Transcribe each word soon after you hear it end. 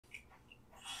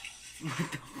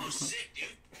Oh, sick, dude.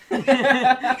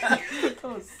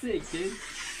 Oh, sick, dude.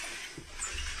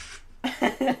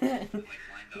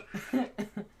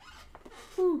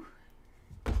 Whew.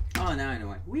 Oh, now I know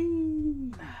why.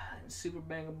 Whee! Super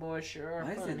Banger Boy sure are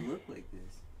Why does fun. it look like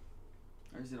this?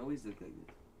 Or does it always look like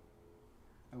this?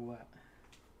 Or what?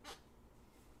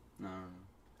 No, I don't know.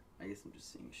 I guess I'm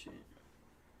just seeing shit.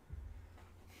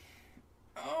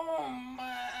 Oh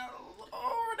my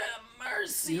Lord have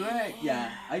mercy. You right?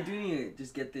 Yeah, I do need to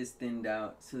just get this thinned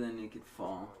out so then it could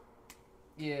fall.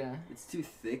 Yeah. It's too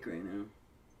thick right now.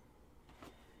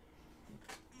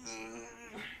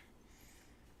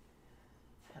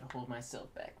 Gotta hold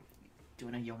myself back.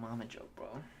 Doing a yo mama joke,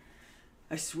 bro.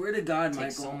 I swear to God,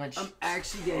 Michael, So much... I'm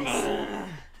actually getting...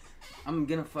 I'm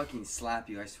gonna fucking slap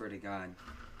you, I swear to God.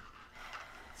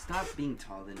 Stop being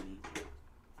taller than me.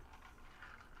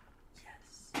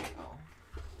 Yes. Oh.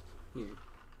 Here.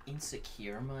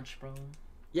 Insecure much, bro?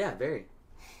 Yeah, very.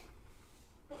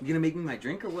 You gonna make me my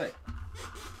drink or what?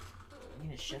 You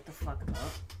gonna shut the fuck up?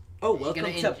 Oh, welcome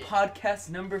to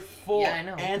podcast number 4. Yeah, I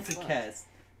know. Anticast.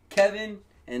 Kevin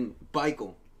and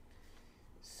Michael.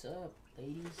 Sup,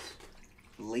 ladies?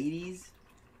 Ladies?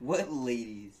 What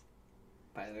ladies?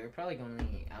 By the way, I'm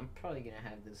probably gonna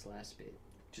have this last bit.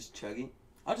 Just chug it?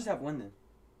 I'll just have one then.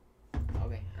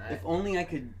 Okay. If only I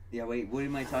could... Yeah, wait, what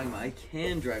am I talking about? I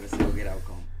can drive us to go get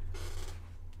alcohol.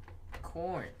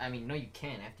 Corn. I mean, no, you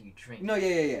can after you drink. No,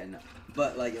 yeah, no.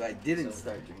 But, like, if I didn't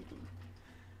start drinking...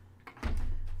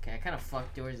 Okay, I kind of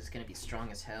fucked yours. It's gonna be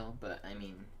strong as hell, but, I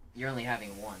mean, you're only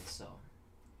having one, so...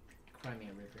 Cry me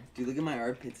a river. Dude, look at my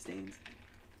armpit stains.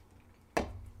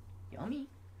 Yummy.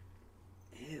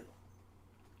 Ew.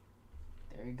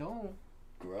 There you go.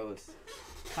 Gross.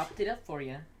 Topped it up for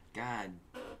you. God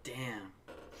damn.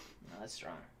 No, that's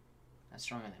strong. That's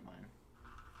stronger than mine.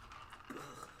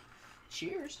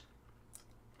 Cheers.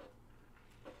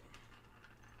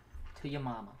 To your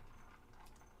mama.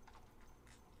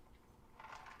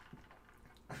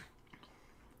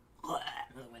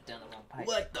 Went down the wrong pipe.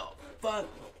 What the fuck?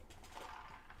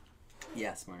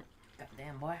 Yeah, smart.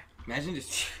 Goddamn, boy. Imagine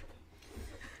just...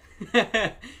 You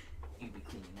be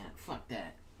cleaning that. Fuck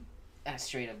that. That's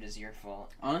straight up just your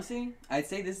fault. Honestly, I'd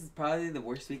say this is probably the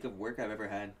worst week of work I've ever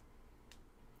had.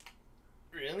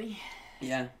 Really?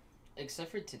 Yeah.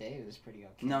 Except for today, it was pretty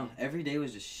okay. No, every day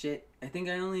was just shit. I think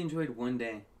I only enjoyed one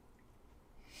day.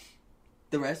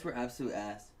 The rest were absolute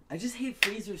ass. I just hate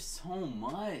freezers so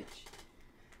much.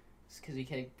 It's because we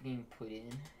kept being put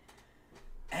in.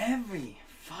 Every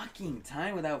fucking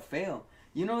time without fail.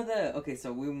 You know the... Okay,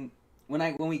 so when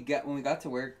we got to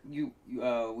work,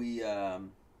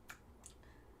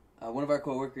 one of our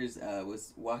coworkers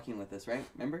was walking with us, right?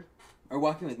 Remember? Or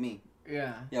walking with me.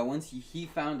 Yeah. Yeah, once he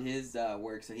found his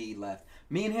work, so he left.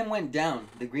 Me and him went down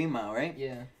the Green Mile, right?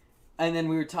 Yeah. And then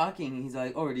we were talking. He's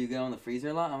like, "Oh, do you get on the freezer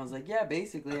a lot?" I was like, "Yeah,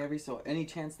 basically any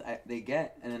chance that they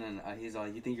get." And then he's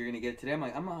like, "You think you're gonna get it today?" I'm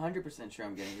like, "I'm 100% sure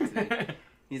I'm getting it today."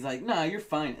 He's like, "Nah, you're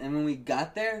fine." And when we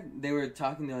got there, they were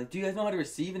talking. They're like, "Do you guys know how to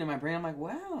receive it?" In my brain, I'm like,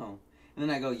 "Wow." And then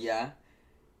I go, "Yeah."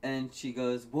 And she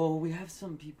goes, "Well, we have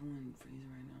some people in the freezer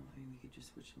right now. Maybe we could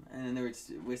just switch them." And then they were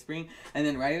whispering. And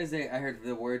then right as I heard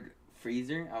the word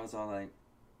freezer, I was all like,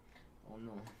 "Oh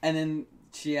no." And then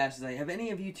she asked, she's like, "Have any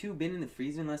of you two been in the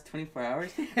freezer in the last 24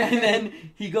 hours?" And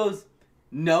then he goes,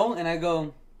 "No." And I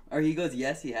go, or he goes,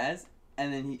 "Yes, he has."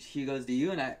 And then she goes, "Do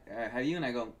you?" And have you? And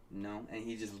I go, "No." And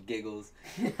he just giggles.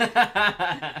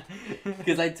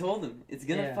 Because I told him, it's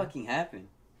gonna fucking happen.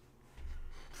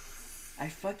 I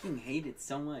fucking hate it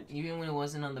so much. Even when it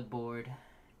wasn't on the board,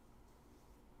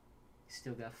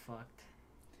 still got fucked.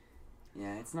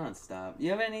 Yeah, it's non-stop.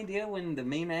 You have any idea when the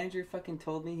main manager fucking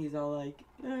told me, he's all like,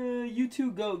 "You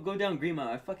two go down Green Mile."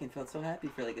 I fucking felt so happy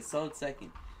for like a solid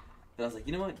second. But I was like,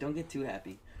 you know what? Don't get too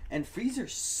happy. And freezer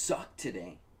sucked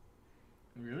today.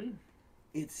 Really?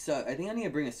 It sucked. I think I need to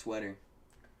bring a sweater.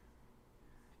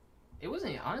 It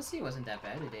wasn't that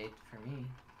bad today for me.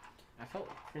 I felt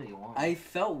pretty warm. I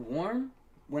felt warm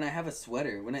when I have a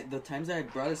sweater. The times I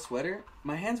brought a sweater,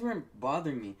 my hands weren't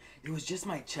bothering me. It was just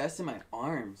my chest and my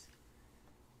arms.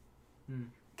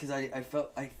 Because I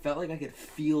felt like I could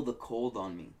feel the cold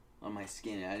on me, on my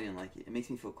skin. And I didn't like it. It makes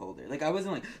me feel colder. Like I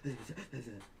wasn't like,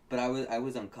 but I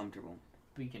was uncomfortable.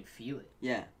 But you can feel it.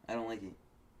 Yeah, I don't like it.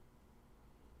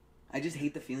 I just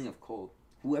hate the feeling of cold.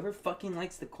 Whoever fucking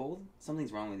likes the cold,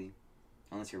 something's wrong with you.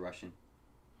 Unless you're Russian.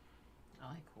 I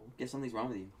like cold. Guess something's wrong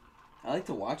with you. I like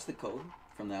to watch the cold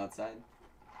from the outside.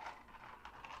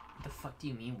 What the fuck do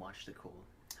you mean watch the cold?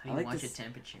 How do you like watch a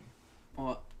temperature?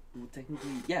 Well,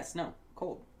 technically, yes, no,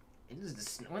 cold. It is the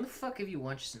snow. When the fuck have you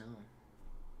watched snow?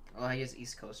 Well, I guess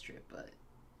East Coast trip, but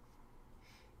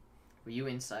Were you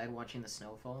inside watching the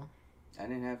snowfall?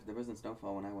 There wasn't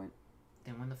snowfall when I went.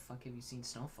 Then when the fuck have you seen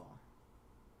snowfall?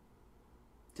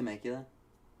 Temecula.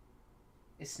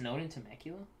 It snowed in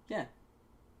Temecula? Yeah.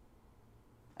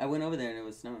 I went over there and it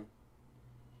was snowing.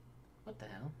 What the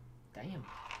hell? Damn.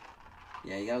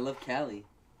 Yeah, you gotta love Cali.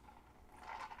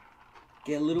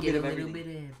 Get a little bit of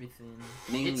everything.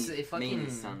 Mainly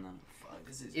sun though. Fuck,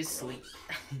 this is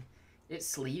It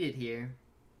sleeted here.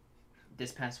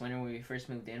 This past winter when we first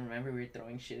moved in, remember we were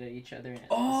throwing shit at each other?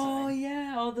 Oh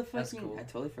yeah, all the fucking... Cool. I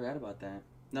totally forgot about that.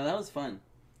 No, that was fun.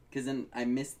 Because then I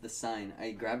missed the sign.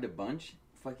 I grabbed a bunch,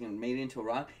 fucking made it into a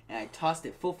rock, and I tossed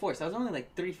it full force. I was only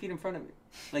like 3 feet in front of it.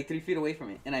 Like 3 feet away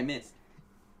from it. And I missed.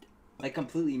 Like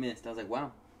completely missed. I was like,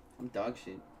 wow, I'm dog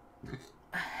shit.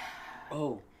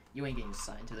 Oh. You ain't getting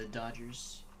signed to the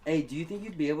Dodgers. Hey, do you think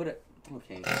you'd be able to...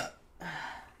 Okay.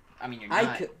 I mean, you're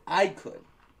not. I could.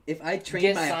 If I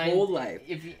trained my whole life.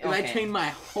 If I trained my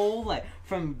whole life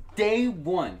from day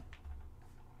one.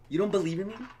 You don't believe in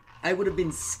me? I would have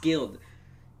been skilled.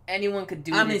 Anyone could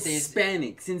do it. I'm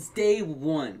Hispanic since day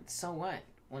one. So what?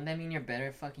 Wouldn't that mean you're better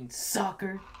at fucking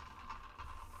soccer?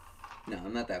 No,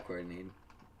 I'm not that coordinated.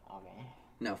 Okay.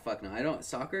 No, fuck no. I don't.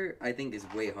 Soccer, I think, is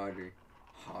way harder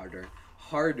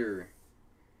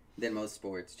than most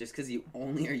sports. Just because you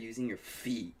only are using your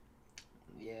feet.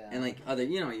 Yeah. And like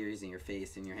you're using your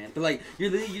face and your hand. But like, you're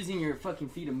literally using your fucking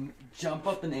feet to jump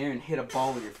up in the air and hit a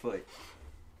ball with your foot.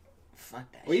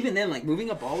 Fuck that. Or even then, like, moving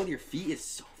a ball with your feet is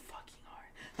so fucking hard.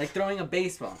 Like throwing a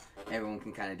baseball. Everyone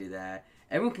can kind of do that.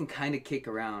 Everyone can kind of kick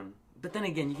around. But then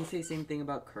again, you can say the same thing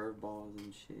about curveballs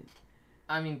and shit.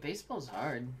 I mean, baseball's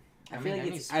hard. I feel like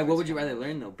it's... what would you rather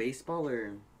learn, though? Baseball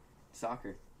or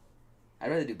soccer? I'd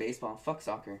rather do baseball. Fuck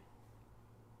soccer.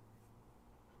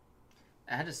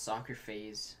 I had a soccer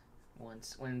phase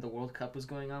once when the World Cup was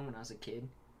going on when I was a kid.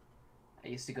 I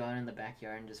used to go out in the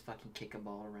backyard and just fucking kick a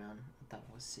ball around. I thought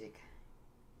it was sick.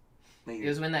 It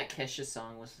was when that Kesha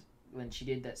song was... When she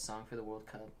did that song for the World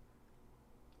Cup.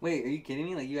 Wait, are you kidding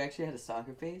me? Like, you actually had a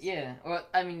soccer phase? Yeah. Well,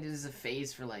 I mean, this is a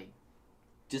phase for, like...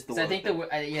 Just the World Cup.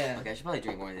 yeah. Okay, I should probably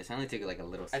drink more of this. I only took it like a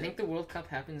little sip. I think the World Cup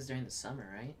happens during the summer,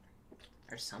 right?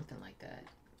 Or something like that.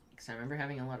 Because I remember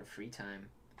having a lot of free time.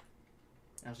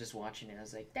 I was just watching it. I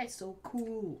was like, that's so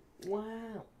cool.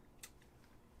 Wow.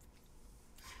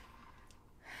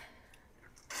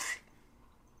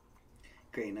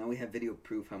 Great, now we have video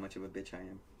proof how much of a bitch I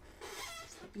am.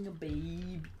 Stop being a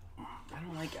babe. I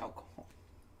don't like alcohol.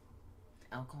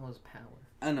 Alcohol is power.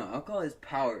 I know, alcohol is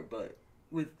power, but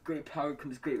with great power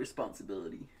comes great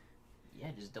responsibility.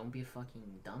 Yeah, just don't be a fucking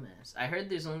dumbass. I heard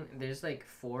there's like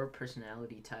 4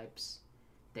 personality types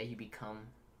that you become.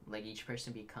 Like each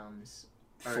person becomes...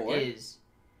 Or 4? Is.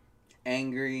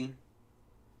 Angry.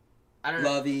 I don't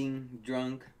know. Loving.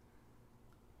 Drunk.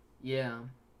 Yeah.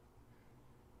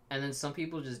 And then some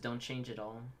people just don't change at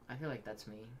all. I feel like that's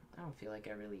me. I don't feel like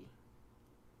I really...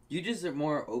 You just are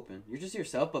more open. You're just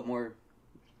yourself, but more...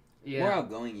 Yeah. More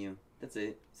outgoing you. That's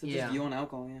it. So just you on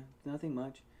alcohol, yeah. Nothing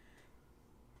much.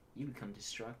 You become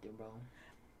destructive, bro.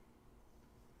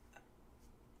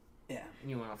 Yeah.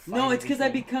 You want to fight? No, it's because I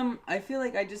feel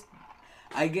like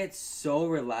I get so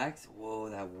relaxed. Whoa,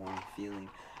 that warm feeling.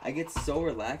 I get so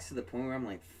relaxed to the point where I'm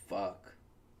like, fuck.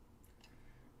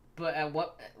 But at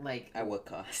what, At what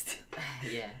cost?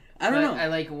 Yeah. I don't know. I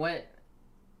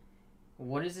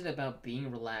what is it about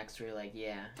being relaxed where you're like,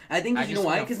 yeah. I think, you know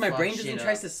why? Because my brain just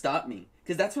tries to stop me.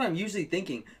 Because that's what I'm usually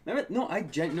thinking. Remember? No,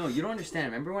 no, you don't understand.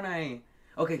 Remember when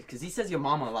Okay, because he says your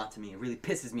mama a lot to me. It really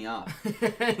pisses me off.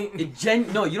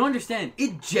 No, you don't understand.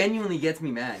 It genuinely gets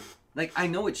me mad. Like, I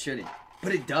know it shouldn't.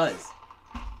 But it does.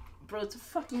 Bro,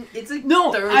 it's a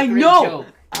no, third I grade know. joke.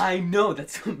 I know.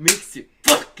 That's what makes it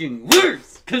fucking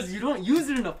worse. Because you don't use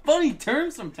it in a funny term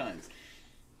sometimes.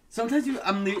 Sometimes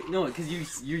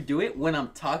because you do it when I'm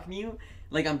talking to you.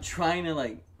 Like, I'm trying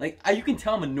to, you can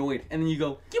tell I'm annoyed. And then you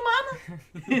go, your mama.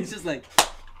 It's just like,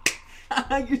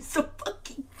 you're so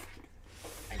fucking...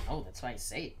 I know, that's why I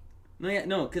say it.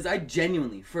 No, because I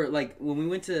genuinely, when we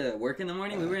went to work in the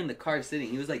morning, we were in the car sitting.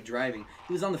 He was, driving.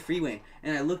 He was on the freeway.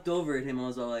 And I looked over at him, and I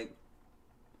was all like...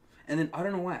 And then, I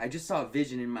don't know why, I just saw a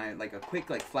vision in my, a quick,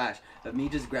 flash of me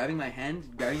just grabbing my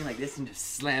hand, grabbing it like this, and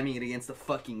just slamming it against the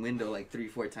fucking window,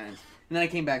 3-4 times. And then I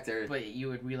came back to Earth. But you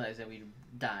would realize that we'd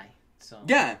die, so...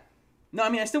 Yeah. No, I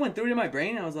mean, I still went through it in my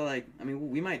brain, and I was all like, I mean,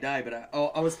 we might die, but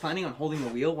I was planning on holding the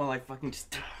wheel while I fucking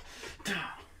just...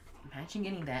 Imagine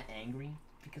getting that angry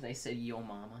because I said yo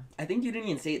mama. I think you didn't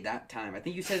even say it that time. I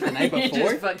think you said it the night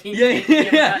before. Just fucking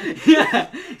yeah.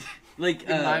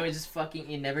 Mine was just fucking,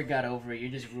 you never got over it.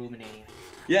 You're just ruminating.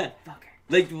 Yeah. Fucker.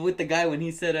 Like with the guy when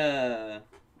he said,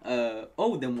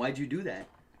 oh, then why'd you do that?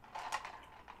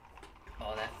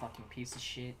 fucking piece of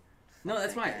shit. No,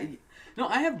 that's why. No,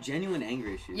 I have genuine anger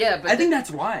issues. Yeah, but I think that's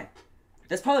why.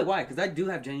 That's probably why, because I do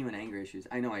have genuine anger issues.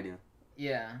 I know I do.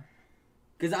 Yeah.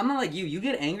 Because I'm not like you. You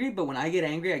get angry, but when I get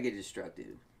angry, I get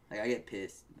destructive. Like, I get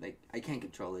pissed. Like, I can't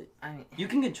control it. You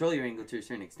can control your anger to a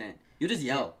certain extent. You just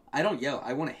yell. Yeah. I don't yell.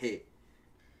 I want to hit.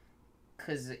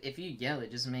 Because if you yell,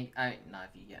 it just makes... Not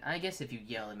if you yell. I guess if you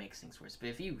yell, it makes things worse. But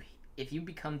if you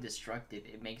become destructive,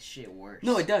 it makes shit worse.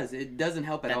 No, it does. It doesn't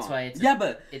help at all. That's why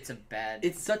it's a bad...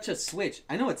 It's such a switch.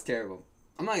 I know it's terrible.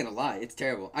 I'm not going to lie. It's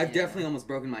terrible. I've definitely almost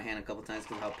broken my hand a couple times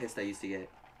because of how pissed I used to get.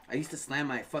 I used to slam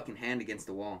my fucking hand against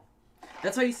the wall.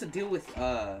 That's how I used to deal with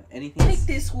anything. Take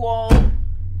this wall.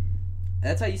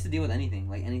 That's how I used to deal with anything,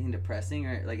 like anything depressing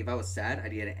or like if I was sad,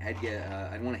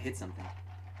 I'd want to hit something.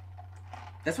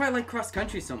 That's why I like cross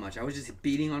country so much. I was just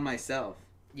beating on myself.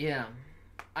 Yeah,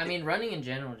 I mean running in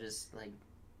general just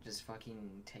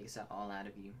fucking takes it all out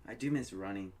of you. I do miss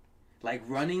running, like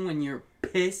running when you're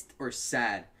pissed or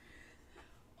sad.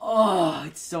 Oh,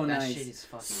 it's so nice. That shit is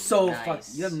fucking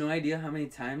nice. You have no idea how many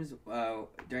times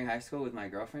during high school with my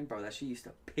girlfriend, bro, that shit used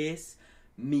to piss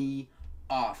me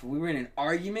off. We were in an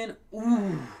argument.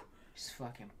 Ooh. Just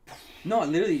fucking... No,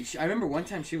 literally, I remember one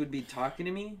time she would be talking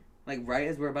to me, like right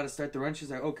as we're about to start the run,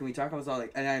 she's like, oh, can we talk? I was all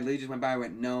like, and I literally just went by, I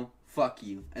went, no, fuck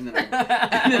you. And then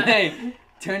I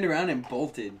turned around and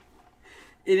bolted.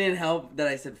 It didn't help that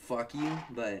I said fuck you,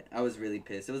 but I was really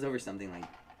pissed. It was over something like,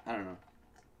 I don't know.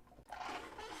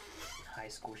 High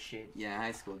school shit. Yeah,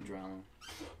 high school drama.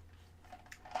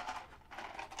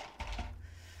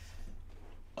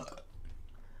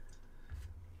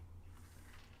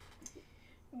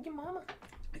 Your mama.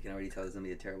 I can already tell this is gonna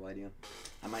be a terrible idea.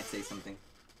 I might say something.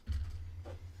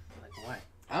 Like what?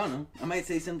 I don't know. I might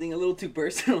say something a little too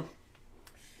personal.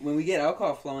 When we get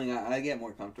alcohol flowing, I get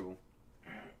more comfortable.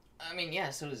 I mean,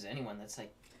 yeah, so does anyone. That's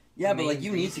like... Yeah, but like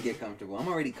you need to get comfortable. I'm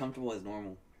already comfortable as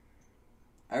normal.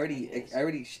 I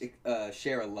already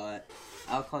share a lot.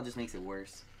 Alcohol just makes it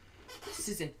worse. This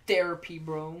isn't therapy,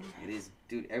 bro. It is,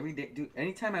 dude. Every day, dude.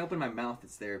 Anytime I open my mouth,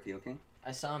 it's therapy. Okay.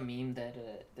 I saw a meme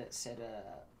that said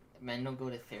men don't go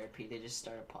to therapy; they just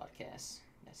start a podcast.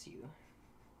 That's you.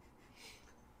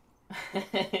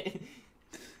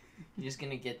 You're just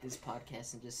gonna get this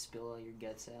podcast and just spill all your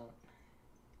guts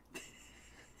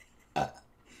out.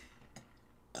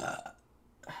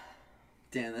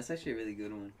 Damn, that's actually a really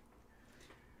good one.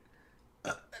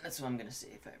 That's what I'm gonna say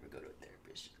if I ever go to a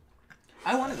therapist.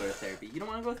 I want to go to therapy. You don't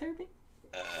want to go to therapy?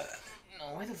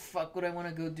 No, why the fuck would I want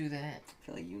to go do that? I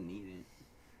feel like you need it.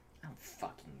 I don't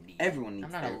fucking need it. Everyone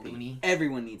needs therapy. I'm not a loony.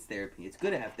 Everyone needs therapy. It's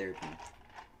good to have therapy.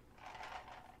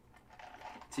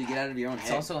 So you get out of your own head.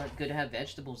 It's also good to have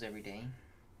vegetables every day.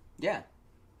 Yeah.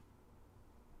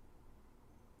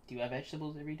 Do you have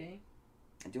vegetables every day?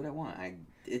 I do what I want.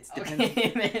 It depends.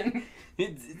 Okay, man.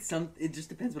 It just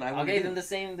depends what I want. Okay, then the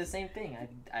same thing.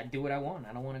 I do what I want.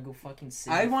 I don't want to go fucking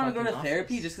sit. I want to go to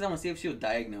therapy just because I want to see if she'll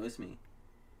diagnose me.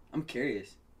 I'm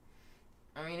curious.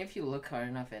 I mean, if you look hard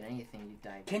enough at anything, you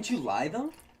diagnose. Can't you lie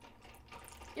though?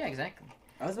 Yeah, exactly.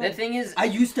 The thing is, I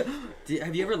used to.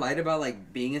 Have you ever lied about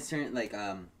like being a certain being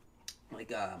I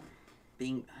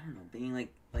don't know, being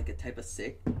like a type of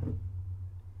sick? I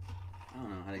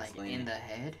don't know how to explain it. Like in the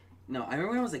head? No, I remember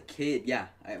when I was a kid. Yeah,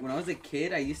 when I was a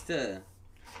kid, I used to.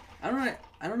 I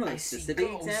don't know a specific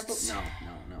example.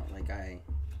 No. Like I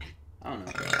don't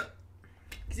know.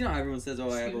 Cause you know how everyone says,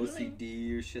 "Oh, I have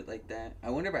OCD" or shit like that. I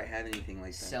wonder if I have anything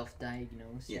like that.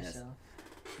 Self-diagnose yourself.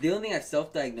 The only thing I've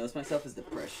self-diagnosed myself is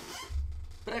depression.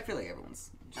 But I feel like everyone's.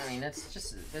 I mean, that's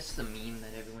the meme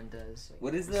that everyone does. Like,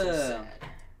 what is so sad.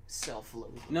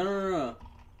 Self-loathing. No.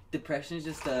 Depression is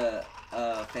just a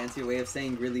fancier way of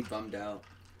saying really bummed out.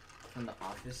 From The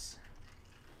Office.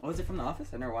 Oh, is it from The Office?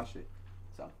 I never watched it.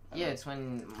 So. Yeah, it's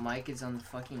when Mike is on the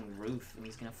fucking roof and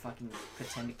he's gonna fucking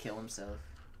pretend to kill himself.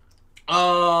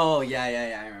 Oh, yeah,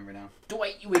 I remember now.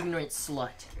 Dwight, you ignorant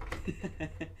slut.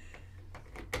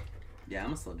 Yeah, I'm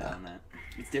gonna slow down on that.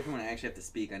 It's different when I actually have to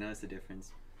speak. I notice the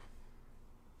difference.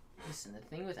 Listen, the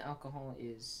thing with alcohol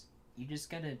is you just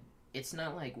gotta... It's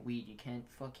not like weed. You can't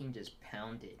fucking just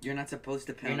pound it. You're not supposed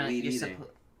to pound weed either.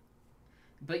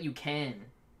 But you can.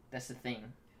 That's the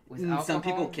thing. With alcohol... Some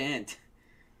people can't.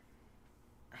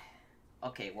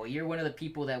 Okay, well, you're one of the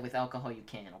people that with alcohol you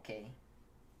can, okay?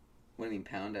 What do you mean,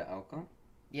 pound of alcohol?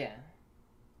 Yeah.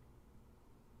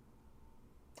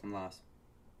 I'm lost.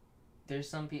 There's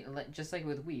some people, just like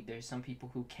with weed, there's some people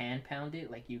who can pound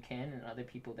it, like you can, and other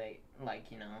people that,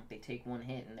 they take one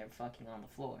hit and they're fucking on the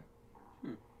floor.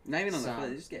 Not even on the floor,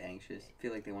 they just get anxious.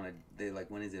 Feel like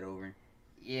when is it over?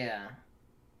 Yeah.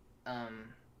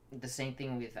 The same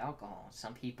thing with alcohol.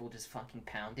 Some people just fucking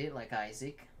pound it, like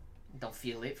Isaac. don't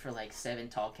feel it for like 7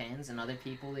 tall cans, and other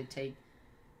people, they take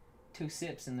 2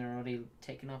 sips and they're already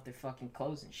taking off their fucking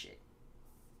clothes and shit.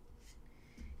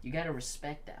 You gotta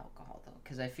respect the alcohol though,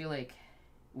 because I feel like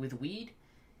with weed,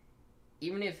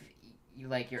 even if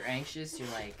you're anxious,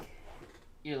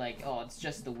 you're like, oh, it's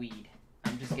just the weed.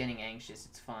 I'm just getting anxious.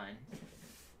 It's fine.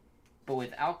 But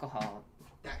with alcohol,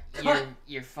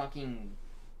 you're fucking.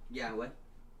 Yeah. What?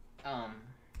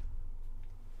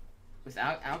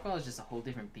 Without alcohol is just a whole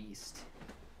different beast.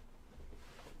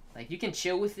 Like, you can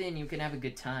chill with it and you can have a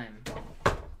good time.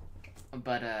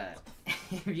 But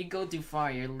if you go too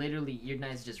far, your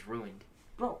night's just ruined.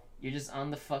 Bro. You're just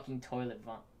on the fucking toilet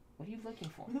What are you looking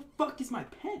for? Where the fuck is my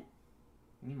pen?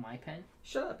 You mean my pen?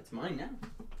 Shut up, it's mine now.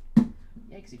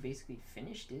 Yeah, because you basically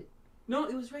finished it. No,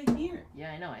 it was right here.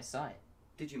 Yeah, I know, I saw it.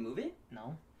 Did you move it?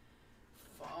 No.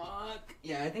 Fuck.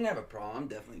 Yeah, I think I have a problem. I'm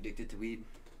definitely addicted to weed.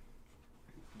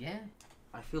 Yeah.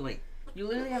 I feel like... You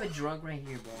literally have a drug right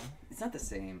here, bro. It's not the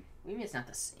same. What do you mean it's not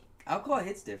the same? Alcohol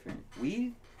hits different.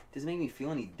 Weed doesn't make me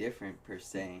feel any different, per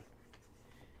se.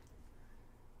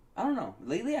 I don't know.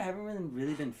 Lately, I haven't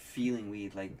really been feeling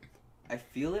weed. Like, I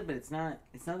feel it, but it's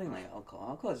nothing like alcohol.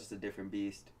 Alcohol is just a different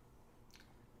beast.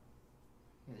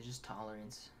 Yeah, there's just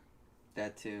tolerance.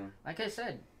 That too. Like I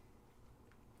said,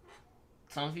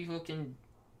 some people can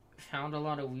pound a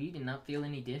lot of weed and not feel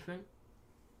any different.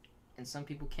 And some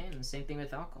people can. The same thing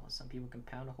with alcohol. Some people can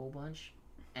pound a whole bunch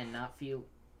and not feel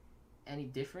any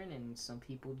different. And some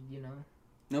people,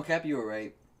 No cap, you were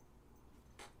right.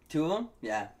 2 of them?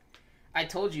 Yeah. I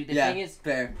told you. The thing is,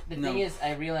 fair. The thing is,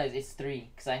 I realized it's 3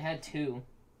 because I had 2,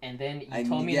 and then you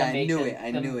told me to make.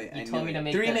 I knew it. You told me to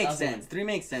make 3 makes sense. 3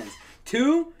 makes sense.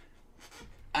 2,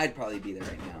 I'd probably be there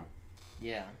right now.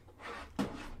 Yeah,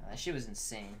 that shit was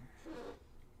insane.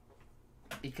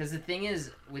 Because the thing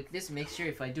is, with this mixture,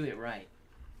 if I do it right,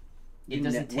 it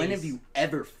doesn't taste. When have you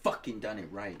ever fucking done it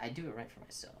right? I do it right for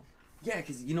myself. Yeah,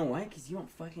 because you know why? Because you don't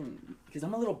fucking. Because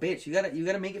I'm a little bitch. You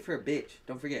gotta make it for a bitch.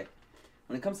 Don't forget.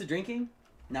 When it comes to drinking,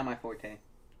 not my forte.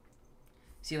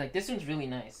 See, like, this one's really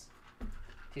nice.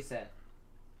 Taste that.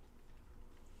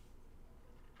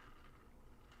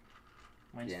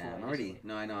 Mine's yeah, full, I'm already...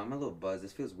 No, I know. I'm a little buzzed.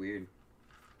 This feels weird.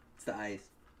 It's the ice.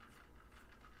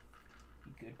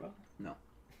 You good, bro? No.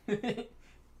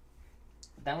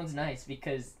 That one's nice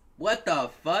because... What the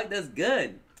fuck? That's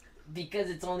good. Because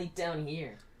it's only down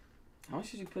here. How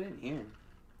much did you put in here?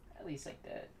 At least like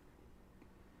that.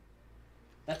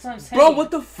 That's what I'm saying. Bro, what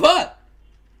the fuck?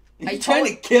 Are you trying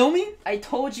to kill me? I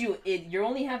told you, you're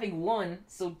only having 1,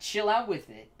 so chill out with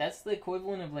it. That's the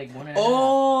equivalent of like 1.5.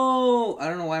 Oh! I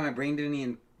don't know why my brain didn't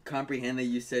even comprehend that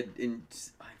you said in...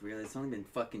 I realized it's only been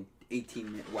fucking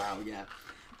 18 minutes. Wow, yeah.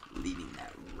 Leaving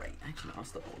that right. Actually, I'll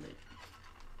still hold it.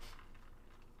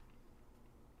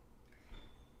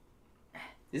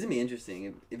 This is gonna be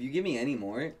interesting. If you give me any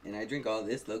more and I drink all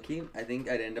this low-key, I think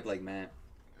I'd end up like Matt.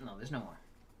 No, there's no more.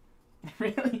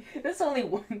 Really? That's only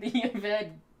 1. You've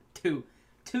had 2.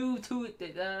 Two,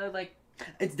 like...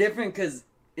 It's different because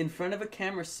in front of a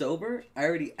camera sober, I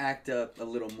already act up a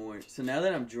little more. So now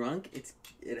that I'm drunk,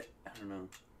 I don't know.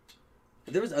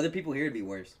 If there was other people here, it'd be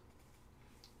worse.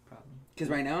 Probably. Because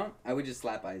right now, I would just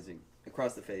slap Isaac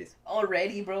across the face.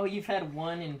 Already, bro? You've had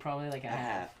 1 and probably like a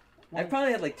half. I've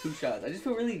probably had like 2 shots. I just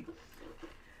feel really...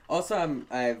 Also, I'm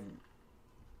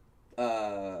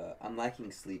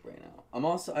lacking sleep right now.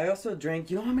 I also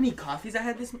drank... You know how many coffees I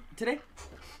had today?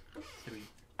 3.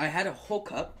 I had a whole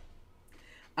cup.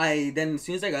 Then as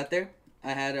soon as I got there,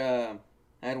 I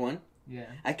had 1. Yeah.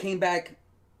 I came back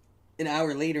an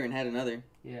hour later and had another.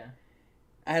 Yeah.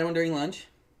 I had 1 during lunch.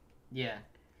 Yeah.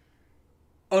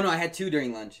 Oh no, I had 2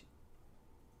 during lunch.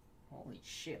 Holy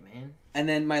shit, man. And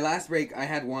then my last break, I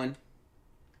had 1.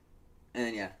 And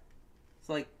then, yeah. It's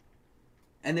like...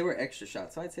 And they were extra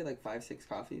shots, so I'd say like 5-6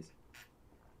 coffees.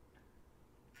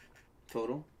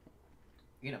 Total.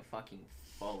 You're gonna fucking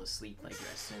fall asleep like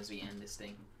as soon as we end this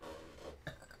thing.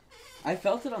 I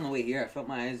felt it on the way here. I felt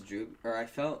my eyes droop. Or I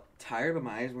felt tired, but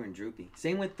my eyes weren't droopy.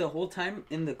 Same with the whole time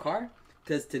in the car.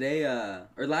 Because today,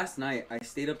 or last night, I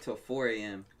stayed up till 4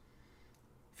 a.m.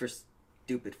 For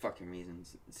stupid fucking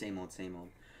reasons. Same old, same old.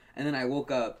 And then I woke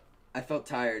up. I felt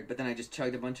tired, but then I just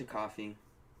chugged a bunch of coffee.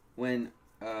 When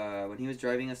he was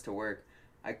driving us to work,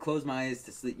 I closed my eyes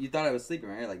to sleep. You thought I was sleeping,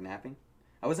 right? Like napping?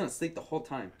 I wasn't asleep the whole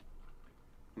time.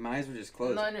 My eyes were just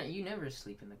closed. No, you never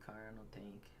sleep in the car, I don't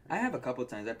think. I have a couple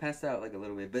times. I passed out like a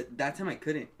little bit, but that time I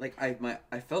couldn't. Like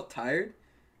I felt tired,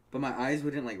 but my eyes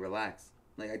wouldn't like relax.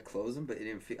 Like I'd close them, but I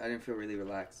didn't feel really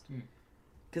relaxed.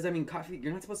 Because I mean, coffee.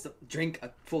 You're not supposed to drink a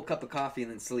full cup of coffee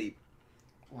and then sleep.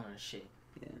 Well, shit.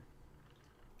 Yeah.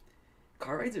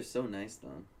 Car rides are so nice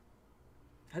though.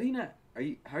 How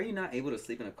are you not able to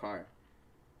sleep in a car?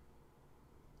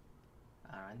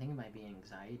 I don't know, I think it might be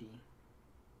anxiety.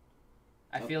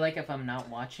 I feel like if I'm not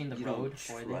watching the road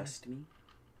for them... Trust me?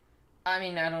 I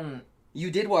mean, I don't... You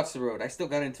did watch the road. I still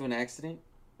got into an accident.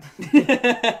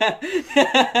 Yeah,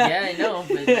 I know,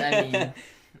 but I mean...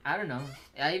 I don't know.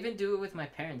 I even do it with my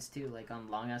parents, too. Like,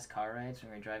 on long-ass car rides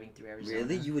when we're driving through Arizona.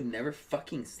 Really? You would never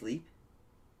fucking sleep?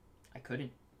 I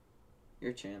couldn't.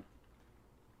 You're a champ.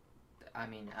 I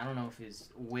mean, I don't know if it's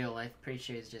will. I'm pretty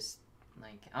sure it's just,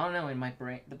 like... I don't know, in my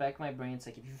brain... The back of my brain, it's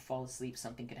like, if you fall asleep,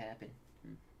 something could happen.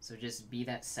 So just be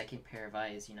that second pair of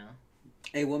eyes, you know?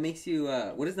 Hey, what makes you,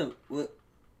 what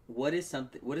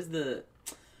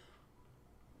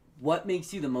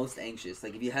makes you the most anxious?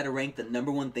 Like, if you had to rank the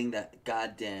number one thing that,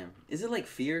 goddamn, is it like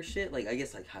fear shit? Like, I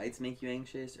guess, like, heights make you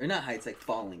anxious? Or not heights, like,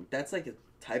 falling. That's, like, a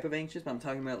type of anxious, but I'm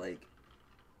talking about, like,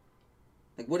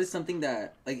 what is something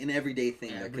that, like, an everyday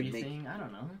thing that could make... I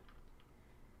don't know.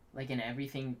 Like, in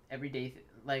everything, everyday...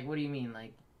 Like, what do you mean?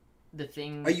 Like, the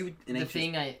thing... Are you an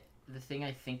anxious... The thing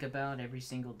I think about every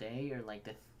single day, or like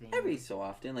the thing... Every so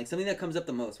often. Like, something that comes up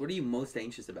the most. What are you most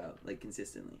anxious about, like,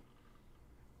 consistently?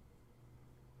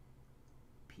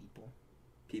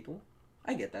 People?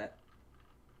 I get that.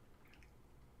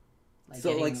 Like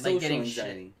so, like, social getting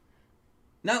anxiety. Shit.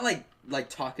 Not, like,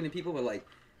 talking to people, but, like,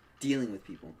 dealing with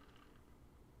people.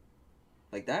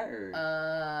 Like that, or...?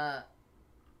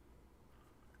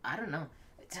 I don't know.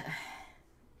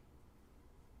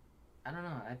 I don't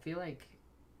know. I feel like...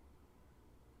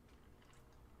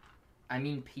 I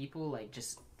mean, people, like,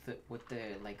 just the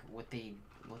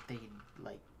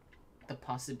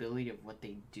possibility of what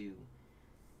they do.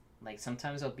 Like,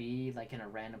 sometimes I'll be, like, in a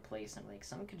random place, and I'm like,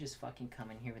 someone could just fucking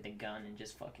come in here with a gun and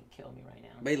just fucking kill me right now.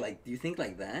 Wait, like, do you think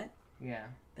like that? Yeah.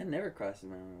 That never crosses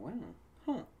my mind. Wow.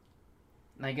 Huh.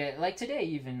 Like today,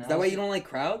 even. Is that why you don't like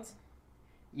crowds?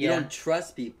 Yeah. You don't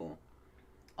trust people.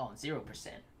 Oh, 0%.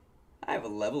 I have a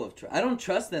level of trust. I don't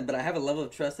trust them, but I have a level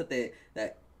of trust that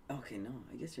okay, no,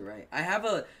 I guess you're right. I have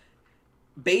a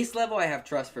base level. I have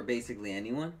trust for basically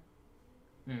anyone.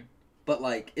 But,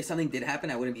 like, if something did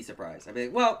happen, I wouldn't be surprised. I'd be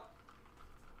like, well...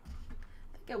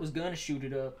 I think I was gonna shoot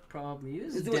it up, probably.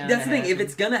 That's the thing. If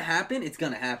it's gonna happen, it's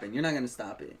gonna happen. You're not gonna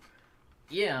stop it.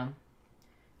 Yeah.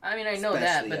 I mean, I know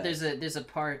that, but there's a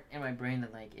part in my brain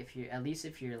that, like, if you're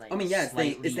like... I mean, yeah,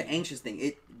 it's the anxious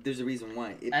thing. There's a reason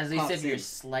why. At least if you're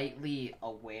slightly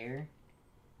aware,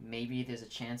 maybe there's a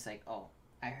chance, like, oh,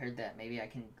 I heard that. Maybe I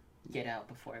can get out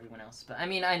before everyone else. But, I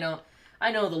mean, I know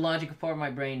the logical part of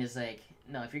my brain is, like,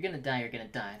 no, if you're gonna die, you're gonna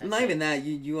die. That's not even that.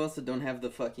 You also don't have the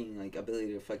fucking, like,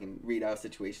 ability to fucking read out a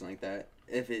situation like that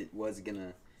if it was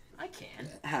gonna... I can.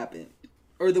 ...happen.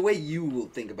 Or the way you will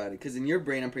think about it. Because in your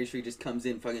brain, I'm pretty sure he just comes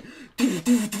in fucking...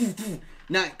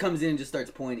 Not comes in and just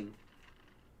starts pointing.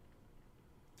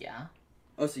 Yeah.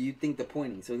 Oh, so you think the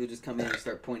pointing. So he'll just come in and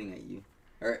start pointing at you.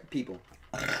 Or at people.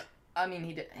 I mean,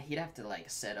 he'd have to, like,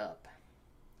 set up.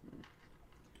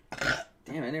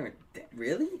 Damn, I never...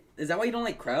 Really? Is that why you don't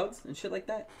like crowds and shit like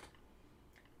that?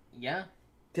 Yeah.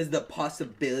 Because the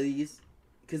possibilities...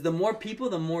 Because the more people,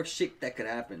 the more shit that could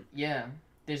happen. Yeah.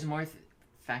 There's more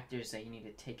factors that you need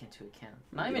to take into account.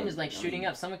 Not even just, like, shooting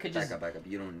up. Someone could just... Back up.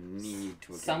 You don't need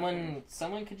to... Someone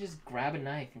could just grab a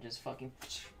knife and just fucking...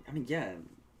 I mean, yeah.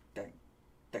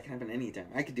 That can happen anytime.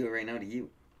 I could do it right now to you.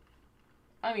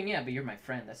 I mean, yeah, but you're my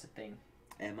friend. That's the thing.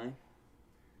 Am I?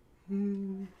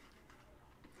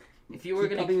 If you were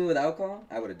gonna pumping me with alcohol,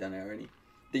 I would have done it already.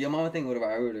 The Yo Mama thing I would have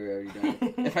already done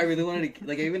it. If I really wanted to,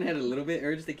 like, I even had a little bit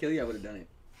urge to kill you, I would have done it.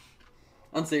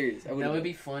 I'm serious. That would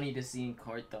be funny to see in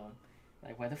court, though.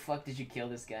 Like, why the fuck did you kill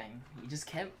this guy? You just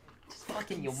kept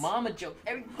fucking Yo Mama joke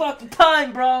every fucking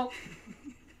time, bro.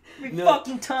 Every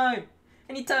fucking time.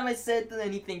 Anytime I said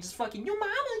anything, just fucking Yo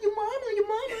Mama, Yo Mama, Yo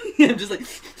Mama. I'm just like,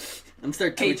 I'm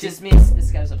start twitching. Case dismissed.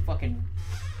 This guy's a fucking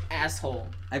asshole.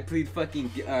 I plead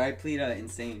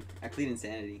insane. I plead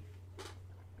insanity.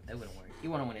 That wouldn't work.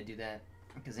 You wouldn't want to do that.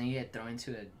 Because then you get thrown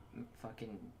into a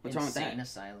fucking insane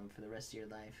asylum for the rest of your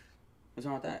life. What's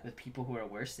wrong with that? With people who are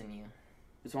worse than you.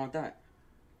 What's wrong with that?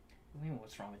 What do you mean,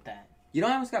 what's wrong with that? You know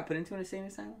I almost got put into an insane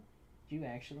asylum? You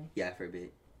actually? Yeah, for a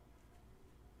bit.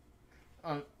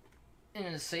 In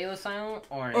an insane asylum?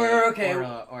 Or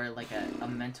like a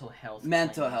mental health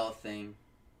health thing.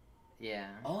 Yeah.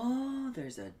 Oh,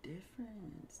 there's a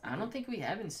difference. I don't think we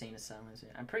have insane asylums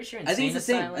yet. I'm pretty sure insane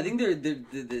asylum... I think it's the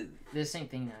same. I think they're the same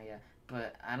thing now, yeah.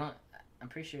 But I'm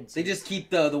pretty sure they just keep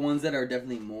the ones that are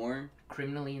definitely more...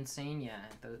 criminally insane, yeah.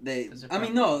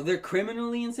 They're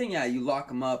criminally insane, yeah. You lock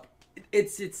them up.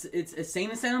 It's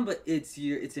insane asylum, but it's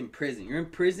in prison. You're in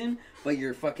prison, but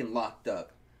you're fucking locked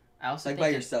up. I also like think by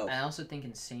yourself. I also think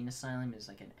insane asylum is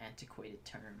like an antiquated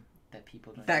term that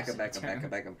people don't Back use.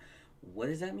 up. What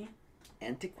does that mean?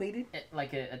 Antiquated?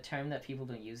 Like a term that people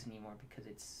don't use anymore because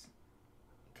it's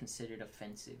considered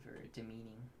offensive or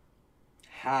demeaning.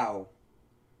 How?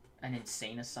 An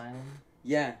insane asylum?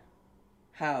 Yeah.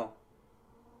 How?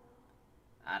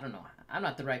 I don't know. I'm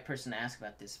not the right person to ask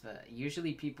about this, but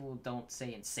usually people don't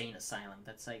say insane asylum.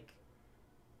 That's like...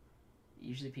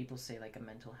 Usually people say like a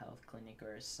mental health clinic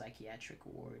or a psychiatric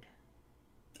ward.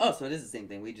 Oh, so it is the same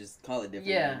thing. We just call it different.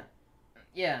 Yeah.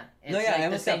 Yeah. It's I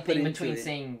like the same thing between it.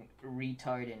 saying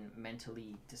retard and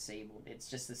mentally disabled. It's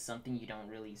just something you don't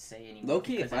really say anymore.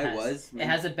 Low-key, if I was... It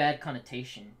has a bad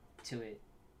connotation to it.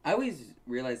 I always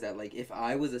realized that, like, if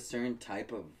I was a certain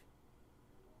type of...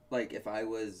 Like, if I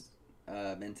was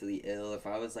mentally ill, if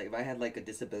I had, like, a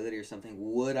disability or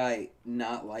something, would I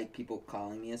not like people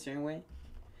calling me a certain way?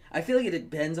 I feel like it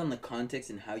depends on the context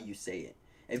and how you say it.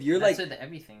 If you're That's like... with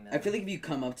everything, though. I feel like if you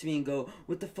come up to me and go,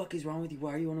 what the fuck is wrong with you?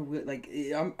 Why are you on a... Like,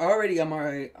 I'm already...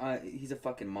 he's a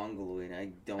fucking mongoloid.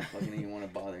 I don't fucking even want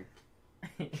to bother.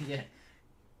 Yeah.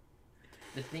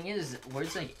 The thing is,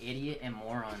 words like idiot and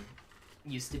moron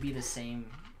used to be the same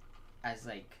as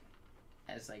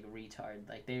retard.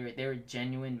 Like they were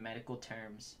genuine medical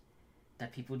terms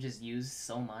that people just use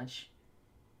so much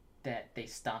that they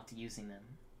stopped using them.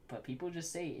 But people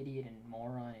just say idiot and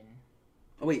moron and...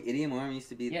 Oh wait, idiot and moron used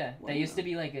to be... Yeah, they used to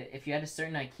be like if you had a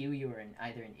certain IQ, you were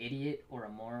either an idiot or a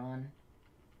moron.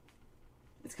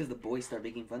 It's because the boys start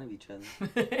making fun of each other.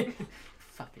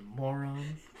 Fucking moron.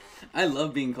 I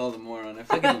love being called a moron. I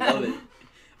fucking love it.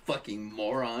 Fucking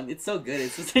moron. It's so good.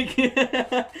 It's just like...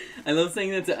 I love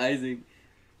saying that to Isaac.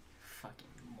 Fucking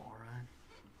moron.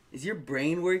 Is your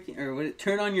brain working? Or what?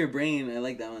 Turn on your brain. I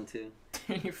like that one too.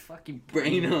 Turn your fucking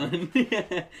brain on.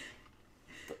 Yeah.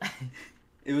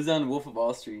 It was on Wolf of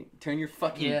Wall Street. Turn your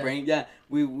fucking brain. Yeah,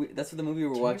 we that's what the movie we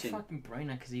were watching. Turn your fucking brain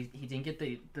on, because he didn't get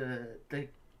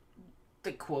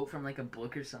the quote from like a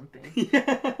book or something.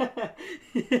 Yeah.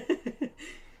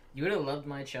 You would have loved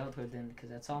my childhood then, because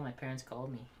that's all my parents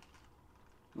called me.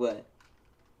 What?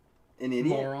 An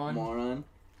idiot? Moron.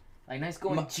 Like, nice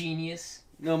going, genius.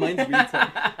 No, mine's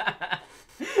retard.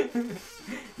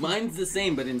 Mine's the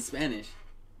same, but in Spanish.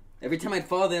 Every time I'd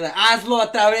fall, they're like, "Hazlo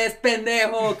otra vez,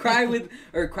 pendejo!"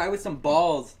 Cry with some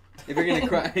balls if you're gonna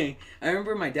cry. I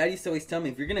remember my dad used to always tell me,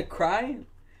 if you're gonna cry,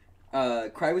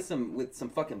 cry with some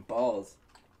fucking balls.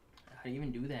 How do you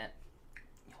even do that?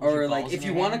 Or like, if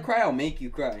you want to cry, I'll make you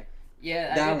cry.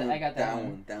 Yeah, I got that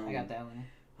one. I got that one.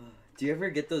 Do you ever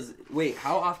get those? Wait,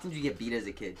 how often did you get beat as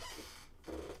a kid?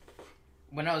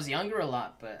 When I was younger, a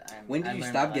lot, but when did you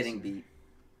stop getting beat?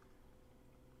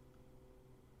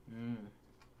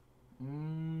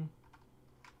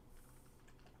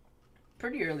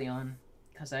 Pretty early on,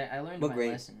 because I learned my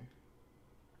lesson.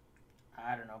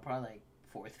 I don't know, probably like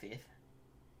 4th, 5th.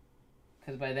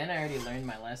 Because by then I already learned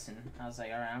my lesson. I was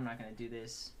like, alright, I'm not going to do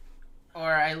this.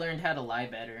 Or I learned how to lie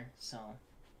better, so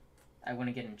I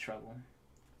wouldn't get in trouble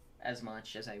as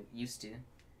much as I used to.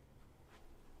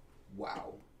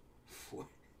 Wow.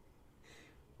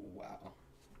 Wow.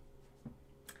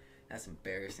 That's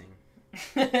embarrassing.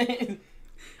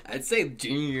 I'd say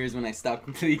junior year is when I stopped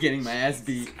completely getting my ass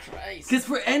beat. Christ.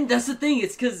 And that's the thing,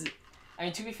 it's because... I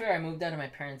mean, to be fair, I moved out of my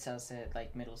parents' house at,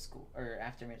 like, middle school, or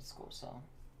after middle school, so...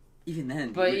 Even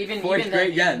then. But even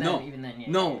grade, then,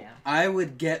 No, yeah. I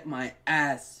would get my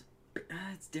ass...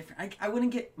 it's different. I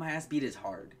wouldn't get my ass beat as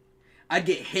hard. I'd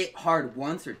get hit hard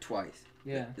once or twice.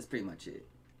 Yeah. That's pretty much it.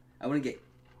 I wouldn't get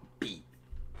beat.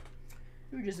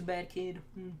 You were just a bad kid.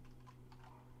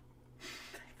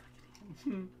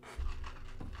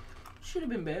 Should have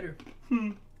been better.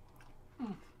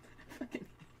 Fucking...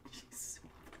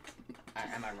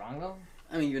 Am I wrong, though?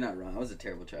 I mean, you're not wrong. I was a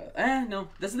terrible child. No.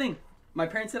 That's the thing. My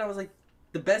parents said I was, like,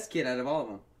 the best kid out of all of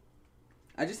them.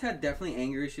 I just had definitely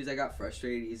anger issues. I got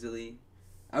frustrated easily.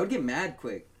 I would get mad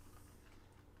quick.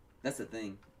 That's the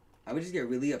thing. I would just get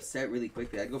really upset really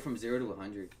quickly. I'd go from 0 to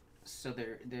 100. So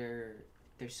their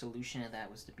solution to that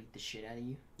was to beat the shit out of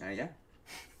you? Yeah.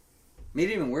 Made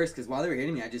it even worse, because while they were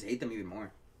hitting me, I just hate them even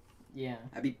more. Yeah.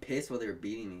 I'd be pissed while they were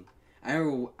beating me. I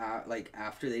remember, like,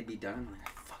 after they'd be done, I'm like, I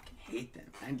fucking hate them.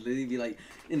 I'd literally be, like,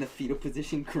 in the fetal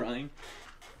position crying.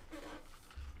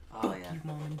 Oh, yeah. You,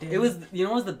 Mom and Dad. It was, you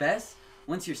know what was the best?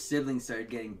 Once your siblings started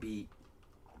getting beat.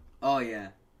 Oh, yeah.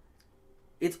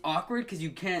 It's awkward because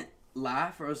you can't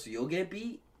laugh or else you'll get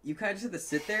beat. You kind of just have to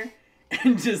sit there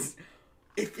and just...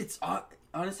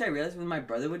 Honestly, I realized when my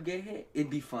brother would get hit, it'd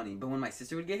be funny. But when my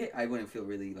sister would get hit, I wouldn't feel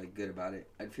really, like, good about it.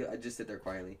 I'd just sit there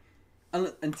quietly.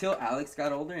 Until Alex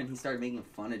got older and he started making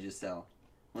fun of Giselle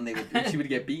when she would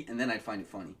get beat, and then I'd find it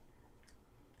funny.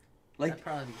 Like, that'd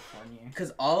probably be funnier.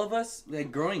 Because all of us,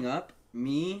 like, growing up,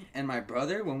 me and my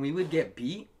brother, when we would get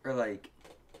beat, or, like,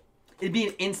 it'd be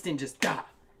an instant just,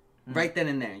 right then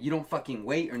and there. You don't fucking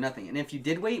wait or nothing. And if you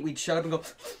did wait, we'd shut up and go,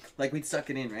 like, we'd suck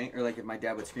it in, right? Or, like, if my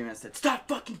dad would scream at us, stop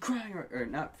fucking crying, or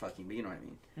not fucking, but you know what I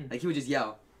mean. Like, he would just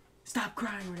yell, stop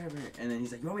crying, or whatever. And then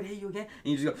he's like, you want me to hit you again?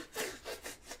 And you just go,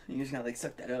 and you just gotta, like,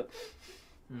 suck that up.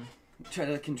 Try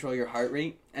to control your heart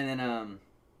rate. And then,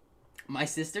 my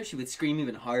sister, she would scream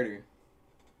even harder.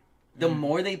 The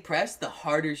more they pressed, the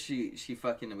harder she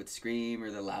fucking would scream,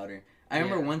 or the louder. I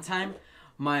remember one time,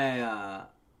 my,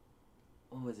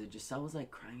 what was it? Giselle was,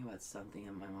 like, crying about something,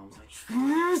 and my mom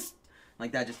was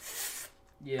like that, just,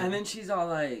 And then she's all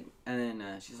like, and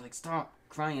then she's like, stop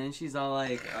crying, and then she's all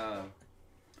like,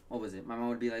 what was it? My mom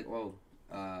would be like, whoa,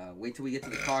 wait till we get to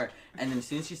the car. And then as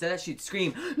soon as she said that, she'd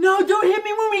scream, no, don't hit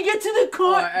me when we get to the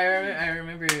car. Oh, I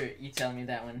remember you telling me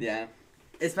that one. Yeah.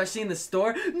 Especially in the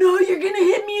store. No, you're going to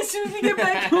hit me as soon as we get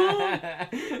back home.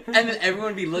 And then everyone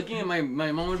would be looking, and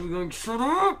my mom would be going, shut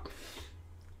up.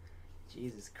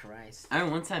 Jesus Christ. I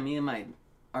remember one time me and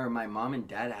my mom and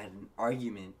dad had an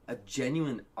argument, a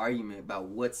genuine argument about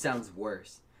what sounds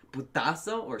worse,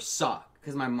 putazo or sock.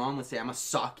 Because my mom would say, I'm going to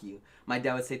sock you. My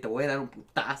dad would say, te voy a dar un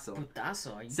putazo.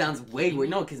 Putazo? Are you sounds way weird.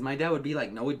 No, because my dad would be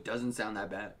like, no, it doesn't sound that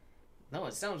bad. No,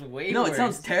 it sounds way worse. No, it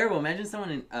sounds terrible. Imagine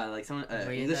someone in,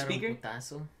 English speaker.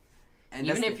 Putazo. And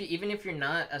even if you're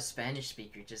not a Spanish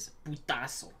speaker, just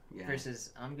putazo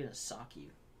versus I'm gonna sock you.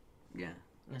 Yeah.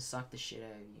 I'm gonna sock the shit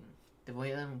out of you. Te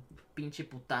voy a dar un pinche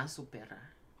putazo, perra.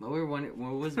 What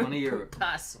was one of your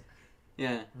putazo?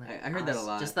 Yeah, like I heard that a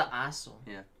lot. Just the aso.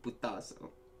 Yeah, putazo.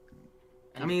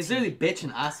 I mean, it's literally bitch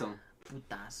and aso.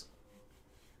 Putazo.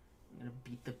 I'm gonna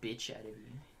beat the bitch out of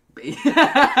you.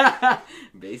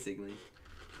 Basically.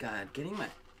 God, getting my...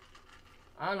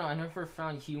 I don't know, I never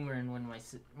found humor in when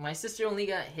my sister only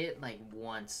got hit like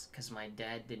once because my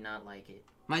dad did not like it.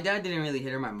 My dad didn't really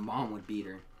hit her, my mom would beat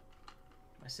her.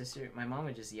 My mom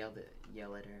would just yell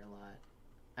at her a lot.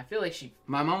 I feel like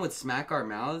my mom would smack our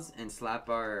mouths and slap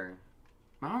our...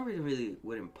 My mom really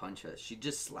wouldn't punch us, she'd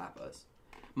just slap us.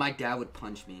 My dad would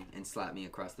punch me and slap me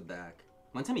across the back.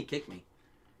 One time he kicked me.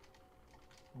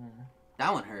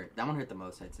 That one hurt the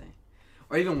most, I'd say.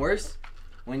 Or even worse,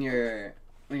 when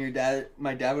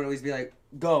my dad would always be like,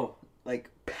 go, like,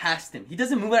 past him. He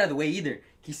doesn't move out of the way either.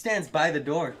 He stands by the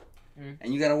door.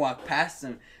 And you gotta walk past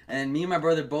him. And me and my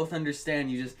brother both understand.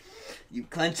 You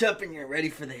clench up and you're ready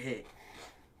for the hit.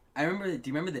 Do you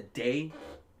remember the day?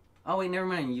 Oh, wait, never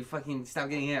mind. You fucking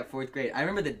stopped getting hit at 4th grade. I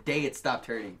remember the day it stopped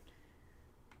hurting.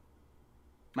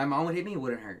 My mom would hit me, it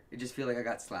wouldn't hurt. It'd just feel like I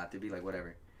got slapped. It'd be like,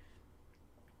 whatever.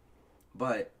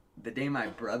 But the day my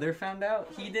brother found out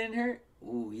he didn't hurt,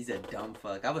 ooh, he's a dumb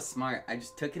fuck. I was smart. I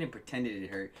just took it and pretended it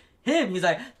hurt. Him, he's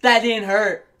like, that didn't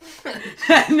hurt.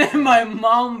 And then my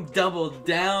mom doubled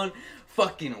down,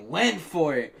 fucking went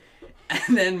for it.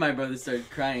 And then my brother started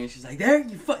crying, and she's like, there,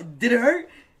 did it hurt?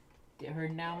 Did it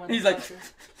hurt now, motherfucker? He's like,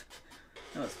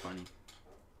 that was funny.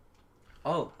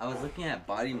 Oh, I was looking at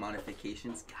body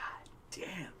modifications. God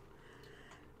damn.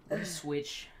 What a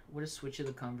switch of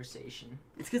the conversation.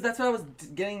 It's because that's what I was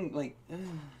getting, like,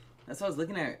 that's what I was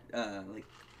looking at, like,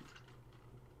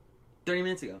 30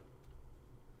 minutes ago.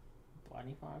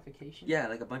 Body modification? Yeah,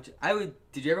 like a bunch of...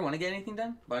 Did you ever want to get anything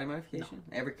done? Body modification?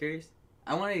 No. Ever curious?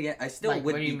 I wanted to get... I still like,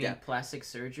 would what do you mean, down. Plastic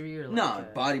surgery? Or like no,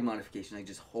 body modification, like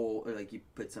just whole... Or like you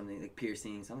put something, like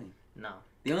piercing, something. No.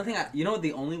 The only thing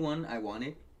the only one I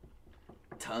wanted?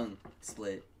 Tongue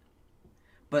split.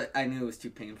 But I knew it was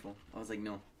too painful. I was like,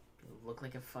 no. Look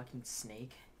like a fucking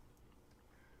snake.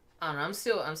 I don't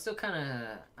know. I'm still kind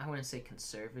of, I wouldn't say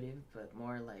conservative, but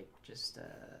more like just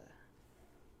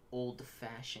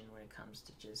old-fashioned when it comes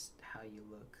to just how you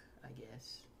look, I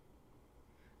guess.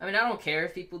 I mean, I don't care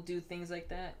if people do things like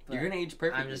that. But you're gonna age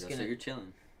perfectly, so you're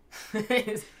chilling.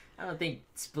 I don't think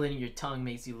splitting your tongue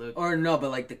makes you look... Or no, but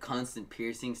like the constant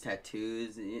piercings,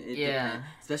 tattoos. It depends.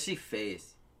 Especially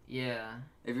face. Yeah.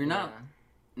 If you're not...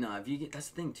 No, if you get... That's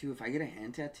the thing, too. If I get a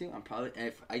hand tattoo, I'm probably...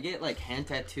 If I get, like, hand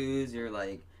tattoos or,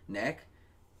 like, neck,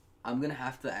 I'm gonna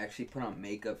have to actually put on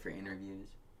makeup for interviews.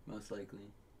 Most likely.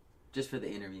 Just for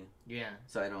the interview. Yeah.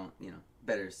 So I don't,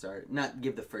 better start. Not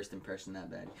give the first impression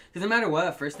that bad. Because no matter what,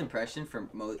 a first impression for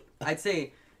most... I'd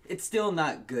say it's still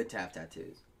not good to have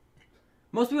tattoos.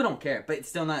 Most people don't care, but it's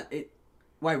still not...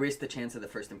 Why risk the chance of the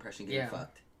first impression getting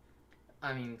fucked?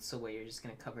 I mean, so what, you're just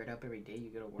going to cover it up every day? You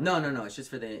go to work? No. It's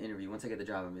just for the interview. Once I get the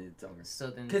job, I mean, it's over.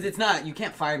 So then... Because it's not... You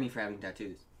can't fire me for having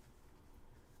tattoos.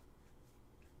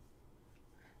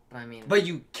 But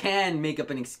you can make up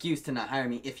an excuse to not hire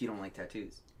me if you don't like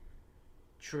tattoos.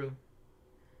 True.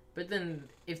 But then,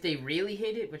 if they really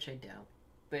hate it, which I doubt,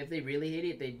 but if they really hate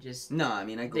it, they just... No, I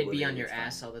mean, they'd be on your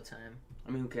ass all the time.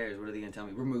 I mean, who cares? What are they gonna tell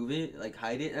me? Remove it? Like,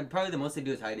 hide it? And probably the most they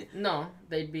do is hide it. No,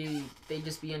 they'd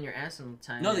just be on your ass all the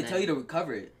time. No, they tell you to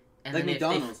cover it. Like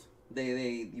McDonald's.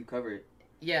 You cover it.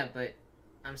 Yeah, but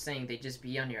I'm saying they just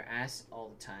be on your ass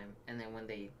all the time, and then when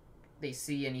they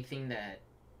see anything that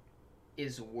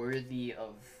is worthy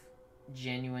of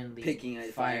genuinely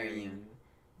firing you,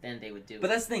 then they would do it. But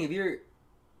that's the thing, if you're...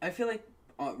 I feel like,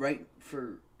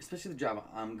 especially the job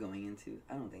I'm going into,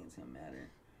 I don't think it's gonna matter.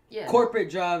 Yeah. Corporate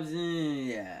jobs,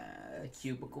 yeah. The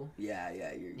cubicle. Yeah.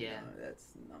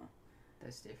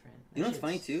 That's different. You know what's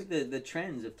funny too? The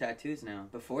trends of tattoos now.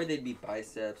 Before they'd be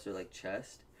biceps or like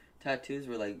chest. Tattoos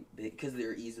were like, because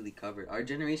they're easily covered. Our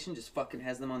generation just fucking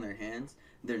has them on their hands,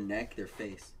 their neck, their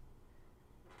face.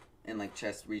 And like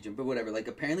chest region, but whatever. Like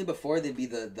apparently before they'd be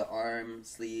the arm,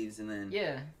 sleeves, and then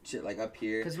shit like up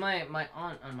here. Because my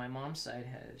aunt on my mom's side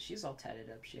she's all tatted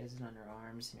up. She has it on her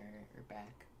arms and her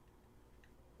back.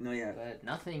 No, yeah. But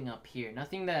nothing up here.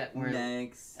 Nothing that we're...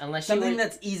 Next. Unless something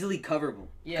that's easily coverable.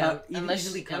 Yeah,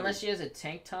 unless she has a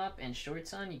tank top and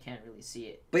shorts on, you can't really see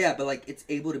it. But yeah, like, it's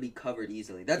able to be covered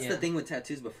easily. That's the thing with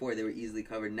tattoos before. They were easily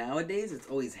covered. Nowadays, it's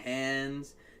always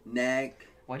hands, neck.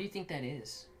 Why do you think that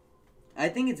is? I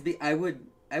think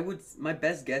it's... my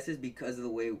best guess is because of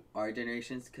the way our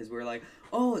generations... Because we're like,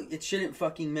 oh, it shouldn't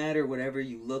fucking matter whatever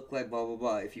you look like, blah, blah,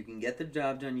 blah. If you can get the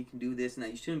job done, you can do this and that.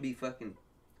 You shouldn't be fucking...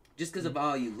 Just because of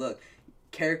how you look,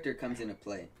 character comes into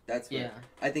play. That's what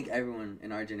I think everyone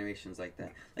in our generation is like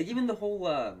that. Like even the whole,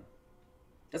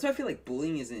 that's why I feel like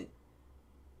bullying isn't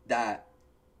that,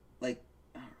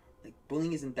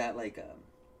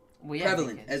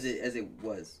 prevalent as it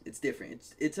was. It's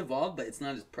different. It's evolved, but it's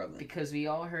not as prevalent. Because we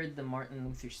all heard the Martin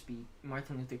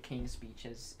Luther King speech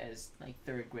as like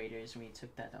third graders, and we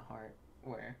took that to heart.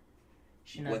 Where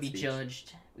we should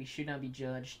not be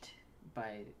judged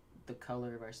by the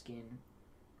color of our skin,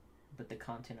 but the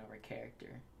content of our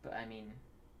character. But I mean...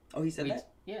 Oh, he said that?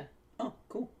 Yeah. Oh,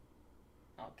 cool.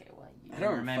 Okay, well, I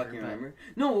don't remember.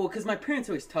 No, well, because my parents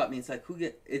always taught me, it's like,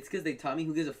 it's because they taught me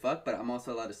who gives a fuck, but I'm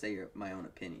also allowed to say my own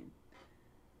opinion.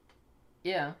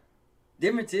 Yeah.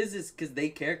 Difference is because they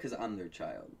care because I'm their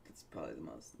child. That's probably the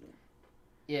most...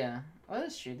 Yeah. Well,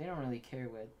 that's true. They don't really care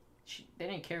they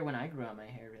didn't care when I grew out my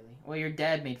hair, really. Well, your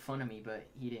dad made fun of me, but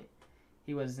he didn't.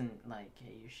 He wasn't like,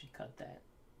 hey, you should cut that.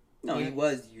 No, he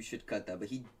was, you should cut that. But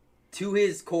to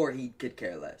his core, he could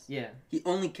care less. Yeah. He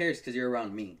only cares because you're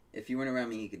around me. If you weren't around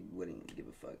me, he wouldn't give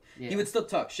a fuck. Yeah. He would still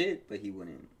talk shit, but he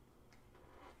wouldn't.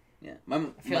 Yeah. I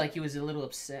feel like he was a little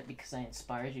upset because I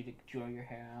inspired you to grow your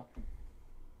hair out.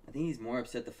 I think he's more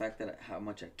upset the fact that how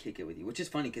much I kick it with you. Which is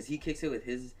funny because he kicks it with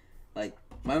his... Like,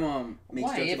 my mom makes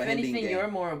jokes about him being gay. If anything,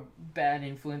 you're more a bad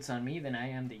influence on me than I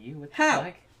am to you. What the how?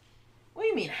 Fuck? What do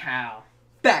you mean, how?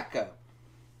 Back up.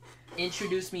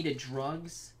 Introduce me to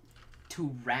drugs,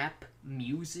 to rap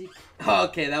music. Oh,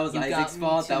 okay, that was Isaac's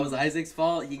fault. That was Isaac's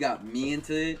fault. He got me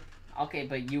into it. Okay,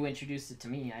 but you introduced it to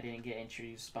me. I didn't get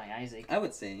introduced by Isaac. I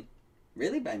would say.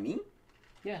 Really? By me?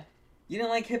 Yeah. You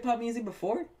didn't like hip-hop music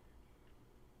before?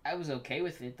 I was okay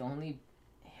with it. The only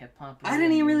hip-hop... I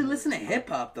didn't even really listen to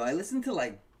hip-hop, though. I listened to,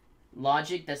 like...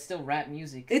 Logic, that's still rap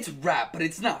music. It's rap, but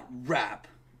it's not rap.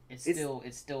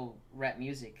 It's still rap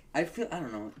music. I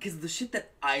don't know, because the shit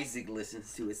that Isaac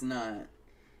listens to is not...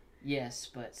 Yes,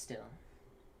 but still.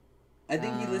 I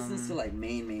think he listens to, like,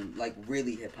 main, like,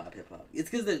 really hip-hop. It's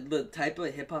because the type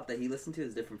of hip-hop that he listens to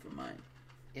is different from mine.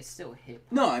 It's still hip.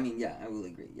 No, I mean, yeah, I will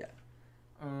agree, yeah.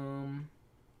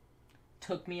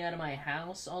 Took me out of my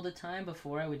house all the time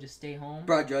before I would just stay home.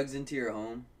 Brought drugs into your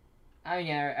home? I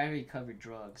mean, I already covered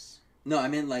drugs. No, I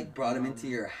meant, like, brought them into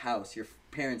your house, your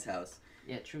parents' house.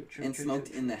 Yeah, true. And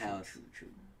smoked in the house. True.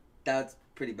 That's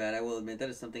pretty bad, I will admit. That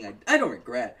is something I don't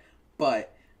regret,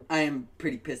 but I am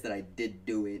pretty pissed that I did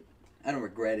do it. I don't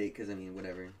regret it, because, I mean,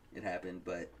 whatever, it happened,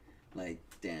 but, like,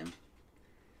 damn.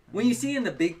 When you see in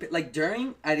the big... Like,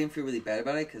 during, I didn't feel really bad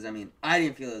about it, because, I mean, I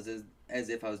didn't feel as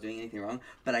if I was doing anything wrong,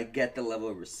 but I get the level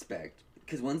of respect.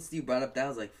 Because once you brought up that, I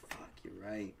was like, fuck, you're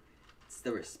right. It's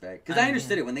the respect. Because I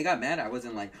understood it. When they got mad, I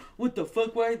wasn't like, what the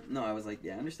fuck, why? No, I was like,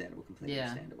 yeah, understandable, completely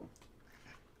understandable.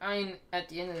 I mean, at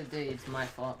the end of the day, it's my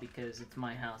fault because it's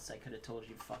my house. I could have told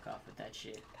you to fuck off with that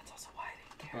shit. That's also why I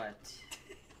didn't care. But,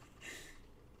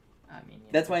 I mean...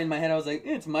 That's why in my head I was like,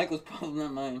 it's Michael's problem,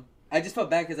 not mine. I just felt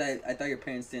bad because I thought your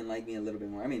parents didn't like me a little bit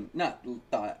more. I mean,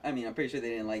 I'm pretty sure they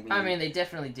didn't like me. I mean, they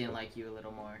definitely didn't like you a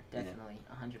little more. Definitely.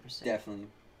 Yeah. 100%. Definitely.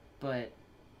 But,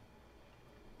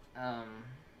 at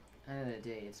the end of the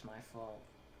day, it's my fault.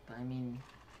 But, I mean...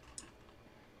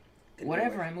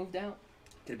 Whatever, I moved out.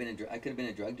 Could have been I could have been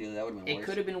a drug dealer. That would have been worse. It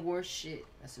could have been worse shit.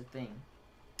 That's the thing.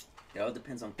 It all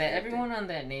depends on that. Everyone on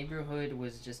that neighborhood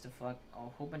was just a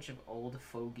whole bunch of old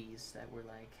fogies that were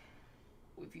like,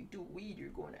 well, if you do weed, you're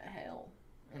going to hell.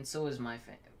 And so is my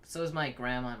so is my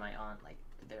grandma and my aunt. Like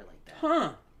they're like that.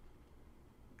 Huh?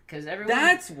 Because everyone.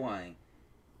 That's why.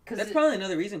 That's probably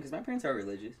another reason. Because my parents are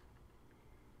religious.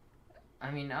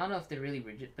 I mean, I don't know if they're really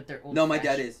religious, but they're old. No, my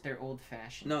dad is. They're old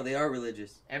fashioned. No, they are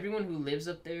religious. Everyone who lives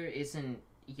up there isn't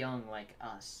young like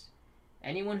us.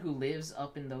 Anyone who lives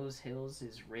up in those hills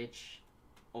is rich,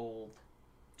 old.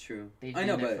 True. They've been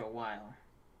there for a while.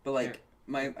 But like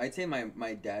I'd say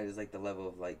my dad is like the level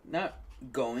of like not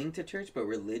going to church, but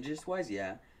religious wise,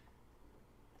 yeah.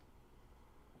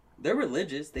 They're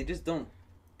religious. They just don't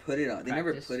put it on. They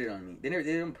never put it on me. They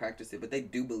don't practice it, but they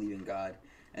do believe in God,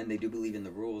 and they do believe in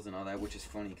the rules and all that, which is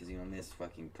funny because Miss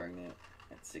fucking pregnant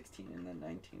at 16 and then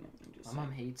 19. I mean, just my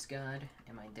mom hates God,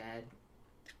 and my dad.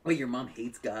 Wait, your mom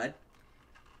hates God?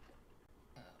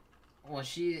 Well,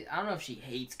 I don't know if she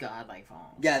hates God like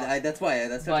yeah, that's why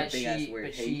that's such a big ass word.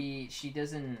 But she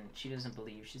doesn't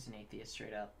believe. She's an atheist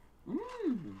straight up.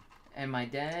 Mm. And my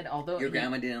dad, although your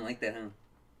grandma didn't like that, huh?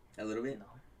 A little bit. No,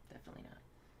 definitely not.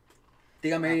 They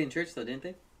got married in church though, didn't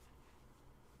they?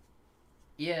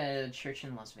 Yeah, church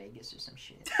in Las Vegas or some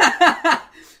shit.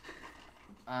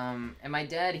 And my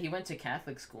dad, he went to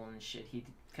Catholic school and shit.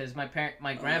 Because my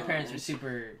grandparents were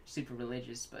super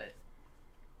religious, but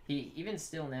he even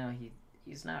still now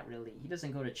he's not really. He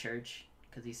doesn't go to church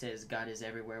because he says God is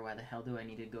everywhere. Why the hell do I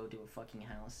need to go to a fucking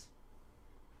house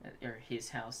or his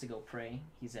house to go pray?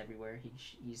 He's everywhere.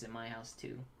 He's in my house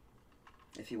too.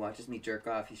 If he watches me jerk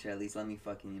off, he should at least let me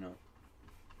fucking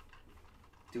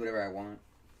do whatever I want.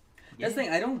 Yeah. That's the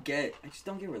thing I just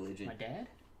don't get religion. My dad?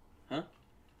 Huh?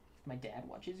 My dad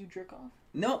watches you jerk off?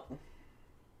 No.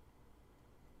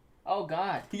 Oh,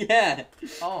 God. Yeah.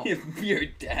 Oh. If your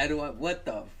dad, what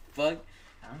the fuck?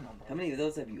 I don't know, bro. How many of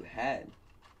those have you had?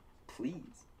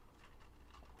 Please.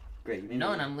 Great.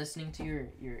 No, and I'm listening to your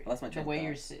lost my the way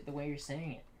you're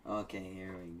saying it. Okay,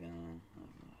 here we go.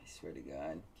 I swear to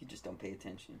God, you just don't pay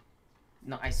attention.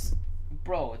 No,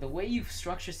 bro, the way you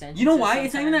structure sentences. You know why?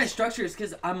 It's not even that I structure. It's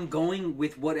because I'm going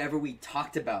with whatever we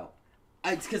talked about.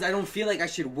 It's because I don't feel like I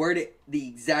should word it the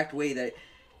exact way that.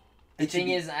 The thing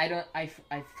is, I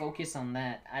focus on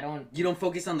that. You don't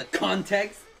focus on the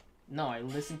context? No, I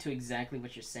listen to exactly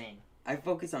what you're saying. I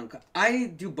focus on...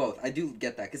 I do both. I do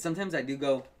get that. Because sometimes I do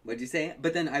go, what'd you say?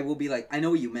 But then I will be like, I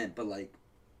know what you meant, but like,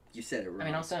 you said it wrong. I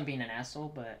mean, also I'm being an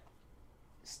asshole, but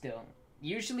still.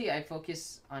 Usually I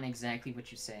focus on exactly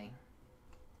what you're saying.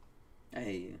 I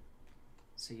hate you.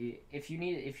 So if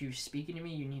you're speaking to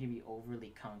me, you need to be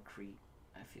overly concrete,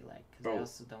 I feel like. Because I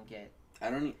also don't get...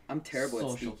 I'm terrible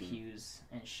at speaking. Social cues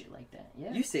and shit like that.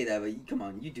 Yeah. You say that, but come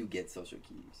on, you do get social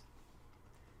cues.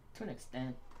 To an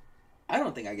extent. I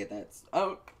don't think I get that.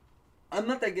 I'm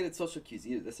not that good at social cues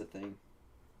either. That's the thing.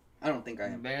 I don't think I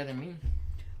am. Better than me.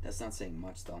 That's not saying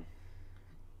much, though.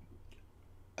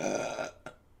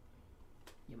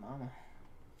 Your mama.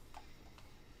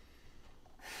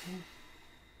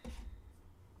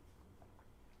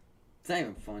 It's not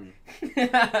even funny.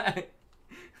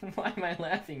 Why am I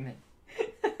laughing then?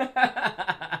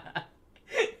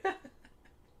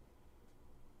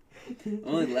 I'm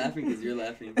only laughing because you're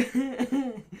laughing.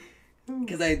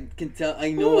 Because I can tell,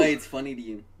 I know why it's funny to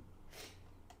you.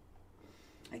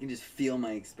 I can just feel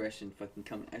my expression fucking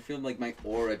coming. I feel like my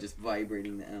aura just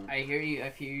vibrating down. I hear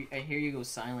you go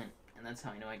silent, and that's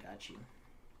how I know I got you.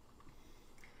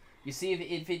 You see,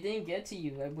 if it didn't get to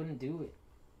you, I wouldn't do it.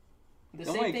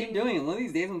 Keep doing it. One of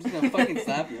these days, I'm just gonna fucking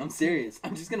slap you. I'm serious.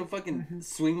 I'm just gonna fucking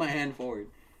swing my hand forward.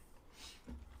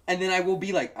 And then I will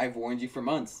be like, I've warned you for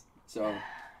months. So,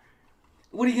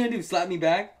 what are you gonna do? Slap me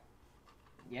back?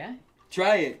 Yeah.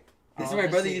 Try it. That's what my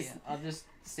brother used. I'll just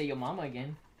say your mama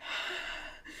again.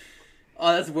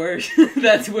 Oh, that's worse.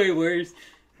 That's way worse.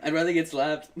 I'd rather get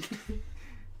slapped.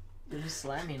 You just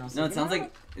slap me and I'll say. No, it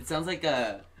sounds like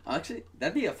actually,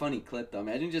 that'd be a funny clip though.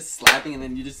 Imagine just slapping and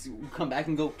then you just come back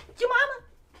and go, your mama.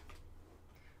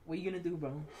 What are you gonna do,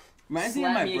 bro? Reminds me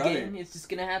of my brother. Again, it's just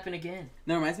gonna happen again.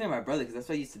 No, it reminds me of my brother because that's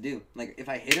what he used to do. Like, if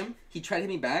I hit him, he tried to hit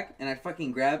me back, and I'd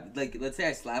fucking grab, like, let's say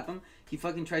I slap him, he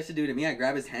fucking tries to do it to me, I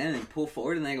grab his hand and then pull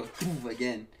forward, and then I go, poof,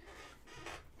 again.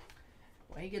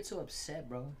 Why you get so upset,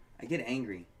 bro? I get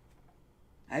angry.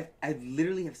 I've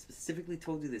literally have specifically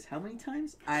told you this. How many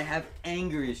times? I have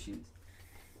anger issues.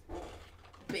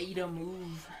 Beta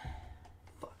move.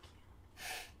 Fuck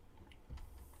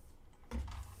you.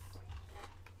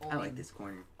 I like this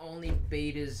corner. Only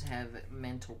betas have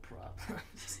mental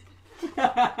problems.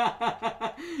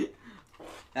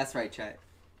 That's right, chat.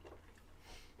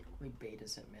 Only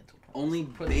betas have mental problems. Only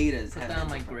Put betas that have on mental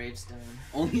my problems. gravestone.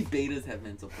 Only betas have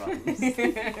mental problems.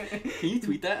 Can you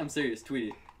tweet that? I'm serious. Tweet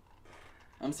it.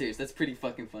 I'm serious. That's pretty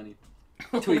fucking funny.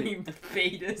 Only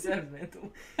betas have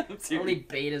mental. I'm serious. Only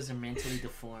betas are mentally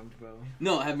deformed, bro.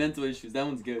 No, I have mental issues. That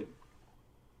one's good.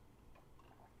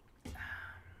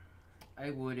 I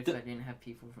would if I didn't have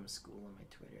people from school on my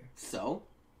Twitter. So?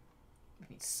 I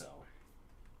mean, so.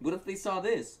 What if they saw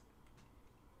this?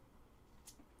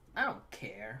 I don't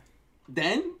care.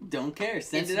 Then don't care.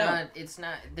 Send it out. It's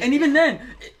not. And even then,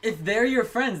 if they're your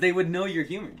friends, they would know your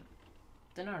humor.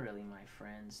 They're not really my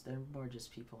friends. They're more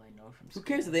just people I know from school. Who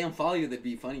cares if they unfollow you? That'd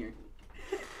be funnier.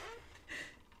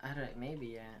 Maybe,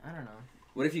 yeah. I don't know.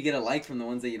 What if you get a like from the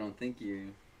ones that you don't think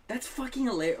you? That's fucking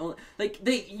hilarious. Like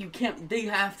they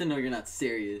have to know you're not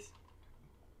serious.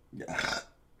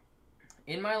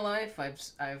 In my life,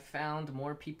 I've found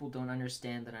more people don't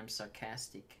understand that I'm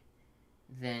sarcastic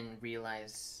than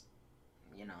realize,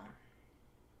 you know.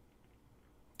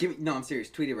 No, I'm serious.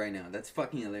 Tweet it right now. That's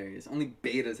fucking hilarious. Only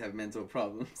betas have mental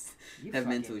problems. You have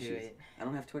mental do issues. it. I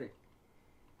don't have Twitter.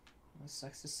 Well, it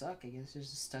sucks to suck. I guess you're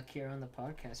just stuck here on the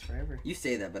podcast forever. You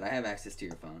say that, but I have access to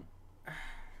your phone.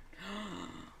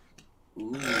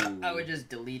 Ooh. I would just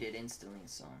delete it instantly,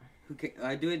 so.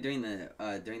 I do it during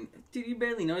dude, you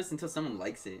barely notice until someone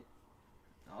likes it.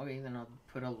 Okay, then I'll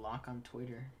put a lock on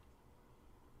Twitter.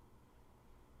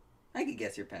 I could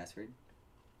guess your password.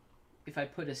 If I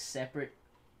put a separate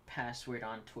password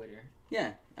on Twitter.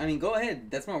 Yeah, I mean, go ahead.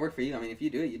 That's more work for you. I mean, if you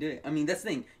do it, you do it. I mean, that's the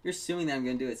thing. You're assuming that I'm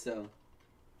gonna do it, so.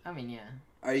 I mean, yeah.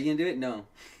 Are you gonna do it? No.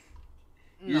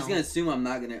 You're just gonna assume I'm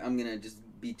not gonna. I'm gonna just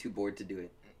be too bored to do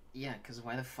it. Yeah, because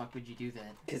why the fuck would you do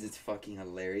that? Because it's fucking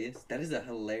hilarious. That is a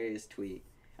hilarious tweet.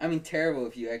 I mean, terrible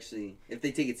if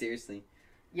they take it seriously.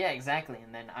 Yeah, exactly,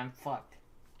 and then I'm fucked.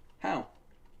 How?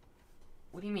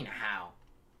 What do you mean, how?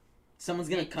 Someone's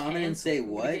gonna comment and say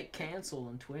what? I get canceled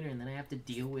on Twitter, and then I have to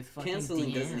deal with fucking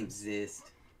Canceling DMs. doesn't exist.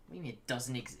 What do you mean it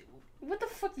doesn't exist? What the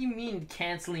fuck do you mean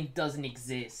canceling doesn't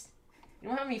exist? You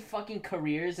know how many fucking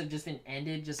careers have just been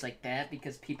ended just like that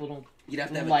because people don't You'd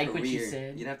have to have like a career. what you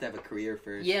said? You'd have to have a career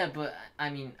first. Yeah, but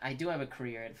I mean, I do have a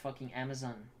career at fucking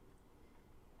Amazon.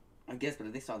 I guess, but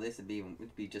if they saw this, it'd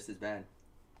be just as bad.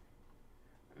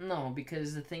 No,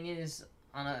 because the thing is,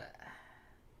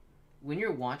 when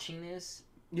you're watching this,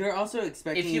 you're also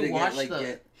expecting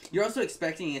you're also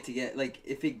expecting it to get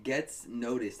if it gets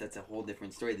noticed, that's a whole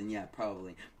different story. Then yeah,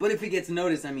 probably. But if it gets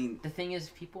noticed, I mean, the thing is,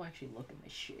 people actually look at my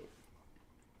shit.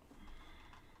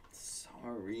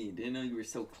 Sorry, didn't know you were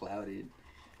so clouded.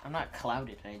 I'm not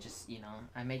clouded. I just,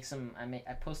 I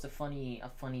post a funny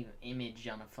image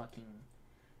on a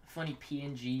funny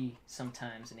PNG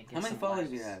sometimes, and it gets. How many followers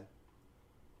do you have?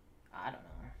 I don't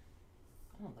know.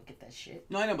 I don't look at that shit.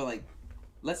 No, I know, but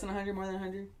less than 100, more than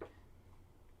 100,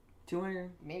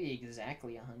 200. Maybe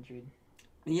exactly 100.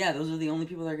 Yeah, those are the only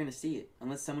people that are gonna see it,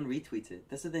 unless someone retweets it.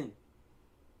 That's the thing.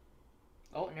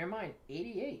 Oh, never mind.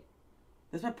 88.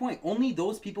 That's my point. Only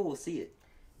those people will see it.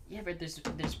 Yeah, but there's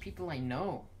people I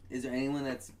know. Is there anyone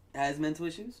has mental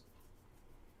issues?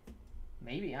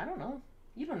 Maybe. I don't know.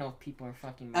 You don't know if people are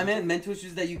fucking mental. I meant mental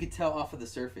issues that you could tell off of the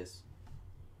surface.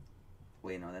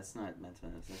 Wait, no, that's not mental.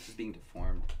 That's just being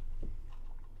deformed.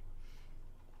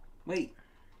 Wait.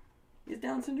 Is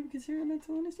Down syndrome considered a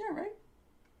mental illness? Yeah, right?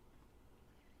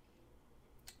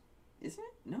 Isn't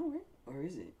it? No, right? Or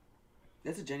is it?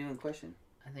 That's a genuine question.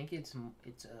 I think it's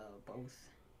both.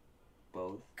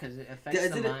 Both? Because it affects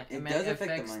the mind. It does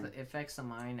affect the mind. It affects the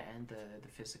mind and the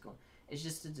physical. It's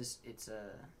just I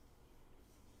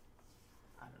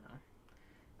don't know.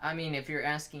 I mean, if you're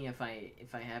asking if I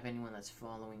have anyone that's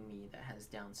following me that has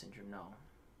Down syndrome, no.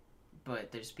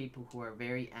 But there's people who are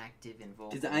very active and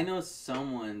vocal. Because I know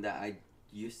someone that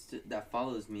that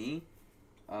follows me.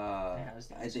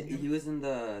 He was in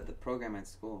the program at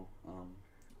school.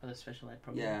 The special ed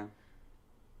program? Yeah.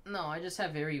 No, I just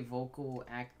have very vocal,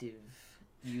 active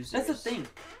users. That's the thing.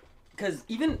 Because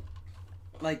even,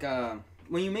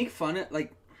 when you make fun of, I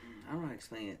don't know how to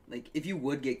explain it. If you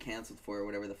would get canceled for it or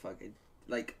whatever the fuck.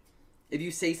 If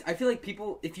you say... I feel like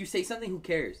people... If you say something, who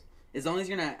cares? As long as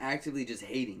you're not actively just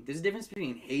hating. There's a difference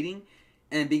between hating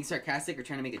and being sarcastic or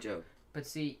trying to make a joke. But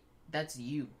see, that's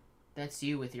you. That's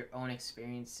you with your own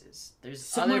experiences.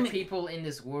 There's other people in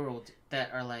this world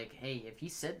that are like, hey, if he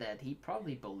said that, he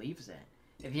probably believes that.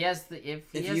 If he has the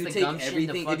gumption to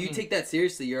fucking... If you take that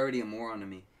seriously, you're already a moron to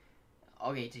me.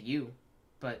 Okay, to you.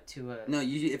 But to No,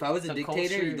 if I was a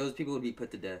dictator, those people would be put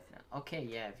to death. Okay,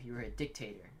 yeah, if you were a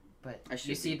dictator. But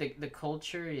you see, the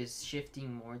culture is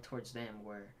shifting more towards them,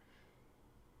 where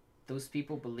those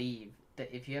people believe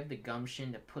that if you have the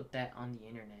gumption to put that on the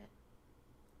internet,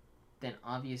 then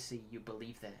obviously you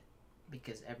believe that.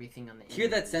 Because everything on the hear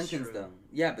internet that sentence true. though.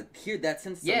 Yeah, but hear that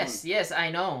sentence. Yes, alone. Yes, I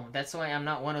know. That's why I'm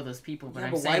not one of those people. But yeah,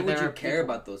 I'm but saying why would you care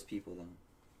about those people then?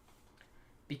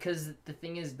 Because the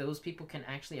thing is, those people can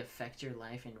actually affect your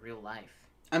life in real life.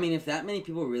 I mean, if that many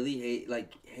people really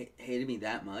hated me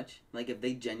that much, like if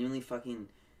they genuinely fucking,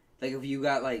 like if you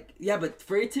got like, yeah, but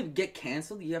for it to get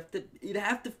canceled, you'd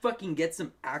have to fucking get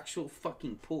some actual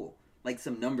fucking pull, like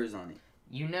some numbers on it.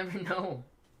 You never know.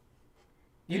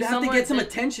 You'd have to get some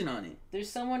attention on it. There's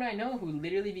someone I know who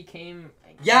literally became.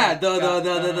 Yeah, no,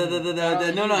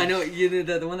 I know you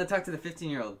the one that talked to the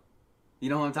 15-year-old. You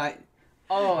know who I'm talking.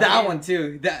 Oh, that one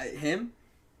too. Him,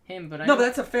 but but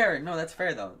that's fair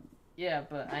though. Yeah,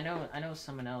 but I know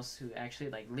someone else who actually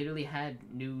like literally had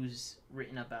news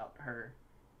written about her.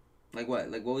 Like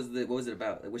what? Like what was it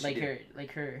about? Like what she did?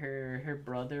 her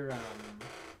brother.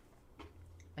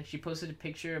 Like she posted a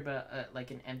picture about like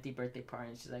an empty birthday party,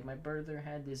 and she's like, "My brother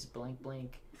had this blank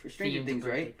for Stranger Things,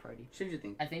 right? Party. Stranger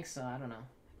Things. I think so. I don't know.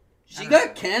 She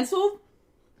got canceled?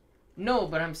 No,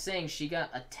 but I'm saying she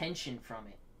got attention from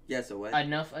it. Yeah. So what?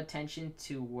 Enough attention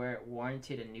to where it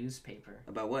warranted a newspaper.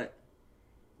 About what?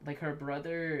 Like her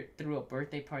brother threw a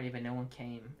birthday party, but no one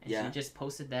came, and she just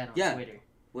posted that on Twitter.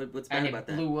 What's bad about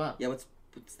that? And it blew up. Yeah. What's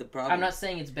the problem? I'm not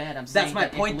saying it's bad. I'm saying that's my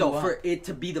point though. For it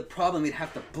to be the problem, it'd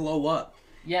have to blow up.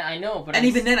 Yeah, I know, but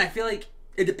even then, I feel like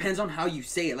it depends on how you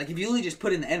say it. Like if you literally just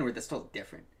put in the N-word, that's totally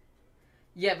different.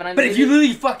 Yeah, but if you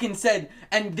literally fucking said,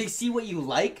 and they see what you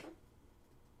like,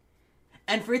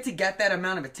 and for it to get that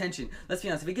amount of attention, let's be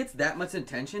honest, if it gets that much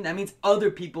attention, that means other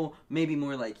people, maybe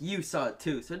more like you, saw it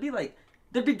too. So it'd be like,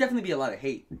 definitely be a lot of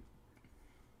hate.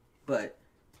 But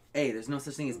hey, there's no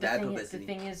such thing as bad publicity.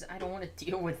 The thing is, I don't want to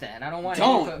deal with that. I don't want.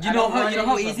 You know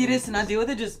how easy it is to not deal with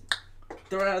it. Just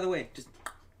throw it out of the way. Just.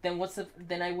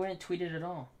 Then I wouldn't tweet it at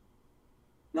all.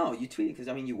 No, you tweet it because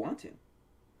you want to.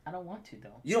 I don't want to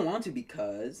though. You don't want to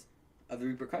because of the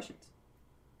repercussions.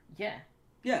 Yeah.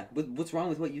 Yeah, but what's wrong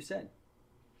with what you said?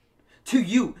 To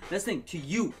you, that's the thing. To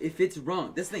you, if it's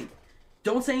wrong, that's the thing.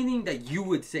 Don't say anything that you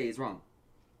would say is wrong,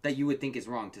 that you would think is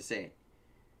wrong to say.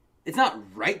 It's not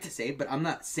right to say, but I'm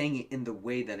not saying it in the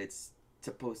way that it's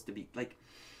supposed to be. Like,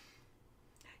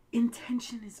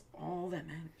 intention is all that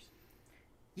matters.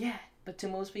 Yeah. But to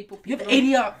most people you have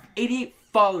 88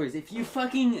 followers. If you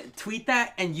fucking tweet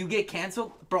that and you get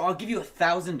canceled, bro, I'll give you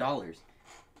 $1,000.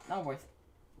 Not worth it.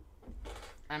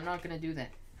 I'm not gonna do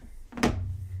that.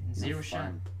 Zero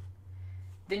shot.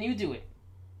 Then you do it.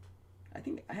 I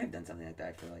think I have done something like that.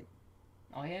 I feel like.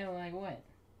 Oh yeah, like what?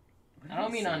 I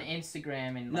don't mean on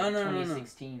Instagram in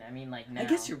 2016. No. I mean like now. I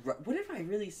guess you're right. What have I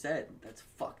really said that's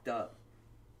fucked up?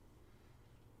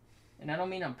 And I don't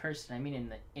mean on person. I mean in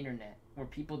the internet. Where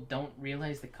people don't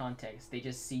realize the context. They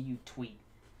just see you tweet.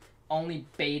 Only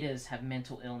betas have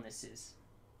mental illnesses.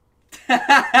 You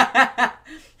have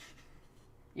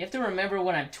to remember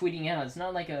what I'm tweeting out. It's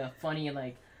not like a funny,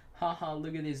 like, haha,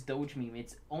 look at this Doge meme.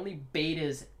 It's only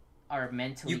betas are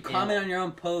mentally ill. You comment on your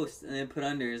own post and then put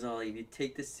under is all, if you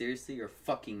take this seriously, you're a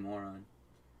fucking moron.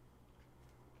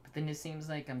 But then it seems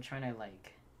like I'm trying to,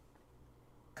 like,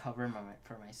 cover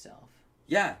for myself.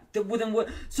 Yeah. Well, then what?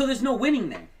 So there's no winning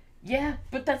there. Yeah,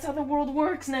 but that's how the world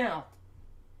works now.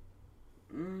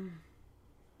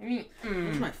 I mean,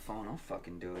 Where's my phone? I'll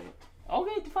fucking do it.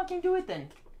 Okay, fucking do it then.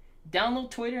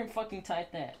 Download Twitter and fucking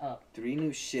type that up. 3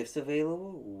 new shifts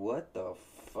available? What the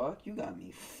fuck? You got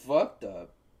me fucked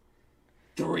up.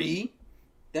 3?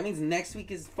 That means next week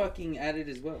is fucking added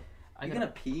as well. You gonna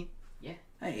pee? Yeah.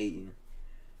 I hate you.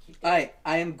 Alright,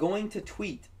 I am going to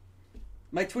tweet.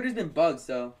 My Twitter's been bugged,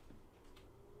 so...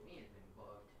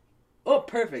 Oh,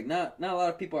 perfect. Not a lot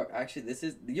of people are... Actually,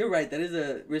 you're right. That is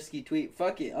a risky tweet.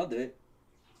 Fuck it. I'll do it.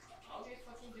 Okay,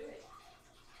 fucking do it.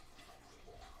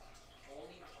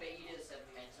 Only betas have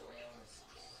mental illnesses.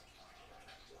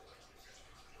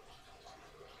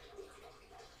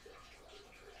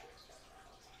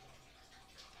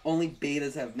 Only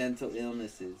betas have mental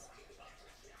illnesses.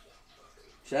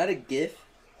 Should I add a GIF?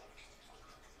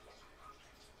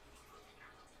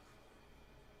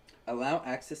 Allow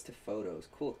access to photos.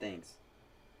 Cool, thanks.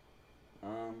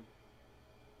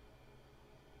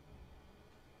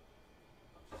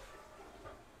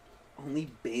 Only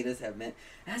betas have men.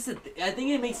 That's I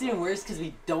think it makes it even worse because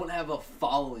we don't have a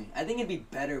following. I think it'd be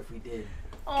better if we did.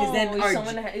 Oh, then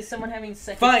is someone having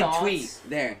second thoughts? Fine, tweet.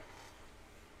 There.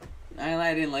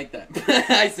 I didn't like that.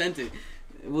 I sent it.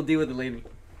 We'll deal with it later.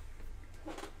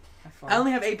 I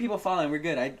only have 8 people following. We're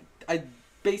good. I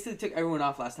basically took everyone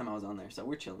off last time I was on there, so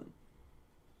we're chilling.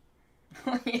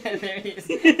 Yeah, there he is.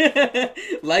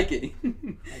 Like it.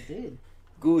 I did.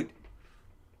 Good.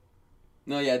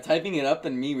 No, yeah, typing it up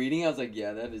and me reading, I was like,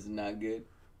 yeah, that is not good.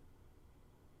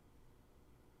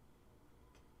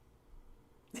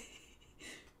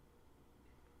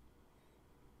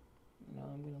 No,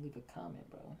 I'm gonna leave a comment,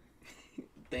 bro.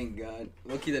 Thank God.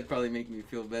 Loki, that'd probably make me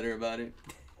feel better about it.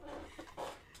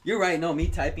 You're right. No, me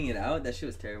typing it out, that shit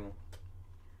was terrible.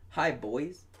 Hi,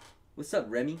 boys. What's up,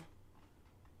 Remy?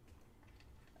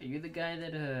 Are you the guy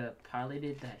that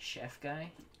piloted that chef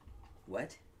guy?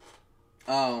 What?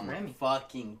 Oh Remy. my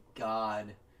fucking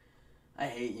God. I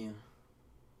hate you.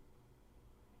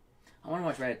 I want to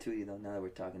watch Ratatouille though, now that we're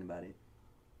talking about it.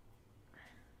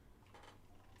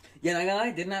 Yeah, not gonna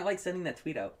lie, did not like sending that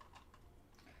tweet out.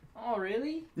 Oh,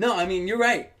 really? No, I mean, you're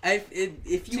right.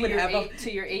 If you would have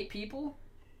to your 8 people?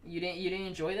 You didn't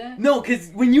enjoy that? No, because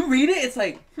when you read it, it's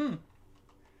like,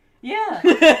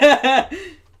 Yeah.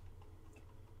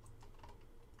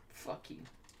 Fuck you.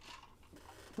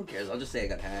 Who cares? I'll just say I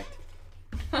got hacked.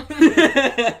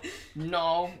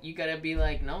 No, you gotta be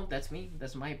like, no, that's me.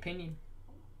 That's my opinion.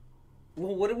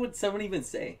 Well, what would someone even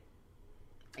say?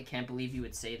 I can't believe you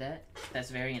would say that. That's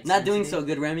very insensitive. Not doing so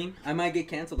good, Remy. I might get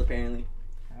canceled, apparently.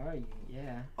 How are you?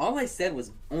 Yeah. All I said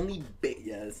was only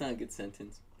yeah, that's not a good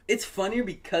sentence. It's funnier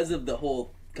because of the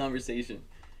whole conversation.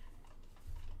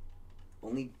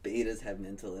 Only betas have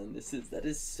mental illnesses. That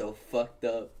is so fucked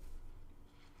up.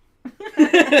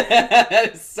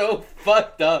 That is so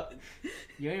fucked up.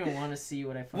 You don't even want to see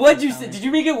what I fucking What'd you say? Did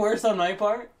you make it worse on my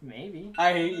part? Maybe.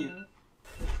 I hate you.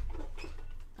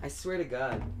 I swear to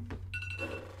God.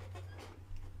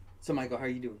 So, Michael, how are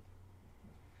you doing?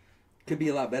 Could be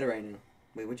a lot better right now.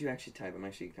 Wait, what'd you actually type? I'm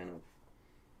actually kind of...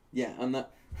 Yeah, I'm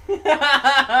not...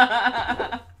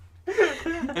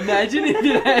 Imagine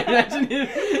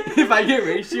if I get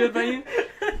ratioed by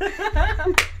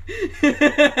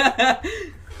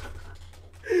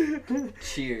you.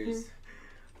 Cheers.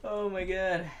 Oh my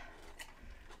God.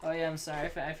 Oh yeah, I'm sorry.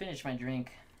 I finished my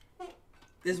drink.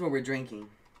 This is what we're drinking.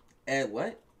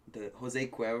 What? The Jose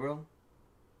Cuervo?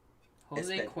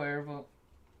 Jose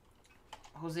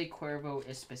Cuervo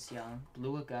Especial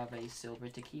Blue Agave Silver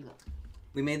Tequila.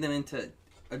 We made them into...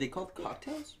 Are they called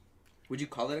cocktails? Would you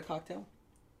call it a cocktail?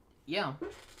 Yeah.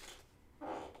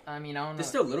 I mean, I don't know.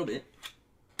 Just a little bit.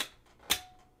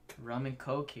 Rum and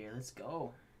Coke here. Let's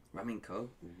go. Rum and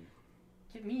Coke? Mm-hmm.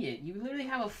 Give me it. You literally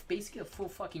have basically a full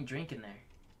fucking drink in there.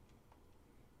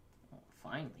 Oh,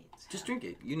 finally. Just drink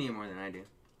it. You need it more than I do.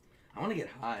 I want to get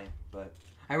high, but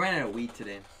I ran out of weed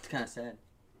today. It's kind of sad.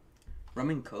 Rum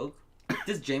and Coke?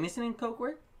 Does Jameson and Coke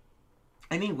work?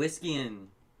 I mean whiskey and...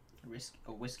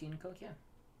 Whiskey and Coke, yeah.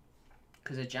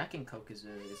 Because a Jack and Coke is a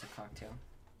cocktail.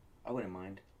 I wouldn't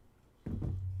mind.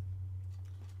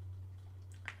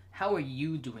 How are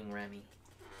you doing, Remy?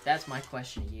 That's my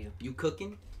question to you. You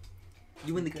cooking?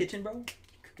 You in the kitchen, bro?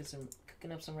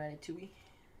 Cooking up some ratatouille.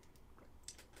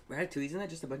 Ratatouille, isn't that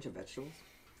just a bunch of vegetables?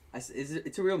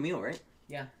 It's a real meal, right?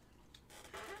 Yeah.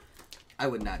 I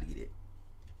would not eat it.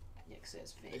 Yeah, because it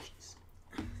has veggies.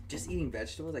 Just eating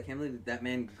vegetables? I can't believe that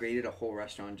man graded a whole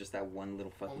restaurant on just that one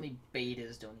little fucking... Only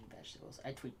betas don't eat vegetables.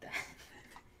 I tweet that.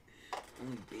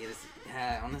 Only betas...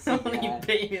 Yeah, honestly, Only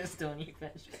betas don't eat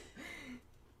vegetables.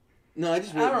 No, I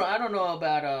just... I don't know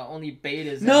about only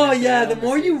betas. No, yeah, the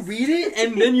more you read it,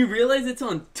 and then you realize it's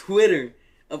on Twitter,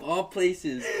 of all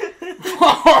places.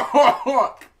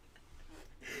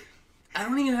 I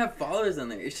don't even have followers on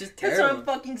there. It's just terrible. That's what I'm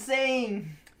fucking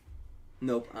saying.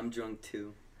 Nope, I'm drunk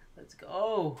too. Let's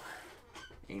go.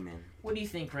 Amen. What do you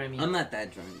think, Remy? I'm not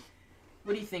that drunk.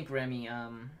 What do you think, Remy?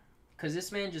 Because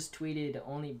this man just tweeted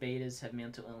only betas have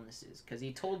mental illnesses. Because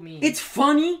he told me... It's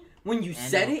funny when you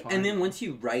said it, and then once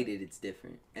you write it, it's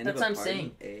different. That's what I'm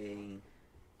saying.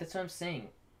 That's what I'm saying.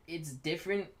 It's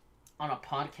different on a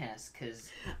podcast,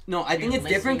 because... No, I think it's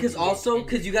different because also,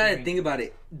 because you gotta think about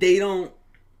it. They don't...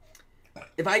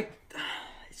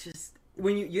 It's just...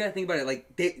 When you gotta think about it,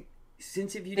 like, they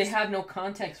have no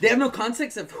context. They have no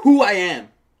context of who I am.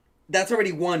 That's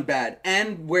already one bad.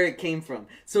 And where it came from.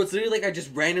 So it's literally like I just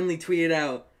randomly tweeted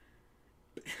out.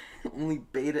 Only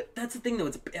beta. That's the thing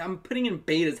though. I'm putting in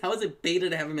betas. How is it beta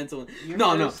to have a mental...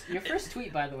 No. Your first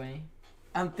tweet, by the way.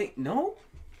 No?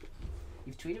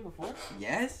 You've tweeted before?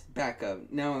 Yes? Back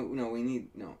up. No, we need...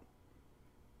 No.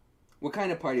 What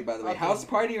kind of party, by the way? Okay. House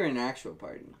party or an actual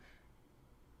party?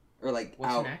 Or like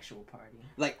What's out... an actual party?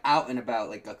 Like out and about,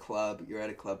 like a club. You're at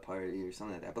a club party or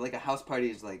something like that. But like a house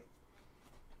party is like...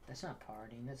 That's not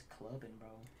partying. That's clubbing, bro.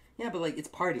 Yeah, but like it's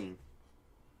partying.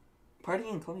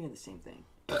 Partying and clubbing are the same thing.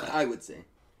 I would say.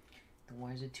 Then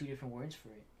why is it 2 different words for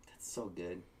it? That's so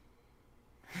good.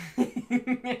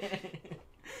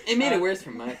 It made it worse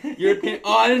for my... Your opinion...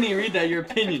 Oh, I didn't even read that. Your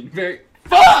opinion. Very...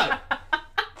 Fuck!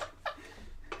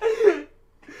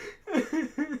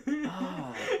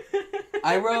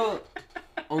 I wrote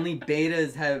only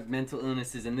betas have mental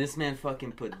illnesses, and this man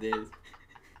fucking put this.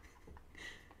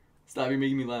 Stop, you're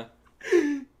making me laugh.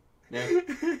 No.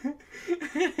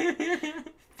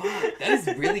 Fuck, that is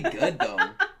really good though.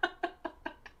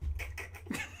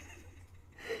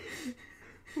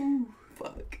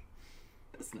 Fuck.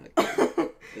 That's not good.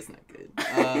 That's not good.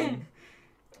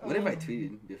 What have I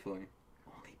tweeted before?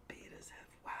 Only betas have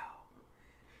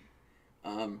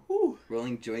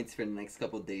rolling joints for the next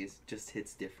couple days just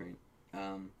hits different.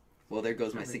 Well, there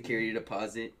goes my security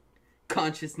deposit.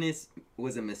 Consciousness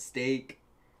was a mistake.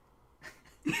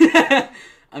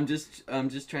 I'm just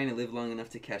trying to live long enough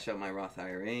to cash out my Roth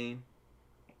IRA.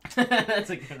 That's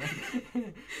a good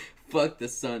one. Fuck the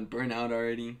sun, burn out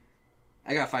already.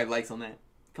 I got 5 likes on that.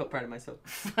 Felt proud of myself.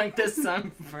 Fuck the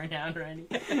sun, burn out already.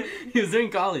 He was in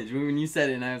college when you said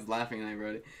it, and I was laughing and I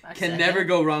wrote it. Can never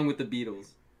go wrong with the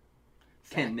Beatles.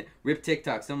 Rip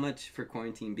TikTok. So much for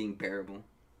quarantine being bearable.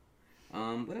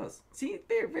 What else? See,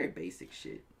 very very basic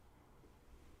shit.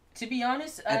 To be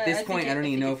honest, at this point, I don't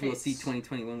even know if we'll see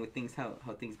 2021 with things how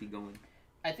things be going.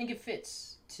 I think it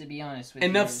fits. To be honest with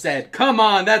Enough said. Come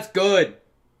on, that's good.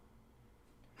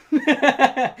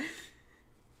 I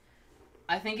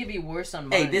think it'd be worse on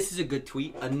mine. Hey, this is a good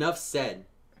tweet. Enough said.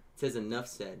 It says enough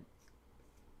said.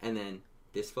 And then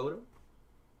this photo.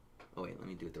 Oh wait, let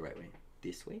me do it the right way.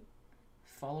 This way.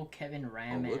 Follow Kevin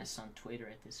Ramass on Twitter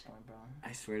at this point, bro.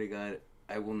 I swear to God,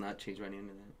 I will not change my name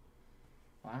to that.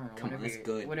 Well, I don't know. Come on, that's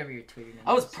good. Whatever your Twitter name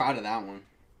I was proud of that one.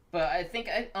 But I think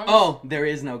there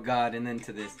is no God, and then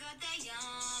to this.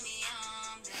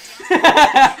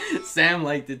 Sam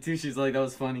liked it too. She's like, that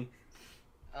was funny.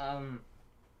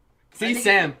 See,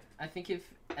 Sam. I think it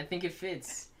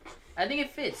fits. I think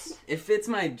it fits. It fits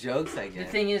my jokes, I guess.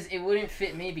 The thing is, it wouldn't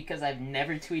fit me because I've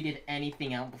never tweeted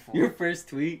anything out before. Your first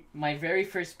tweet? My very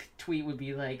first tweet would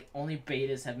be like, only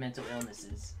betas have mental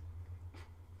illnesses.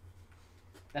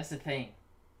 That's the thing.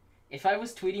 If I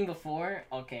was tweeting before,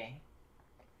 okay.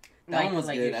 That one was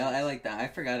good. I like that. I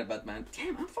forgot about that.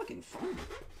 Damn, I'm fucking fun.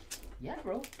 Yeah,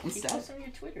 bro. Keep posting on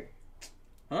your Twitter.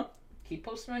 Huh? Keep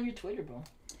posting on your Twitter, bro.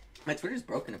 My Twitter's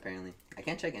broken, apparently. I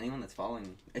can't check anyone that's following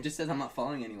me. It just says I'm not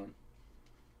following anyone.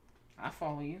 I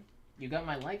follow you. You got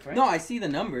my like, right? No, I see the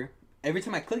number. Every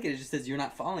time I click it, it just says you're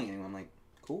not following anyone. I'm like,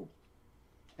 cool.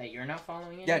 That you're not following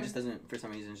anyone? Yeah, it just doesn't, for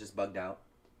some reason, it's just bugged out.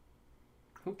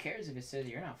 Who cares if it says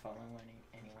you're not following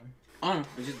anyone? I don't know.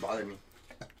 It just bothered me.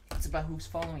 It's about who's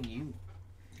following you.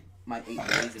 My 8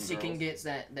 days and so you can get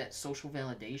that social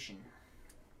validation.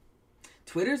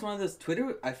 Twitter's one of those...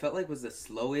 Twitter, I felt like, was the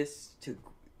slowest to...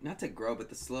 Not to grow, but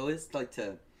the slowest, like,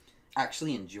 to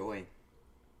actually enjoy.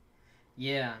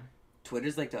 Yeah.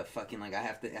 Twitter's like the fucking, like,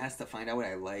 it has to find out what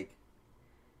I like.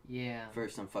 Yeah. For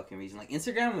some fucking reason. Like,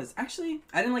 Instagram was, actually,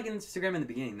 I didn't like Instagram in the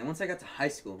beginning. Then once I got to high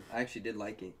school, I actually did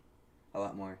like it a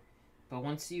lot more. But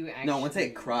once you actually... No, once I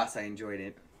hit cross, I enjoyed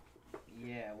it.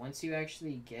 Yeah, once you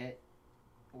actually get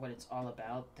what it's all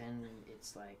about, then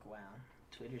it's like, wow,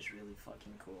 Twitter's really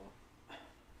fucking cool.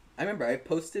 I remember I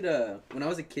posted when I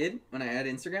was a kid, when I had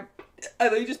Instagram, I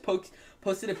literally just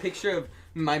posted a picture of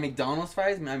my McDonald's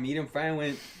fries, my medium fry, and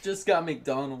went, just got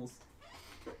McDonald's.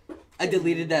 I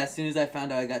deleted that as soon as I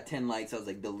found out I got 10 likes. I was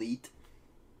like, delete.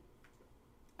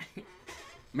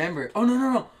 Remember,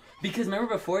 no. Because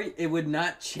remember before, it would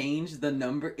not change the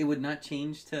number, it would not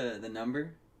change to the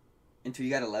number until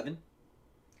you got 11?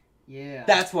 Yeah.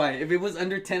 That's why. If it was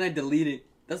under 10, I'd delete it.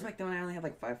 That was back then when I only had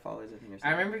like 5 followers, I think, or something.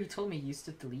 I remember you told me you used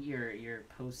to delete your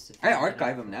posts. I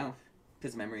archive them now,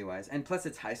 because memory-wise. And plus,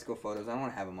 it's high school photos. I don't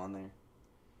want to have them on there.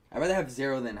 I'd rather have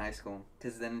 0 than high school,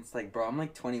 because then it's like, bro, I'm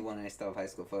like 21 and I still have high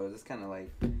school photos. It's kind of like...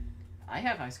 I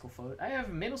have high school photos. I have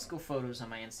middle school photos on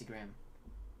my Instagram.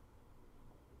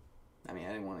 I mean,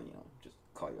 I didn't want to, just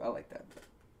call you out like that. But...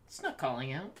 It's not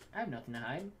calling out. I have nothing to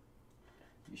hide.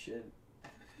 You should.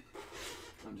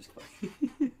 I'm just fucking.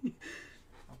 Okay.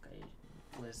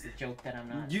 Was the joke that I'm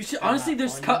not... You should... Honestly,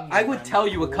 I would tell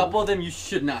you a couple of them you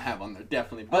should not have on there,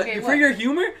 definitely. But okay, for your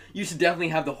humor, you should definitely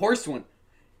have the horse one.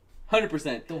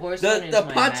 100%. The horse one is the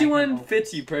my Pachi one opus.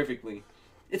 fits you perfectly.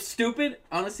 It's stupid.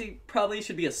 Honestly, probably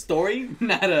should be a story,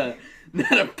 not a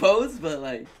pose, but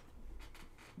like...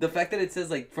 The fact that it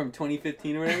says, like, from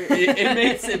 2015 or whatever, it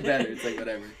makes it better. It's like,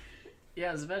 whatever. Yeah,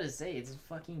 I was about to say, it's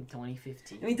fucking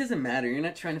 2015. I mean, it doesn't matter. You're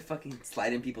not trying to fucking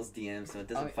slide in people's DMs, so it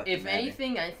doesn't fucking matter. matter. If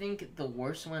anything, I think the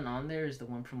worst one on there is the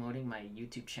one promoting my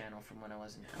YouTube channel from when I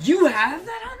was in high school. You have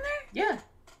that on there? Yeah.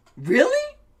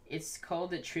 Really? It's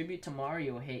called A Tribute to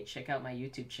Mario. Hey, check out my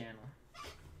YouTube channel.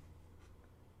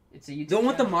 It's a YouTube The one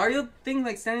with the channel. Mario thing,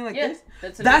 like, standing like this?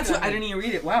 That's what I didn't even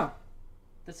read it. Wow.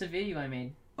 That's a video I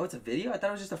made. Oh, it's a video? I thought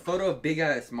it was just a photo of big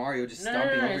ass Mario just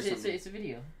stomping over something. It's a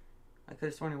video. I could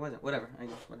have sworn it wasn't. Whatever. I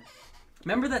guess whatever.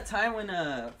 Remember that time when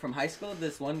from high school,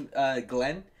 this one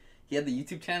Glenn, he had the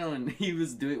YouTube channel and he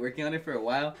was working on it for a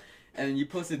while, and then you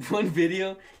posted one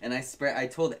video, and I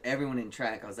told everyone in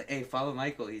track, I was like, hey, follow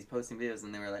Michael, he's posting videos,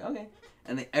 and they were like, okay,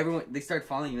 and they started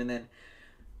following you, and then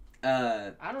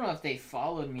I don't know if they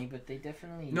followed me, but they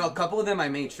definitely... No, a couple of them I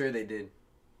made sure they did.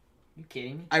 You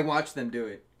kidding me? I watched them do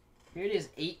it. Here it is,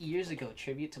 8 years ago,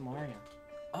 tribute to Mario.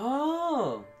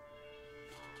 Oh.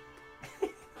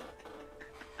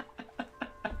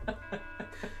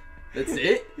 That's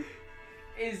it?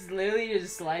 It's literally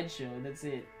just a slideshow, that's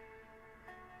it.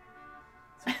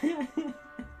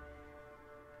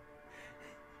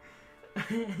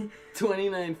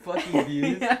 29 fucking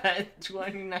views? Yeah,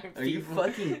 29 people. Are you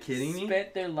fucking kidding me?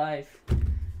 Spent their life.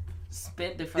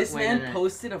 Spent their fucking... This man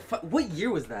posted what year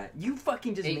was that? You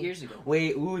fucking just... 8 years ago.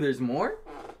 Wait, ooh, there's more?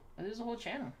 There's a whole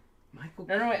channel. Michael...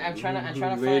 No, wait, I'm trying to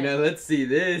find... Wait, now let's see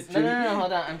this. No,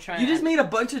 hold on, I'm trying... You just made a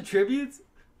bunch of tributes?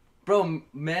 Bro,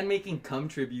 man making cum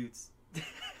tributes.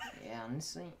 Yeah,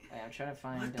 honestly, wait, I'm trying to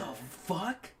find... What the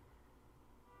fuck?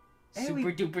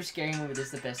 Super duper scary movie, this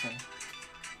is the best one.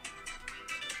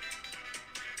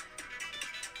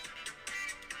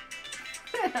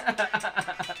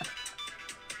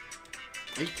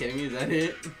 Are you kidding me? Is that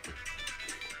it?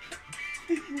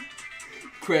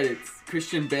 Credits.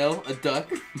 Christian Bale, a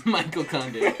duck. Michael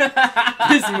Condit.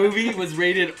 This movie was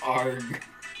rated ARG.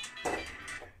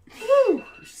 Woo!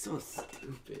 You're so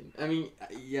stupid. I mean,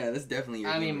 yeah, that's definitely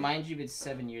your humor. Mind you, it's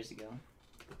 7 years ago.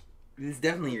 It's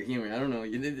definitely your humor. I don't know.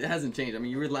 It hasn't changed. I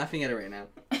mean, you were laughing at it right now.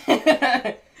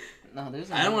 No, there's...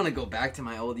 I don't want to go back to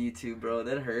my old YouTube, bro.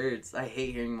 That hurts. I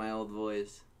hate hearing my old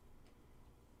voice.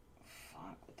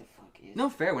 Fuck, what the fuck is... No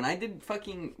fair. When I did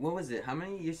fucking... What was it? How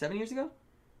many years? 7 years ago?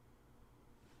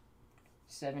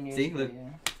 7 years ago, yeah.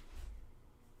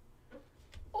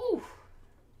 Ooh!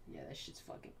 Yeah, that shit's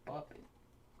fucking popping.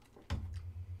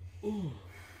 Ooh.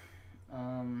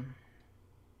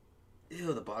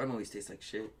 Ew, the bottom always tastes like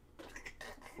shit.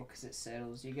 Well, because it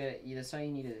settles. That's all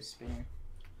you need is a spinner.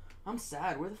 I'm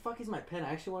sad. Where the fuck is my pen?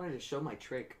 I actually wanted to show my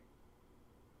trick.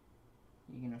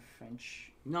 You gonna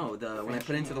French? No, when I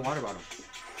put it into the water bottle.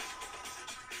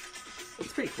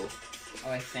 It's pretty cool.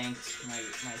 Oh, I thanked my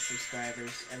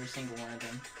subscribers, every single one of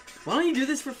them. Why don't you do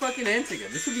this for fucking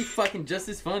Anticast? This would be fucking just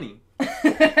as funny.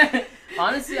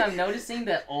 Honestly, I'm noticing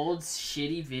that old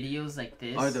shitty videos like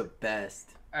this are the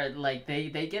best. Are like they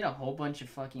get a whole bunch of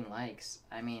fucking likes.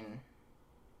 I mean,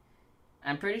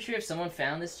 I'm pretty sure if someone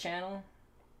found this channel,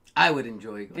 I would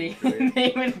enjoy going through it.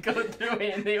 They would go through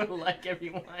it and they would like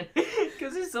everyone.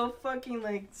 Because it's so fucking,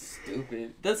 like...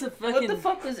 Stupid. That's a fucking... What the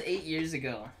fuck was 8 years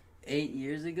ago? 8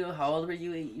 years ago? How old were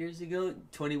you 8 years ago?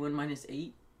 21 minus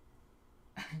 8?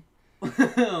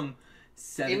 7.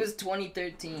 It was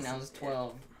 2013. I was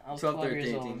 12. I was 12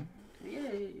 years 13. Old.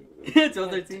 Yeah.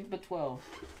 12, 13? But 12.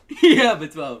 Yeah,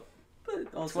 but 12.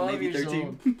 But also 12 maybe years 13.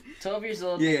 Old. 12 years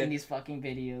old making these fucking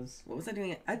videos. What was I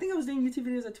doing? I think I was doing YouTube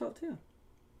videos at 12 too.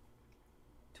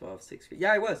 12, 6.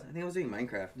 Yeah, I was. I think I was doing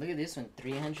Minecraft. Look at this one.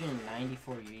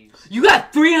 394 views. You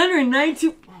got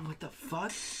 392? Oh, what the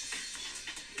fuck?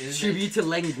 Tribute to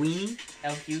Linguini?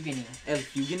 El Hugany. El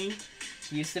Hugany?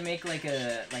 He used to make like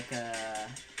a...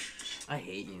 I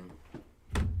hate you.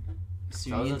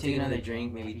 So I was gonna take another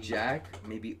drink. Maybe Jack.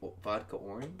 Maybe vodka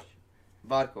orange.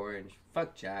 Vodka orange.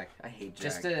 Fuck Jack. I hate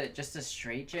Jack. Just a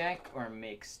straight Jack or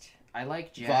mixed? I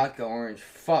like Jack. Vodka orange.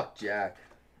 Fuck Jack.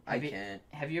 I can't.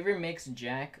 Have you ever mixed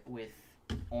Jack with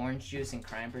orange juice and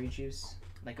cranberry juice?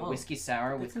 Like a whiskey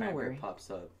sour with cranberry? Where it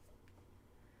pops up.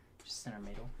 Just in our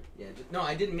middle. Yeah. No,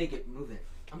 I didn't make it move it.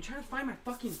 I'm trying to find my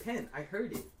fucking pen. I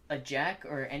heard it. A Jack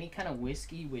or any kind of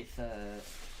whiskey with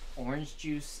orange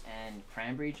juice and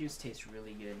cranberry juice tastes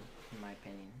really good, in my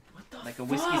opinion. What the Like fuck? a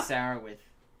whiskey sour with...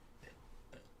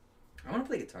 I want to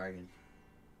play guitar again.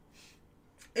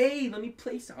 Hey, let me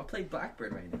play some. I'll play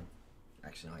Blackbird right now.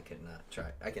 Actually, no, I cannot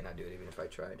try. I cannot do it even if I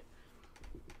tried.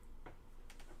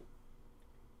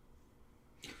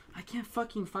 I can't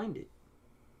fucking find it.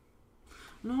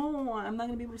 No, I'm not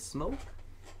gonna be able to smoke.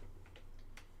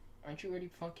 Aren't you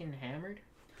already fucking hammered?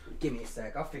 Give me a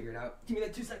sec. I'll figure it out. Give me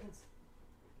that 2 seconds.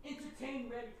 Entertain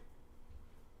ready.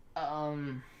 Show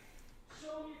me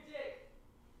your dick.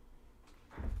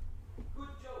 Good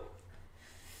joke.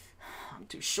 I'm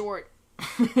too short.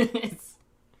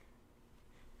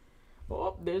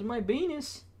 Oh, there's my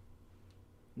penis.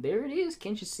 There it is.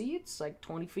 Can't you see? It's like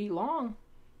 20 feet long.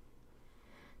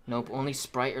 Nope, only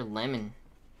Sprite or lemon.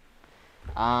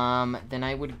 Then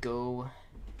I would go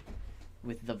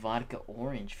with the vodka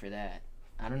orange for that.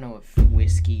 I don't know if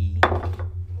whiskey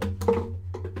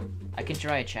can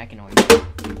try a Jack and Orange.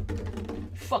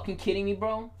 Fucking kidding me,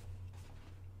 bro?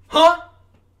 Huh?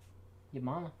 Your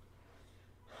mama.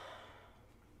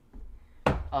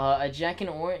 A Jack and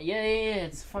Orange. Yeah.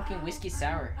 It's fucking whiskey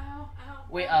sour.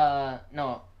 Wait,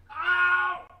 no.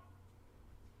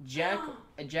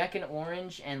 A Jack and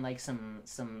Orange and like some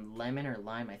lemon or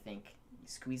lime, I think. You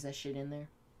squeeze that shit in there.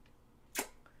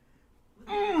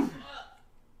 Oh,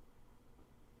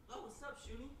 what's up,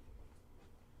 Shooty?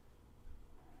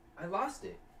 I lost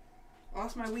it. I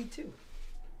lost my weed too.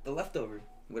 The leftover.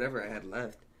 Whatever I had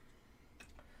left.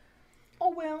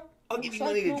 Oh well. I'll give you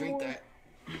money to drink that.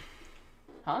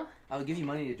 Huh? I'll give you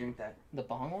money to drink that. The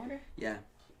bong water? Yeah.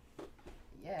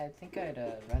 Yeah, I think I'd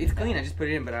It's clean. I just put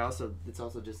it in, but it's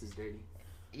also just as dirty.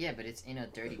 Yeah, but it's in a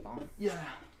dirty bong. Yeah.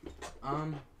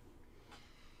 I'm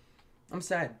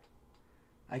sad.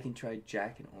 I can try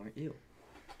Jack and Orange. Ew.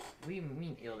 What do you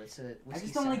mean ill? It's a whiskey I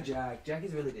just don't like Jack. Jack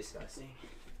is really disgusting.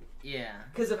 Yeah.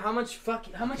 Because of how much we I'll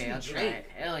drink. try it.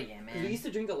 Hell yeah, man. We used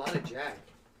to drink a lot of Jack.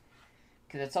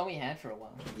 Because that's all we had for a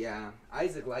while. Yeah.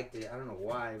 Isaac liked it. I don't know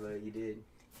why, but he did.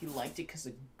 He liked it because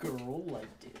a girl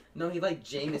liked it. No, he liked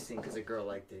Jameson because a girl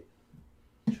liked it.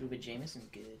 True, but Jameson's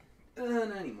good.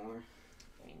 Not anymore.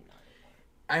 I mean, not anymore.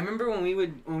 I remember when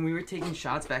we were taking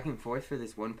shots back and forth for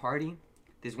this one party.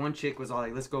 This one chick was all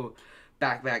like, "Let's go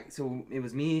back." So it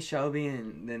was me, Shelby,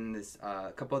 and then this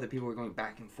couple other people were going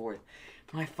back and forth.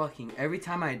 Every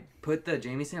time I put the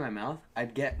Jameson in my mouth,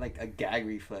 I'd get like a gag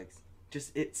reflex.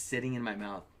 Just it sitting in my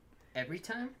mouth. Every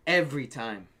time? Every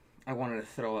time. I wanted to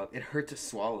throw up. It hurt to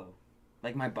swallow.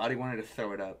 Like my body wanted to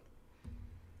throw it up.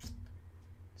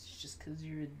 It's just because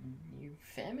you're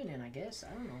feminine, I guess.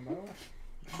 I don't know, bro.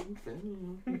 I'm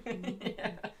feminine.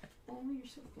 Yeah. Oh, you're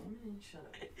so feminine. Shut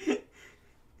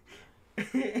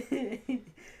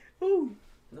up. Ooh.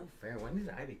 No fair. When did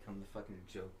I become the fucking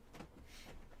joke?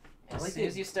 As soon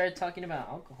as you started talking about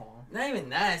alcohol. Not even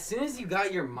that. As soon as you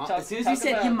got your mom. As soon as talk you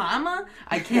said about- your mama,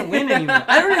 I can't win anymore.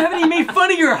 I haven't even made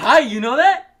fun of your height. You know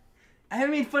that? I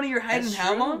haven't made fun of your height That's in how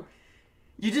true. long?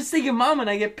 You just say your mama and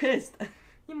I get pissed.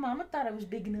 Your mama thought I was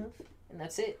big enough. And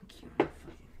that's it.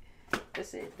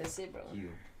 That's it, bro. You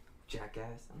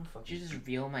jackass. I'm a fucking. Did you just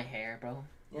reveal my hair, bro?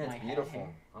 Yeah, my it's beautiful.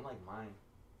 hair. Unlike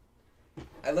mine.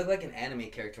 I look like an anime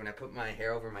character when I put my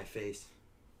hair over my face.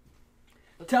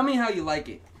 Tell me how you like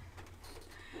it.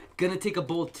 Gonna take a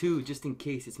bowl too, just in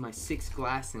case. It's my 6th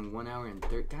glass in 1 hour and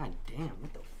 30. God damn,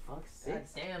 what the fuck? God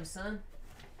 6? damn, son.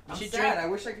 I'm should sad. drink- I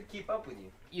wish I could keep up with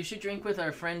you. You should drink with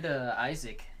our friend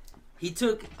Isaac. He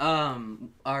took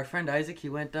our friend Isaac. He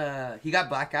went. He got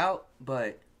blackout,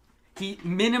 but he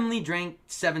minimally drank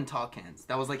 7 tall cans.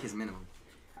 That was like his minimum.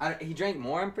 He drank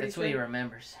more. I'm pretty That's sure. what he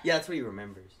remembers. Yeah, that's what he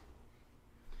remembers.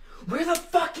 Where the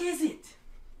fuck is it?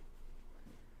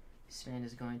 This man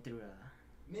is going through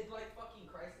a Midlife fucking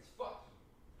crisis. Fuck.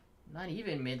 not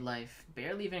even midlife,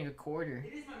 barely even a quarter.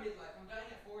 It is my midlife. I'm dying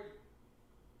at 40.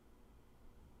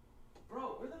 Bro,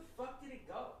 where the fuck did it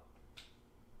go?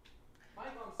 Mike,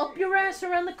 I'm Up your ass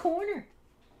around the corner.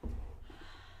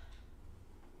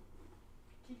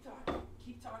 Keep talking.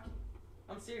 Keep talking.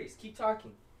 I'm serious. Keep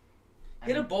talking.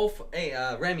 Hit a bowl for... Hey,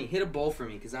 Remy, hit a bowl for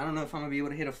me, because I don't know if I'm going to be able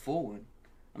to hit a full one.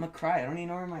 I'm going to cry. I don't even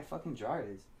know where my fucking jar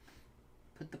is.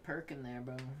 Put the perk in there,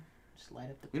 bro. Just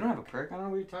light up the perk. We don't have a perk? I don't know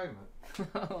what you're talking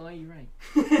about. Oh, you're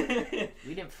right.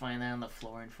 We didn't find that on the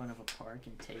floor in front of a park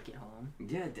and take it home.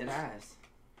 Yeah, dead ass.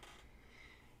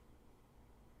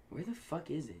 Where the fuck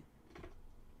is it?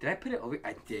 Did I put it over?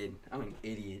 I did. I'm an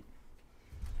idiot.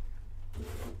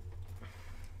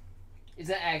 Is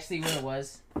that actually what it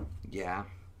was? Yeah.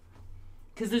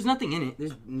 Because there's nothing in it.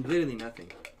 There's literally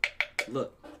nothing.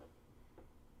 Look.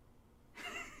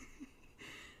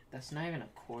 That's not even a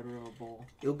quarter of a bowl.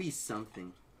 It'll be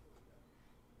something.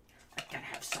 I gotta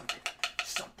have something.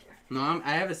 Something. No,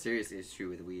 I have a serious issue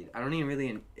with weed. I don't even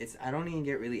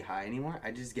get really high anymore.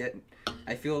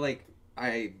 I feel like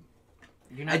I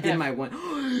did my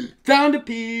one. Down to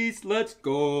peace. Let's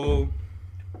go.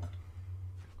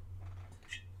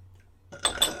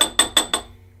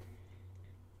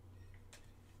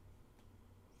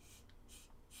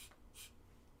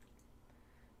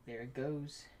 There it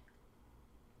goes.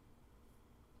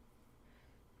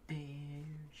 There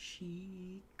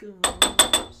she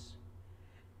goes.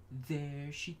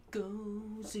 There she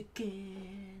goes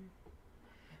again.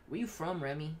 Where you from,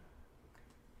 Remy?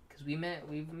 Cause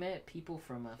we've met people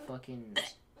from fucking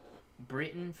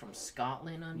Britain, from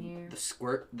Scotland on here. The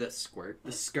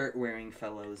skirt wearing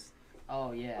fellows.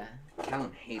 Oh yeah.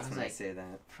 Callum hates when I like, say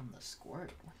that. From the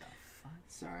squirt. What the fuck?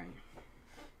 Sorry.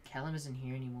 Callum isn't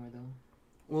here anymore though.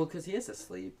 Well, cause he has to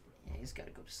sleep. Yeah, he's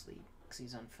gotta go to sleep. sucks.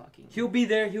 He's on fucking... He'll be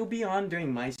there. He'll be on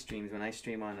during my streams when I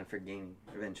stream on for gaming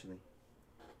eventually.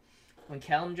 When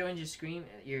Callum joins your stream,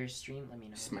 let me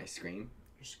know. Just my screen.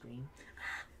 Your screen.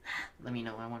 Let me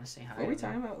know. I want to say hi. What were we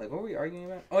talking about? Like, what were we arguing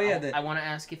about? Oh yeah, I want to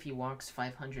ask if he walks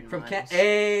 500 from miles.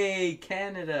 Hey,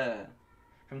 Canada.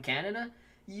 From Canada?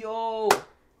 Yo.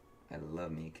 I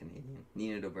love me a Canadian.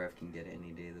 Nina Dobrev can get it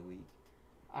any day of the week.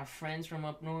 Our friends from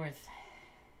up north.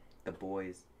 The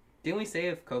boys. Didn't we say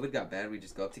if COVID got bad, we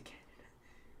just go up to Canada?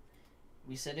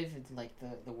 We said if it's like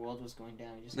the world was going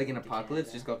down, we just like an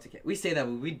apocalypse, just go up to Canada. We say that,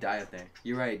 but we'd die up there.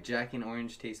 You're right. Jack and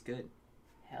orange taste good.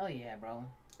 Hell yeah, bro.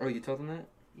 Oh, you told them that?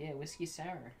 Yeah, whiskey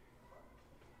sour.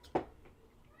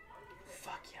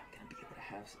 Fuck yeah, I'm gonna be able to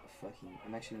have a fucking...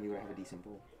 I'm actually gonna be able to have a decent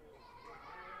bowl.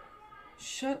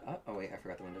 Shut up. Oh wait, I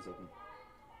forgot the window's open.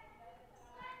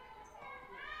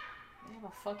 They have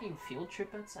a fucking field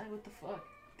trip outside? What the fuck?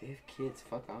 They have kids.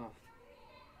 Fuck off.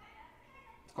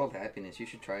 It's called happiness. You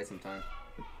should try it sometime.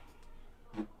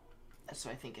 That's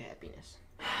what I think of happiness.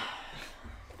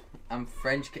 I'm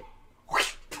French.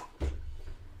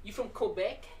 You from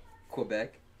Quebec?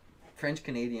 Quebec. French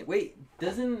Canadian. Wait,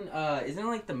 isn't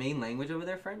like the main language over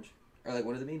there French? Or like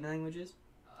what are the main languages?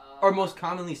 Or most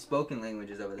commonly spoken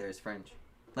languages over there is French.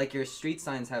 Like your street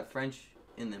signs have French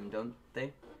in them, don't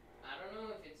they? I don't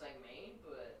know if it's like main,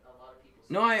 but a lot of people...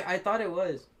 No, I thought it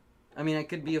was. I mean, I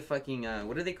could be a fucking,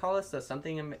 what do they call us?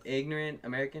 Something ignorant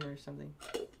American or something?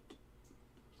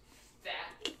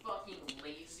 Fat, fucking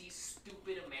lazy,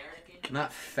 stupid American.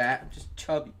 Not fat, just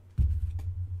chubby.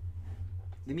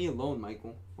 Leave me alone,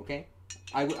 Michael, okay?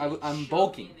 I'm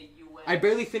bulking. I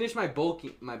barely finished my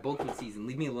bulking season.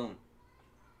 Leave me alone.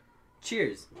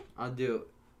 Cheers. I'll do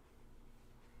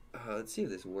it. Let's see if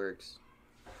this works.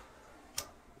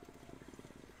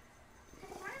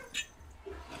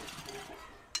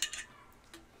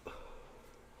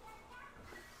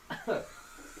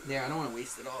 Yeah, I don't want to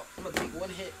waste it all. I'm gonna take one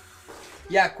hit.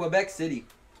 Yeah, Quebec City.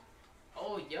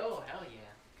 Oh, yo, hell yeah.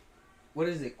 What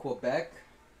is it? Quebec?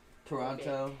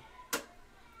 Toronto?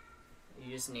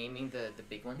 You're just naming the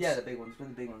big ones? Yeah, the big ones. What are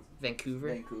the big ones? Vancouver?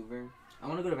 Vancouver. I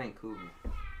want to go to Vancouver.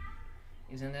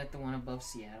 Isn't that the one above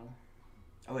Seattle?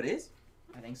 Oh, it is?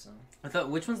 I think so. I thought,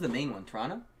 which one's the main one?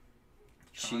 Toronto?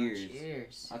 Cheers.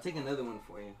 Cheers. I'll take another one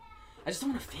for you. I just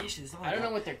don't want to finish this. I don't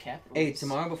know what their capital is. Hey, is.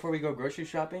 tomorrow before we go grocery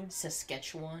shopping?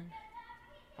 Saskatchewan.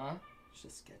 Huh?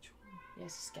 Saskatchewan. Yeah,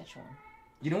 Saskatchewan.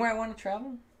 You know where I want to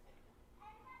travel?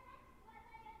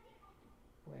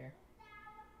 Where?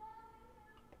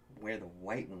 Where the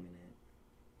white woman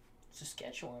is.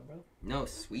 Saskatchewan, bro. No,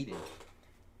 Sweden.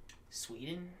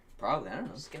 Sweden? Probably, I don't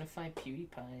know. Just gonna find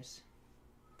PewDiePie's.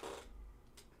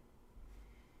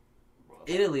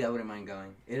 Italy, I wouldn't mind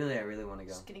going. Italy, I really want to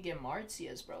go. Just gonna get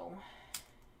Marzias, bro.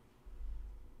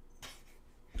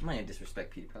 I'm not gonna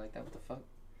disrespect PewDiePie like that. What the fuck?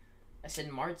 I said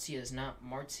Marzias, not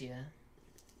Marzia.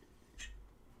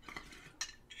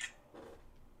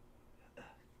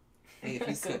 Hey, if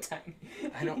you so could, tiny.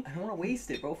 I don't want to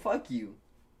waste it, bro. Fuck you.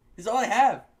 This is all I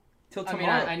have till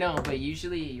tomorrow. I know, but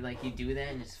usually, like, you do that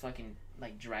and it's fucking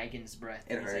like dragon's breath.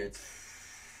 It hurts.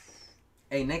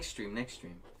 Like... Hey, next stream. Next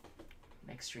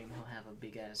stream, he'll have a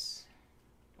big ass.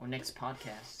 Or next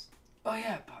podcast. Oh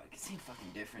yeah, same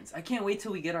fucking difference. I can't wait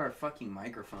till we get our fucking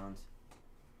microphones.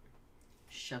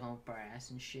 Shove up our ass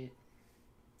and shit.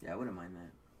 Yeah, I wouldn't mind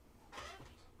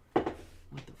that.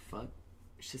 What the fuck?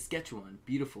 Saskatchewan,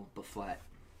 beautiful but flat.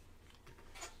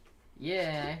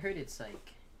 Yeah, I heard it's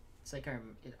like our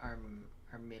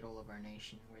middle of our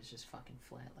nation where it's just fucking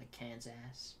flat, like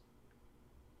Kansas.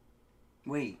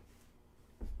 Wait,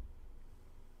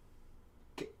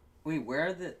 where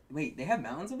are the... Wait, they have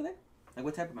mountains over there? Like,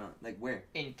 what type of mountain? Like, where?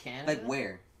 In Canada? Like,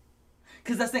 where?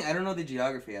 Because that's the thing, I don't know the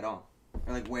geography at all.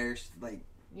 Or, like, where, like...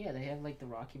 Yeah, they have, like, the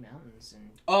Rocky Mountains and...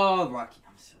 Oh, Rocky...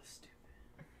 I'm so stupid.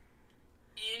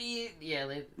 Idiot!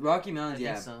 Yeah, Rocky Mountains, I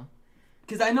yeah. think so.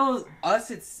 Because I know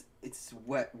us, it's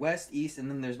west, east,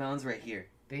 and then there's mountains right here.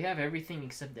 They have everything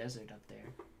except desert up there.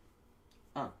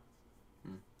 Oh.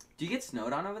 Do you get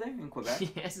snowed on over there in Quebec?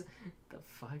 Yes. The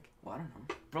fuck? Well, I don't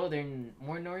know. Bro, they're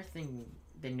more north than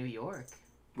New York.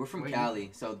 We're from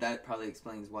Cali, so that probably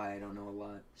explains why I don't know a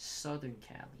lot. Southern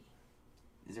Cali.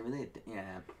 Is it really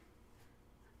yeah.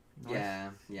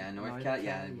 North Cali. Cali,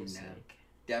 yeah,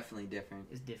 definitely different.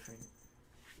 It's different.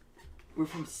 We're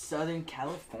from Southern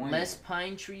California. Less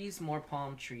pine trees, more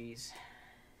palm trees.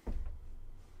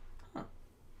 Huh.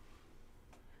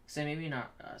 So maybe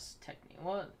not us, technically.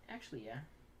 Well, actually, yeah.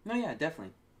 No, yeah,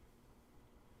 definitely.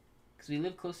 Because we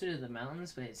live closer to the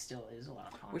mountains, but it still is a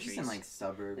lot of palm trees. We're just in, like,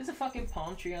 suburbs. There's a fucking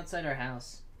palm tree outside our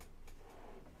house.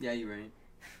 Yeah, you're right.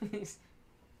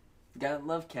 Gotta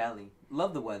love Cali.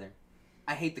 Love the weather.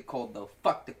 I hate the cold though.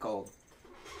 Fuck the cold.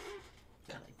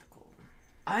 I like the cold.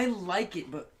 I like it,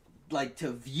 but like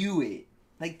to view it,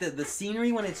 like the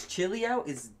scenery when it's chilly out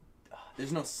is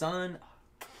there's no sun.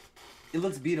 It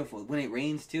looks beautiful when it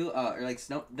rains too, or like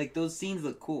snow. Like those scenes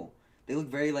look cool. They look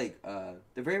very like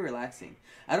they're very relaxing.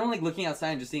 I don't like looking outside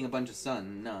and just seeing a bunch of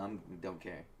sun. No, I don't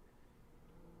care.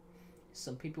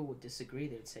 Some people would disagree.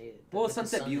 They'd say well,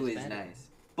 sunset view is nice,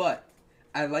 but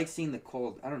I like seeing the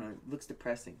cold. I don't know. It looks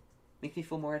depressing. Makes me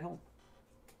feel more at home.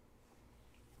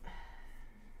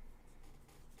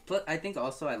 But I think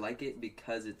also I like it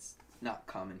because it's not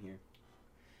common here.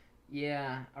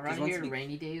 Yeah, around here,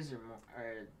 rainy days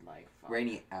are like...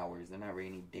 Rainy hours. They're not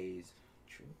rainy days.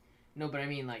 True. No, but I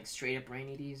mean like straight up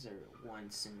rainy days are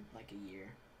once in like a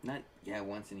year.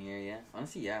 Once in a year, yeah.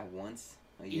 Honestly, yeah, once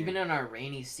a year. Even in our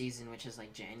rainy season, which is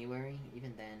like January,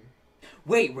 even then.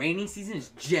 Wait, rainy season is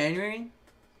January?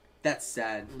 That's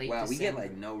sad. Late wow, December, we get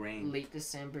like no rain. Late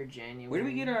December, January. Where do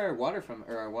we get our water from,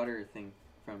 or our water thing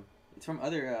from? It's from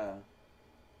other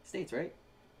states, right?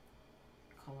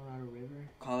 Colorado River.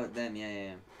 Call it them,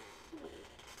 yeah.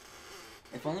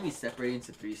 If only we separated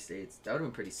into 3 states, that would have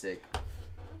been pretty sick. I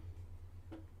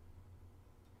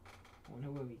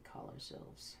wonder what we call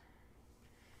ourselves.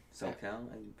 SoCal?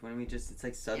 When we just, it's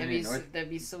like southern and north. That'd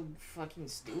be so fucking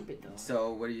stupid though.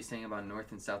 So what are you saying about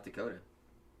North and South Dakota?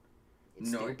 It's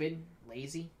stupid,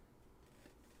 lazy.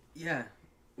 Yeah,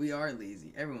 we are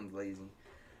lazy. Everyone's lazy.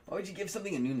 Why would you give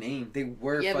something a new name? They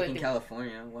were fucking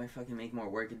California. Why fucking make more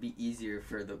work? It'd be easier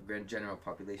for the general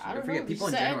population. I don't forget, know. people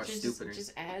in general are stupider.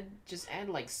 Just add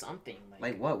like something.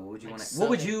 Like what? What would you want?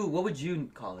 What would you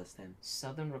call us then?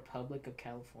 Southern Republic of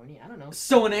California. I don't know.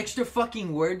 So an extra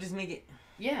fucking word, just make it.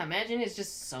 Yeah, imagine it's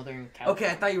just Southern California.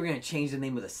 Okay, I thought you were gonna change the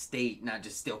name of the state, not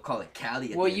just still call it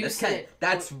Cali. Well, you said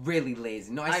that's really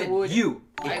lazy. No, I said you.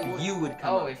 If you would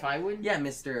come. Oh, if I would. Yeah,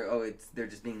 Mister. Oh, they're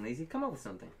just being lazy. Come up with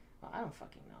something. Well, I don't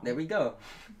fucking know. There we go.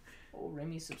 Oh,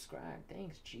 Remy, subscribe.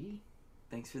 Thanks, G.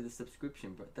 Thanks for the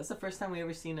subscription, bro. That's the first time we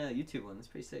ever seen a YouTube one. That's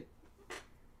pretty sick.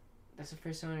 That's the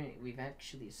first one we've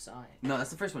actually saw it. No,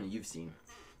 that's the first one you've seen.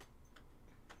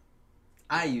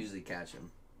 I usually catch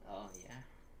them. Oh, yeah.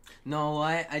 No,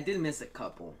 I did miss a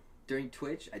couple. During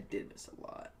Twitch, I did miss a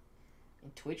lot.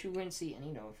 In Twitch, we wouldn't see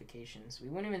any notifications. We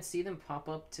wouldn't even see them pop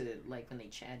up to, like, when they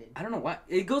chatted. I don't know why.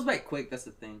 It goes by quick, that's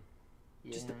the thing.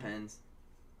 Yeah. Just depends.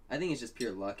 I think it's just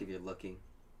pure luck if you're looking.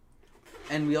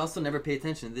 And we also never pay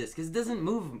attention to this, because it doesn't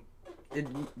move.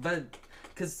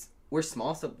 Because we're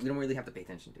small, so we don't really have to pay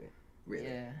attention to it. Really.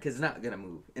 Yeah. Because it's not going to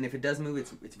move. And if it does move,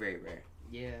 it's very rare.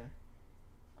 Yeah.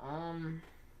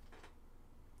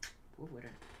 What would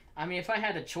I mean, if I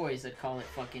had a choice, I'd call it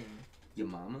fucking... Your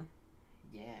mama?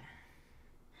 Yeah.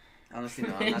 Honestly,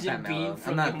 no, I'm not that mellow.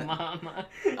 I'm not that mellow.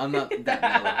 I'm I'm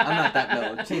not that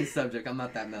mellow. Change subject. I'm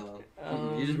not that mellow.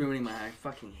 You're just ruining my... I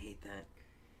fucking hate that.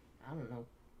 I don't know.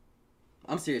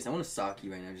 I'm serious. I want to sock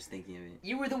you right now just thinking of it.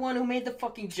 You were the one who made the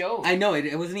fucking joke. I know.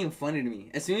 It wasn't even funny to me.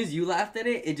 As soon as you laughed at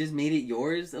it, it just made it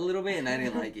yours a little bit, and I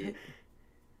didn't like it.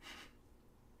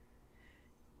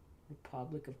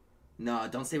 Republic of... No,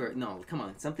 don't say we're... No, come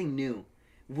on. Something new.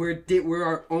 We're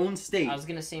our own state. I was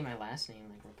going to say my last name,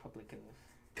 like Republic of...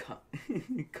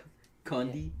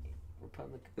 Condi? Yeah,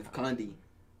 Republic of Condi.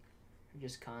 Or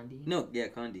just Condi? No, yeah,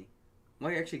 Condi. Why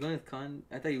are you actually going with Con?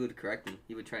 I thought you would correct me.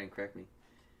 You would try and correct me.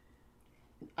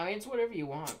 I mean, it's whatever you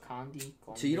want. Condi.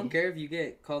 So you don't care if you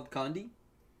get called Condi?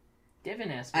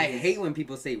 Devin asked me. I hate when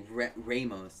people say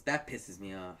Ramos. That pisses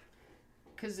me off.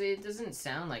 Because it doesn't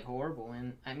sound like horrible.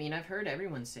 And I mean, I've heard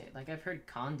everyone say it. Like, I've heard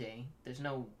Conde. There's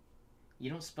no... You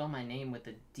don't spell my name with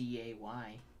a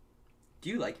D-A-Y. Do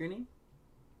you like your name?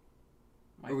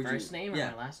 My first name or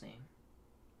my last name?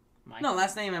 Michael. No,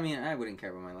 last name, I mean, I wouldn't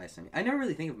care about my last name. I never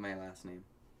really think of my last name.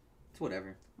 It's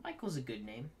whatever. Michael's a good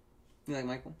name. You like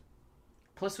Michael?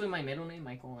 Plus with my middle name,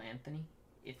 Michael Anthony.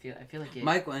 I feel like it...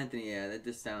 Michael Anthony, yeah, that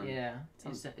just sounds... Yeah,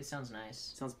 it sounds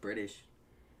nice. It sounds British.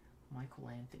 Michael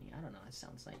Anthony, I don't know, it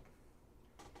sounds like...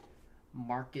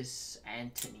 Marcus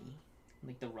Antony.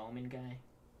 Like the Roman guy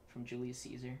from Julius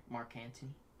Caesar. Mark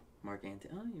Antony. Mark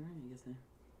Antony. Oh, you're right, I guess that.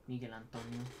 Miguel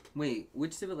Antonio. Wait,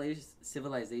 which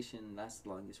civilization lasted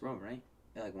longest? Rome, right?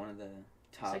 Yeah, like one of the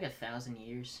top... It's like 1,000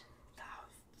 years. Oh,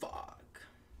 fuck.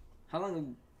 How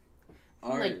long...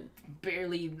 Like,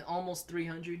 barely, almost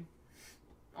 300.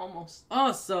 Almost.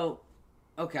 Oh, so...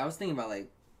 Okay, I was thinking about, like...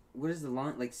 What is the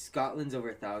long... Like, Scotland's over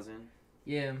 1,000.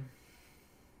 Yeah.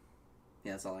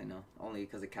 Yeah, that's all I know. Only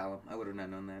because of Callum. I would have not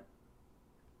known that.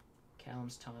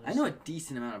 Callum's taught us. I know a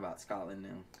decent amount about Scotland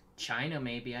now. China,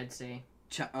 maybe, I'd say.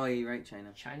 Oh, yeah, you're right, China.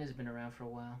 China's been around for a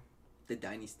while. The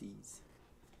dynasties.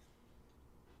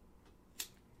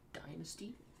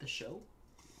 Dynasty? The show?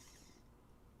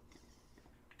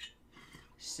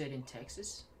 Set in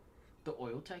Texas? The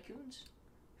oil tycoons?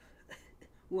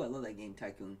 Ooh, I love that game,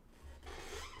 Tycoon.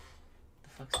 The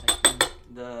fuck's Tycoon?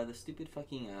 The stupid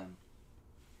fucking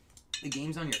the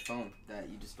games on your phone that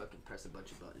you just fucking press a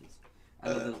bunch of buttons. I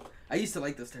love those. I used to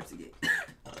like those types of games.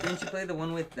 Didn't you play the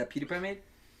one with that PewDiePie made?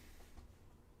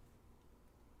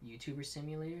 YouTuber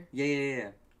Simulator? Yeah.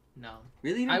 No.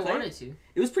 Really? I wanted to.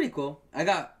 It was pretty cool. I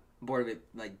got bored of it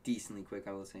like decently quick,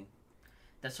 I will say.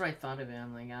 That's what I thought of it.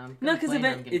 I'm like, no, because I'm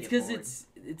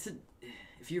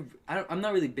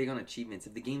not really big on achievements.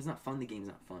 If the game's not fun, the game's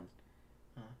not fun.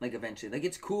 Huh. Like eventually, like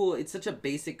it's cool. It's such a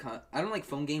basic. I don't like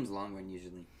phone games long run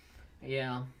usually.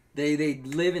 Yeah. They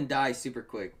live and die super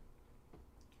quick.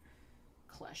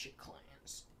 Clash of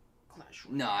Clans. Clash.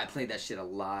 No, I played that shit a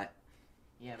lot.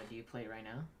 Yeah, but do you play it right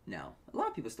now? No, a lot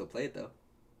of people still play it though.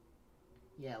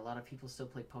 Yeah, a lot of people still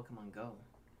play Pokemon Go.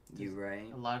 You right.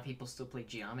 A lot of people still play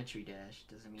Geometry Dash.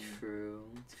 Doesn't mean it's true.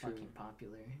 Fucking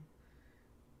popular.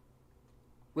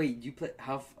 Wait, you play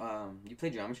you play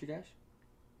Geometry Dash?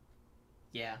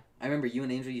 Yeah. I remember you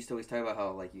and Angel used to always talk about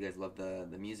how like you guys love the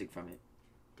music from it.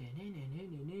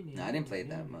 No, I didn't play it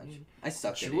that much. I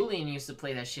sucked at it. Julian used to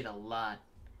play that shit a lot.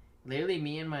 Literally,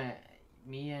 me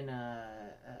and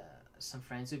some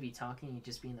friends would be talking. He'd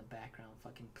just be in the background,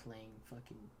 fucking playing,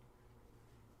 fucking.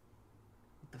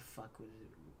 What the fuck was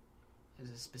it? There's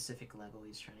a specific level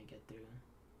he's trying to get through.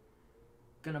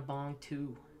 Gonna bong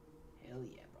 2. Hell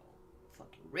yeah, bro.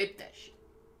 Fucking rip that shit.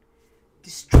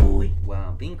 Destroy.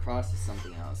 Wow, being crossed is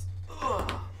something else.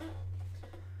 Ugh.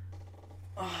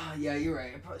 Oh, yeah, you're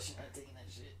right. I probably shouldn't have taken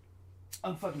that shit.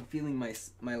 I'm fucking feeling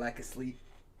my lack of sleep.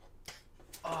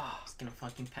 Oh, I was gonna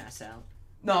fucking pass out.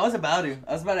 No, I was about to.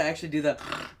 I was about to actually do that,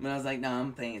 but I was like, nah,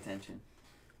 I'm paying attention.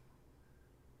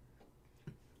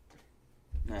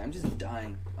 Nah, I'm just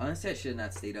dying. Honestly, I should have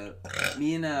not stayed up.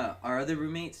 Me and our other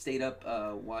roommate stayed up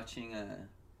watching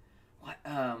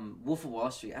Wolf of Wall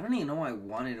Street. I don't even know why I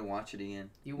wanted to watch it again.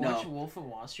 You watched Wolf of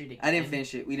Wall Street again? I didn't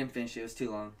finish it. We didn't finish it. It was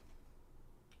too long.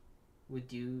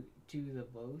 Would you do the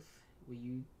both? Will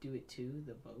you do it too,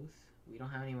 the both? We don't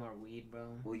have any more weed, bro.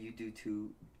 Will you do to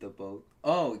the both?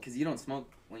 Oh, because you don't smoke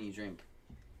when you drink.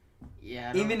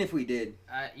 Yeah. Even if we did.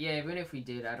 Yeah, even if we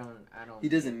did, I don't. He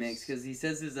doesn't mix because he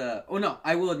says his Oh no,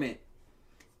 I will admit,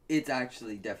 it's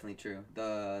actually definitely true.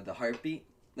 The heartbeat.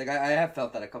 Like I have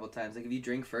felt that a couple times. Like if you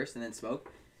drink first and then smoke,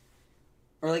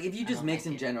 or like if you just mix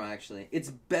in general. Actually, it's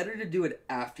better to do it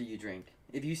after you drink.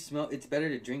 If you smoke, it's better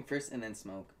to drink first and then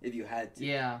smoke. If you had to.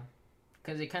 Yeah.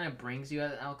 Because it kind of brings you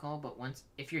out of alcohol, but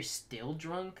if you're still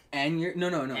drunk... And you're... No.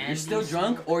 You're still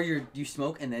drunk, or you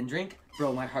smoke and then drink.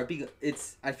 Bro, my heartbeat...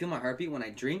 I feel my heartbeat when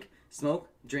I drink, smoke,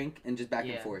 drink, and just back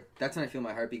and forth. That's when I feel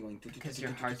my heartbeat going... Because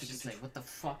your heart's just like, what the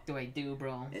fuck do I do,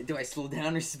 bro? Do I slow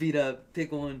down or speed up?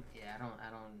 Pick one. Yeah,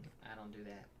 I don't do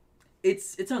that.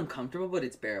 It's uncomfortable, but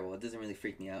it's bearable. It doesn't really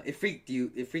freak me out. It freaks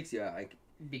you out. Like...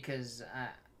 Because, I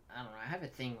don't know, I have a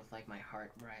thing with, like, my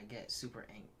heart where I get super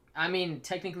angry. I mean,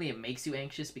 technically it makes you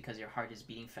anxious because your heart is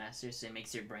beating faster, so it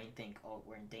makes your brain think, oh,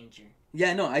 we're in danger.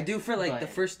 Yeah, no, I do for, like, the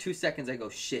first 2 seconds I go,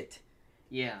 shit.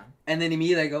 Yeah. And then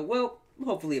immediately I go, well,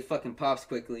 hopefully it fucking pops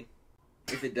quickly.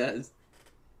 If it does.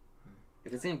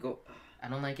 If it's gonna go... I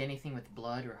don't like anything with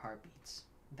blood or heartbeats.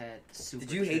 That super...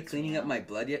 Did you hate cleaning up my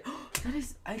blood yet?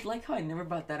 I like how I never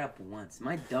brought that up once.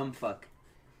 My dumb fuck.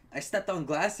 I stepped on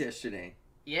glass yesterday.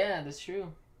 Yeah, that's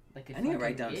true. Like I need to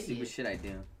write down stupid shit I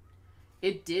do.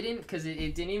 It didn't, cause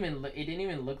it didn't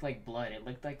even look like blood. It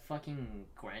looked like fucking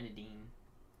grenadine.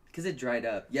 Cause it dried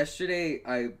up. Yesterday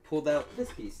I pulled out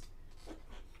this piece.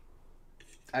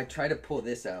 I tried to pull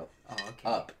this out. Oh, okay.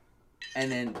 Up,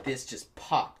 and then this just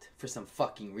popped for some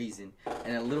fucking reason,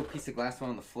 and a little piece of glass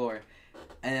went on the floor.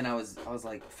 And then I was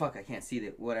like, fuck, I can't see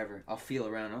it. Whatever. I'll feel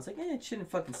around. I was like, it shouldn't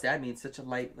fucking stab me. It's such a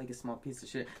light, like a small piece of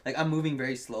shit. Like I'm moving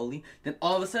very slowly. Then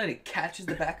all of a sudden it catches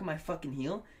the back of my fucking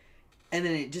heel. And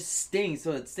then it just stings,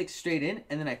 so it sticks straight in,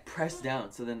 and then I press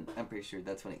down. So then I'm pretty sure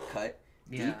that's when it cut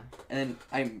deep. And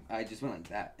then I just went like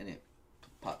that, and it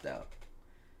popped out.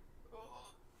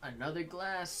 Another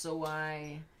glass, so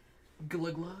I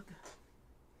glug glug.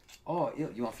 Oh,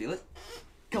 you want to feel it?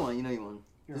 Come on, you know you want.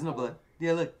 There's no blood.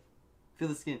 Yeah, look. Feel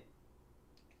the skin.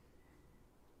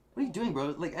 What are you doing,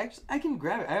 bro? Like, actually, I can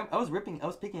grab it. I was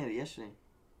picking at it yesterday.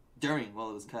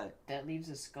 While it was cut. That leaves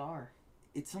a scar.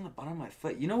 It's on the bottom of my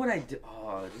foot. You know what I do?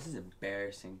 Oh, this is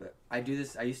embarrassing, but I do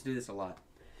this. I used to do this a lot.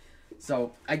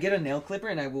 So I get a nail clipper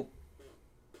and I will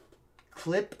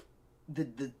clip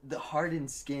the hardened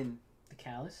skin. The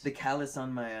callus? The callus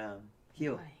on my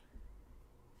heel. Why?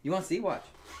 You want to see? Watch.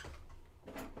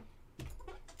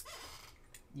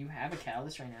 You have a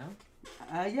callus right now?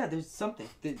 Yeah, there's something.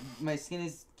 My skin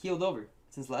is keeled over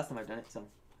since the last time I've done it. So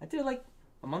I did it like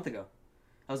a month ago.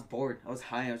 I was bored. I was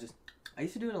high. I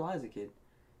used to do it a lot as a kid.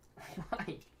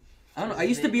 Why? I don't know. I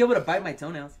used to be able to bite my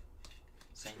toenails.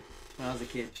 Same. When I was a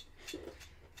kid.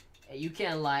 Hey, you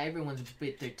can't lie. Everyone's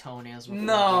bit their toenails.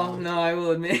 No, I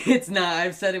will admit it's not.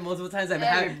 I've said it multiple times.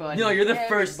 No, you're the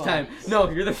first time. No,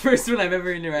 you're the first one I've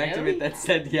ever interacted with that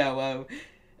said, yeah, wow.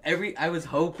 I was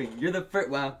hoping. You're the first.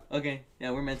 Wow. Okay.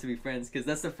 Yeah, we're meant to be friends because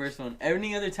that's the first one.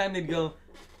 Any other time they'd go,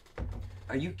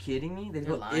 "Are you kidding me?" They'd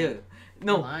go, "Ew."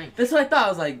 No, that's what I thought. I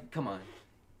was like, "Come on."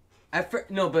 I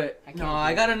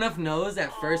got enough nose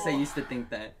at first. I used to think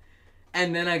that,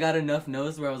 and then I got enough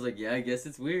nose where I was like, "Yeah, I guess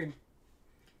it's weird."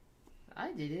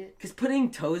 I did it. Cause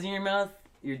putting toes in your mouth,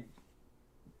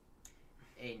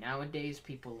 Hey, nowadays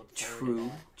people look.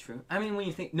 True. I mean, when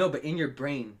you think but in your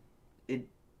brain,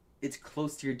 it's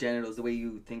close to your genitals the way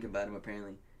you think about them.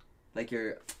 Apparently, like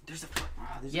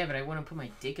Yeah, but I wouldn't put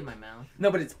my dick in my mouth. No,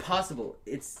 but it's possible.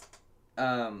 It's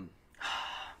I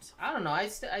don't know. I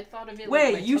thought of it.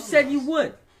 Wait, like you said you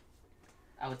would.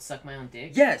 I would suck my own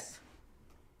dick. Yes,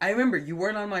 I remember you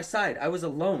weren't on my side. I was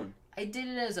alone. I did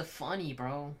it as a funny,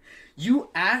 bro. You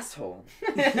asshole.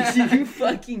 You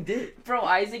fucking did. Bro,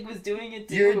 Isaac was doing it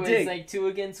too. You're a dick. It's like 2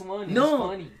 against 1. It no. was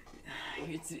funny.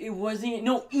 It wasn't.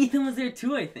 No, Ethan was there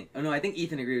too, I think. Oh, no, I think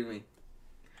Ethan agreed with me.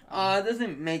 It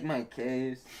doesn't make my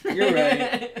case. You're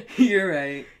right. You're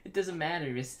right. It doesn't matter.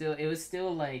 It was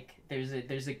still like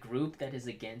there's a group that is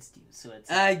against you. So it's.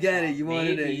 I get it. You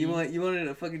wanted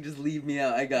to fucking just leave me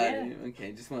out. I got it.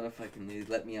 Okay, just want to fucking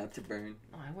let me out to burn.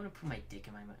 No, I want to put my dick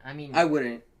in my mouth. I mean. I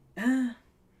wouldn't.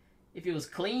 If it was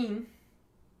clean.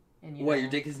 And your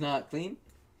dick is not clean?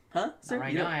 Huh? Sir?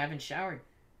 Right now, I haven't showered.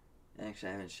 Actually,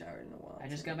 I haven't showered in a while. I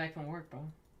just got back from work, bro.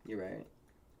 You're right.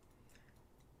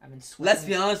 I've been sweating. Let's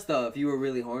be honest, though. If you were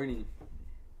really horny.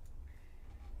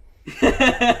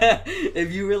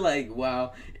 If you were like,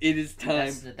 wow, it is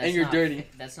time, and you're dirty.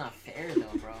 That's not fair,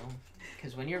 though, bro.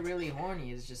 Because when you're really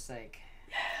horny, it's just like...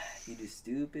 Yeah, you do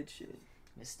stupid shit.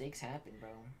 Mistakes happen, bro.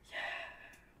 Yeah.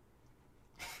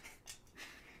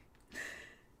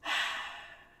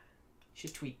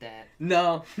 Should tweet that.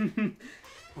 No.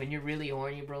 When you're really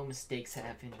horny, bro, mistakes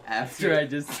happen. After I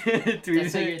just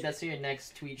tweeted. That's what your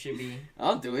next tweet should be.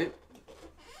 I'll do it.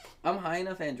 I'm high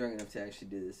enough and drunk enough to actually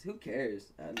do this. Who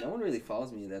cares? No one really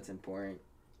follows me that's important.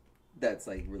 That's,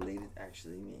 like, related.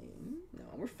 Actually, me. No,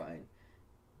 we're fine.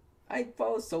 I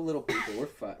follow so little people. We're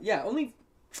fine. Yeah, only...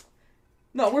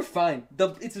 No, we're fine.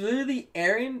 It's literally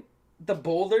Aaron, the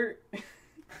boulder...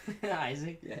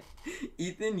 Isaac. Yeah.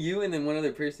 Ethan, you, and then one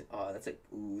other person. Oh, that's like,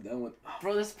 ooh, that one. Oh,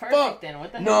 bro, that's perfect fuck. Then.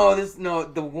 What the hell?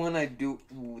 The one I do.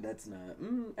 Ooh, that's not.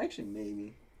 Actually,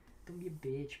 maybe. Don't be a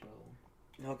bitch, bro.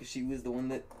 No, because she was the one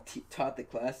that taught the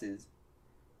classes.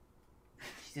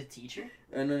 She's a teacher?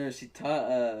 No, she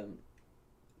taught,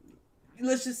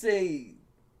 let's just say,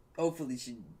 hopefully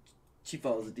she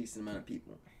follows a decent amount of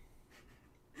people.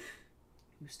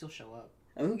 You still show up.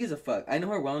 I mean, who gives a fuck? I know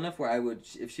her well enough where I would,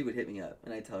 if she would hit me up,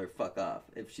 and I'd tell her fuck off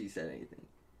if she said anything.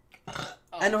 Oh.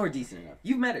 I know her decent enough.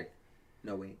 You've met her.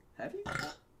 No, wait. Have you?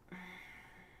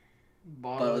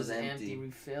 Bottle's empty.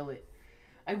 Refill it.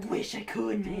 I wish I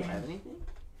could, man. Do you have anything?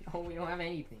 No, we don't have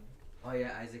anything. Oh,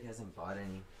 yeah, Isaac hasn't bought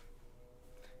any.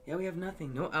 Yeah, we have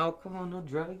nothing. No alcohol, no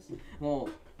drugs. Well,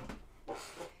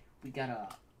 we got a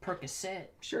Percocet.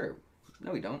 Sure.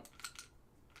 No, we don't.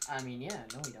 I mean, yeah,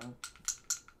 no, we don't.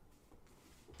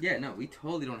 Yeah, no, we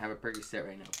totally don't have a Percocet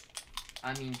right now.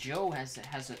 I mean, Joe has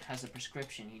a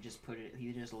prescription. He just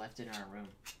left it in our room.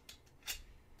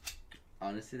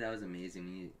 Honestly, that was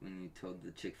amazing when you told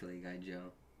the Chick-fil-A guy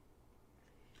Joe.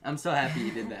 I'm so happy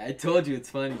you did that. I told you it's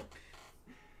funny.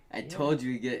 I told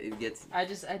you it gets. I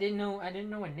didn't know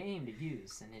a name to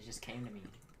use, and it just came to me.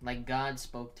 Like God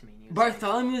spoke to me. And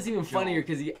Bartholomew was even funnier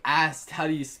because he asked, "How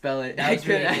do you spell it?" I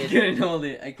couldn't hold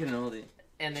it.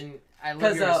 And then I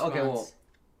loved your response. Okay, well,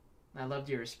 I loved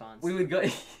your response. We would go.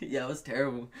 Yeah, it was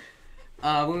terrible.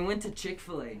 When we went to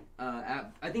Chick-fil-A, I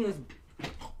think it was.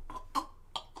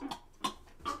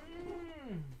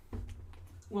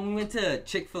 When we went to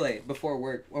Chick-fil-A before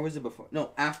work, or was it before?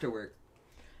 No, after work.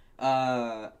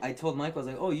 I told Michael, I was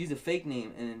like, "Oh, use a fake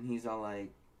name," and he's all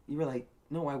like, "You were like,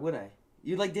 no, why would I?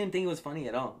 You like didn't think it was funny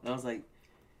at all." And I was like,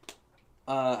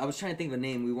 I was trying to think of a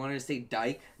name. We wanted to say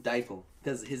Dykel,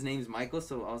 because his name's Michael.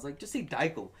 So I was like, just say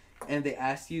Dykel. And they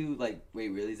ask you like, "Wait,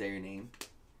 really? Is that your name?"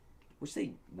 Which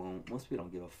they won't. Most people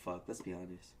don't give a fuck. Let's be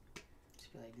honest.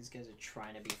 Just feel like these guys are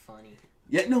trying to be funny.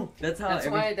 Yeah, no, that's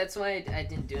why I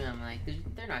didn't do it. I'm like,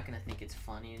 they're not gonna think it's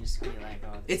funny and just be like,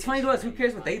 "Oh." It's funny to us. Who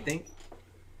cares what they think?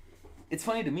 It's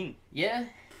funny to me. Yeah.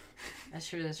 That's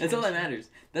true. That's all that matters.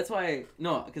 That's why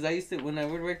because I used to when I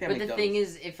would work at McDonald's. But the thing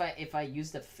is, if I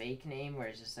used a fake name where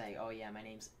it's just like, oh yeah, my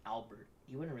name's Albert,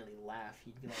 you wouldn't really laugh.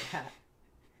 You'd be like, ha,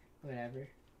 whatever.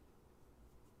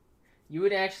 You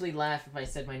would actually laugh if I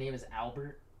said my name is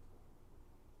Albert.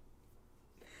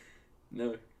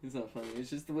 No, it's not funny. It's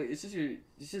just the way. It's just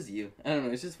you. I don't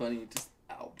know. It's just funny. Just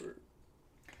Albert.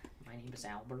 My name is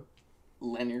Albert.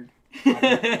 Leonard. Albert.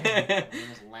 My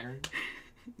name is Leonard.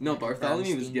 No,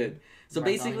 Bartholomew was good. So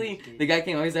basically, the guy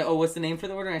came out. He's like, "Oh, what's the name for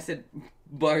the order?" And I said,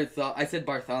 I said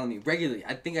Bartholomew regularly.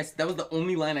 I think that was the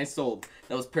only line I sold.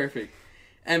 That was perfect.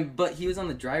 But he was on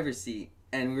the driver's seat,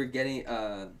 and we were getting.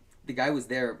 The guy was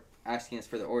there asking us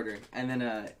for the order, and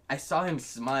then I saw him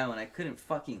smile, and I couldn't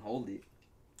fucking hold it.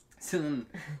 So then,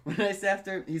 when I said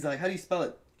after, he's like, "How do you spell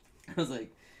it?" I was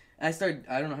like, I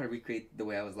don't know how to recreate the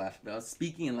way I was laughing, but I was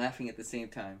speaking and laughing at the same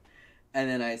time. And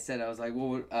then I was like,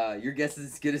 well, your guess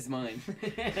is as good as mine.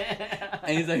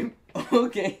 And he's like,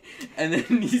 okay. And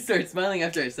then he started smiling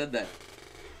after I said that.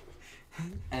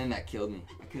 And that killed me.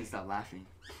 I couldn't stop laughing.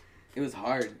 It was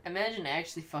hard. Imagine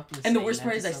actually fucking. And the worst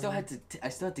part is I still had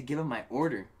to give him my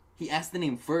order. He asked the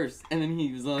name first, and then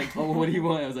he was like, "Oh, what do you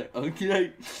want?" I was like, "Oh, could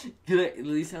I at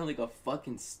least sound like a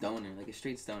fucking stoner, like a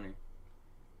straight stoner,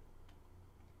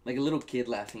 like a little kid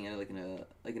laughing at like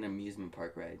an amusement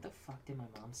park ride." What the fuck did my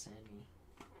mom send me?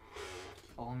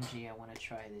 OMG, I want to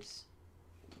try this.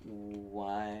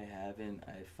 Why haven't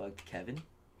I fucked Kevin?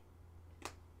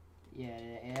 Yeah,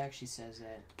 it actually says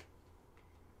that.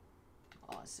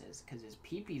 Oh, it says because his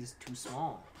pee-pee is too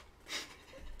small.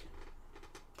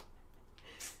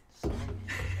 Sorry,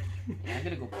 man. Yeah, I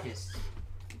gotta go piss.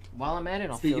 While I'm at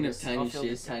it, I'll Speaking fill of this. tiny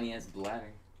shit, tiny ass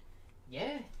bladder.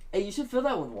 Yeah. Hey, you should fill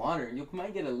that with water. You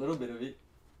might get a little bit of it.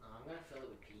 No, I'm gonna fill it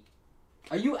with pee.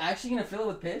 Are you actually gonna fill it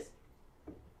with piss?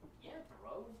 Yeah,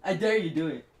 bro. I dare you do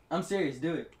it. I'm serious.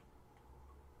 Do it.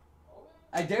 Okay.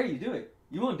 I dare you do it.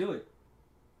 You won't do it.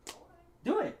 Okay.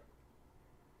 Do it.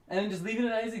 And then just leave it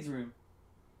in Isaac's room.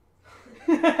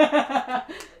 That's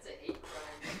a hate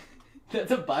crime.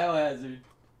 That's a biohazard.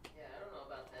 Yeah, I don't know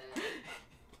about that.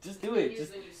 Just do it.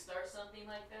 Just when you start something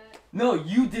like that. No,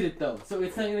 you did it though, so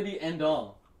it's not gonna be end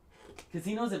all. Cause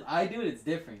he knows if I do it, it's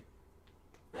different.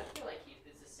 I feel like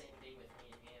it's the same thing with me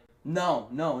and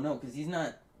him. No, cause he's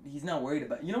not worried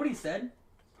about. You know what he said?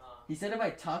 He said if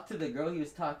I talked to the girl he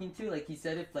was talking to, like he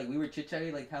said if like we were chit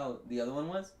chatting like how the other one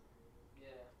was. Yeah.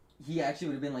 He actually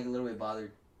would have been like a little bit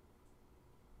bothered.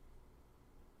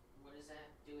 What does that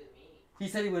do with me? He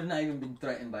said he would have not even been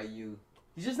threatened by you.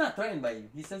 He's just not threatened by you.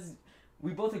 He says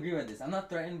we both agree on this. I'm not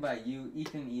threatened by you,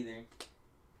 Ethan either,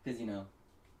 because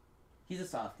he's a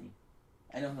softie.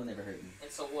 I know he'll never hurt me. And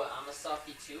so what? I'm a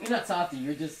softie too. You're not softie.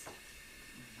 You're just.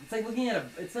 It's like looking at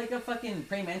It's like a fucking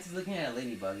praying mantis looking at a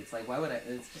ladybug. It's like why would I?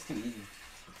 It's just too easy.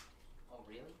 Oh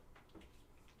really?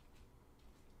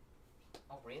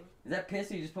 Oh really? Is that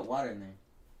piss or you just put water in there?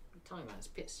 What are you talking about? It's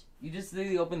piss. You just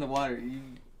literally open the water.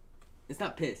 It's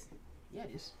not piss. Yeah,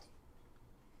 it is.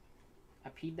 I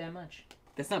peed that much.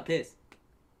 That's not piss.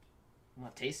 You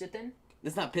want to taste it then?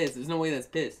 That's not piss. There's no way that's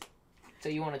piss. So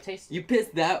you want to taste it? You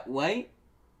pissed that white?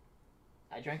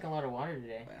 I drank a lot of water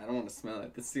today. I don't want to smell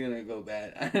it. This is gonna go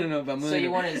bad. I don't know if I'm willing. So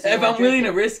you want to? If I'm willing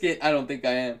to risk it, I don't think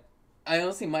I am. I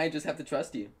honestly might just have to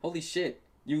trust you. Holy shit,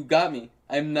 you got me.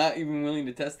 I'm not even willing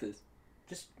to test this.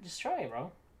 Just try it,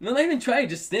 bro. No, not even try it.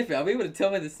 Just sniff it. I'll be able to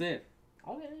tell by the sniff.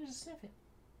 Okay, just sniff it.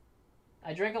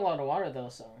 I drank a lot of water though,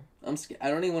 so. I'm scared. I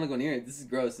don't even want to go near it. This is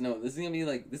gross. No, this is gonna be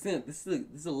like this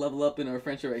is a level up in our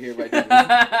friendship right here. Right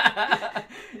now.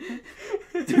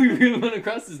 Do we really want to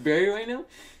cross this barrier right now?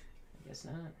 I guess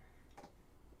not.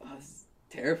 Oh, this is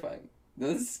terrifying.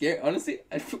 No, this is scary. Honestly,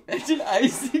 I imagine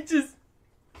Isaac just.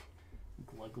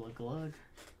 Glug glug glug.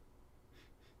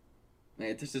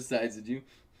 I touched the sides. Did you?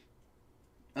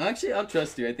 Actually, I'll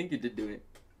trust you. I think you did do it.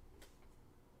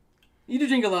 You do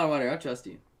drink a lot of water. I'll trust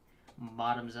you.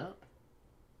 Bottoms up.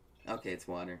 Okay, it's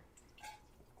water.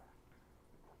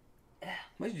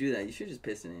 Why'd you do that? You should just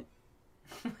piss in it.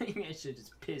 I should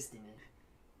just pissed in it.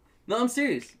 No, I'm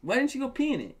serious. Why didn't you go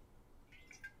pee in it?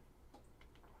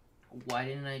 Why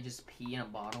didn't I just pee in a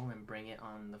bottle and bring it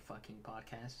on the fucking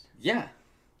podcast? Yeah.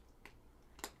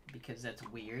 Because that's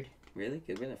weird. Really?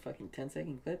 Could have been a fucking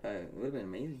 10-second clip. It would have been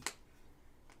amazing.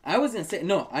 I was gonna say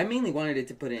no. I mainly wanted it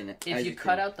to put in. If you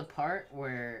cut out the part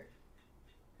where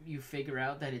you figure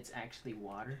out that it's actually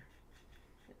water,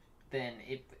 then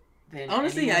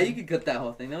honestly, yeah, you could cut that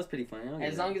whole thing. That was pretty funny. I'll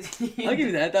give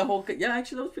you that. That whole yeah,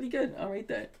 actually, that was pretty good. I'll rate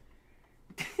that.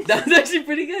 That was actually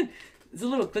pretty good. It's a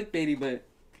little clickbaity, but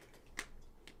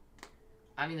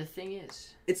I mean, the thing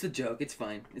is, it's the joke. It's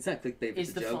fine. It's not clickbait.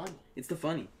 It's the joke. fun. It's the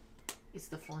funny. It's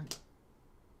the fun.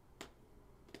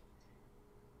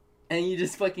 and you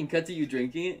just fucking cut to you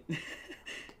drinking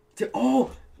it.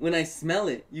 When I smell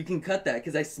it, you can cut that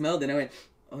because I smelled it and I went,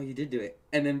 oh, you did do it.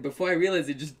 And then before I realized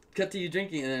it, just cut to you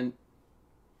drinking and then...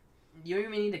 You don't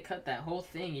even need to cut that whole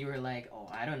thing. You were like, oh,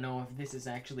 I don't know if this is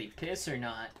actually piss or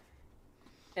not.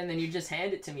 And then you just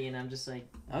hand it to me and I'm just like,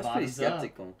 I was pretty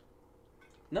skeptical. Up.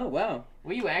 No, wow.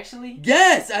 Were you actually?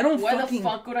 Yes! I don't Why the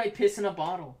fuck would I piss in a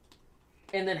bottle?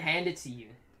 And then hand it to you?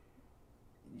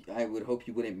 I would hope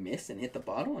you wouldn't miss and hit the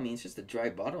bottle. I mean, it's just a dry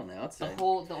bottle on the outside. The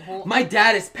whole... My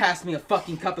dad has passed me a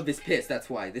fucking cup of his piss. That's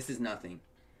why. This is nothing.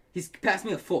 He's passed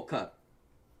me a full cup.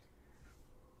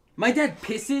 My dad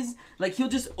pisses, like, he'll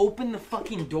just open the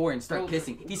fucking door and start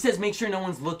pissing. He says, make sure no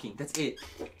one's looking. That's it.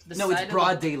 No, it's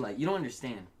broad daylight. You don't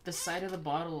understand. The side of the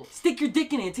bottle... Stick your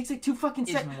dick in it. It takes like 2 fucking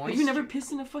seconds. Have you never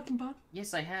pissed in a fucking bottle?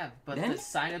 Yes, I have. But the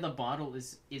side of the bottle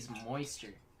is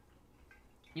moisture.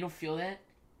 You don't feel that?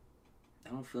 I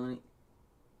don't feel any...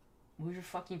 Move your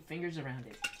fucking fingers around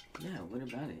it. Yeah, what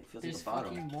about it? It feels like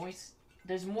a bottle.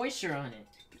 There's moisture on it.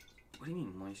 What do you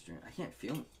mean moisture? I can't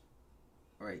feel it.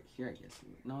 Right, here I guess.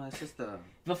 No, that's just the...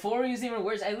 Before it was even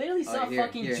worse, I literally saw a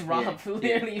fucking drop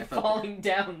falling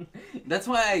down. That's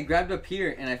why I grabbed up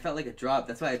here and I felt like a drop.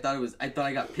 That's why I thought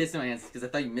I got piss in my hands because I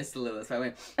thought you missed a little. That's why I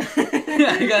went...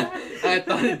 I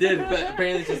thought it did, but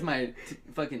apparently it's just my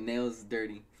fucking nails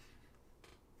dirty.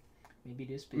 Maybe it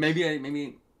is piss.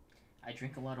 Maybe... I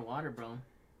drink a lot of water, bro.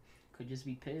 Could just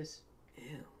be piss. Ew.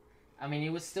 I mean, it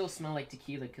would still smell like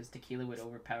tequila because tequila would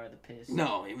overpower the piss.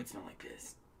 No, it would smell like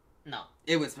piss. No.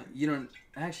 It was... You don't...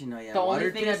 Actually, no, yeah. The only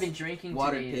thing I've been drinking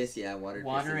water today piss, yeah.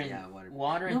 Water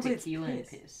and tequila and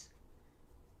piss.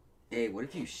 Hey, what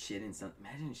if you shit in something?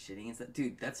 Imagine shitting in something.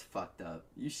 Dude, that's fucked up.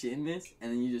 You shit in this,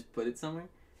 and then you just put it somewhere?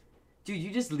 Dude, you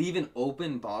just leave an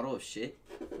open bottle of shit?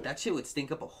 That shit would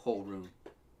stink up a whole room.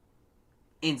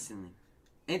 Instantly.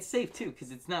 And it's safe, too,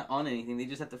 because it's not on anything. They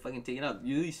just have to fucking take it out.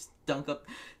 You really stunk up...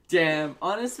 Damn.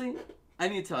 Honestly, I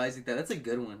need to tell Isaac that. That's a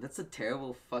good one. That's a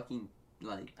terrible fucking...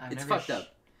 Like, it's fucked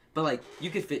up. But, like, you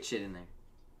could fit shit in there.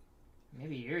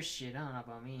 Maybe your shit. I don't know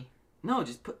about me. No,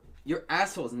 just put... Your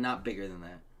asshole's not bigger than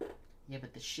that. Yeah,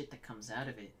 but the shit that comes out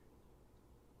of it.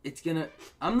 It's gonna...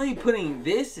 I'm not even putting...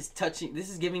 This is touching... This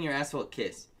is giving your asshole a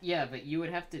kiss. Yeah, but you would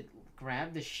have to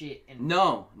grab the shit and...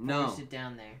 force it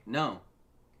down there. No.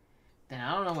 Then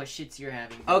I don't know what shits you're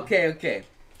having. Bro. Okay.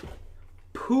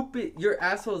 Poop it... Your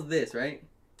asshole's this, right?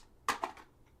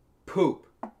 Poop.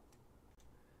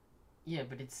 Yeah,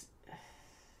 but it's...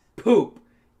 Poop.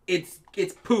 It's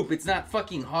poop. It's not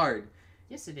fucking hard.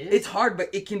 Yes, it is. It's hard,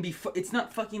 but it can be... It's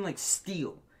not fucking like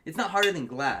steel. It's not harder than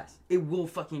glass. It will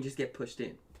fucking just get pushed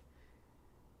in.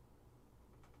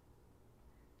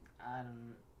 I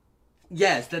don't...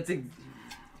 Yes, that's a...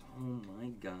 Oh my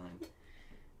god.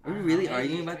 Are we really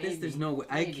arguing about this? There's no way.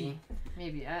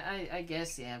 Maybe. I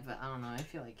guess, yeah, but I don't know. I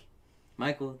feel like...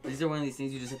 Michael, these are one of these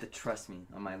things you just have to trust me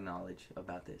on my knowledge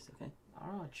about this, okay? I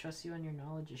don't know. I trust you on your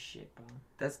knowledge of shit, bro.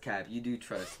 That's cap. You do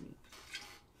trust me.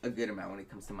 A good amount when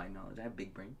it comes to my knowledge. I have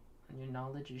big brain. On your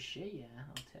knowledge of shit, yeah.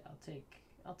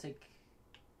 I'll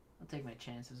take my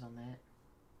chances on that.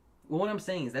 Well, what I'm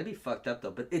saying is that'd be fucked up though.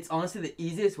 But it's honestly the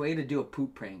easiest way to do a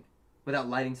poop prank without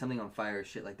lighting something on fire or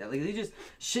shit like that. Like they just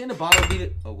shit in a bottle,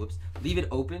 leave it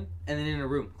open, and then in a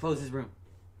room, close his room.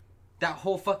 That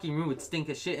whole fucking room would stink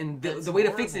of shit. And the way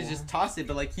to fix it is just toss it.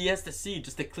 But like he has to see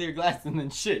just a clear glass and then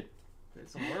shit.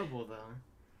 That's horrible though.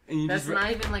 And that's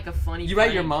not even like a funny. You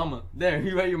write your mama. There,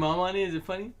 you write your mama on it. Is it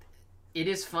funny? It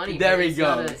is funny. There we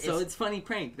go. So it's funny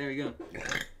prank. There we go.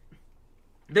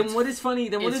 Then what is funny?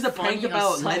 Then what is a prank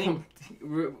about lighting?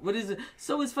 What is it?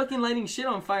 So is fucking lighting shit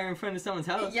on fire in front of someone's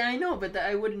house. Yeah, I know, but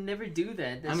I would never do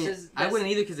that. I wouldn't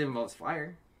either because it involves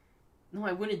fire. No,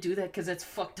 I wouldn't do that because that's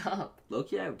fucked up.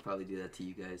 Low-key, I would probably do that to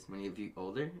you guys when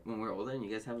we're older, and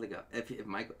you guys have like if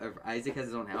Isaac has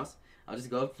his own house, I'll just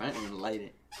go up front and light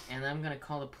it. And I'm gonna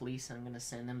call the police and I'm gonna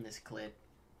send them this clip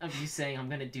of you saying I'm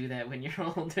gonna do that when you're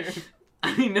older.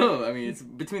 I know. I mean, it's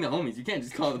between the homies. You can't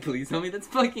just call the police, homie. That's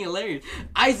fucking hilarious.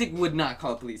 Isaac would not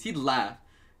call the police. He'd laugh.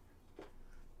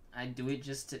 I'd do it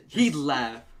just to... He'd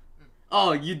laugh.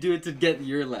 Oh, you do it to get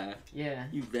your laugh. Yeah.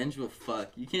 You vengeful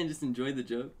fuck. You can't just enjoy the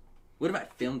joke. What if I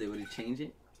filmed it? Would it change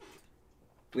it?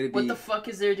 What the fuck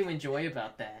is there to enjoy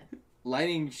about that?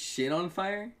 Lighting shit on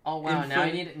fire? Oh wow! Now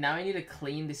I need to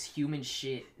clean this human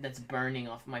shit that's burning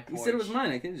off my porch. You said it was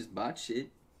mine. I could have just bought shit.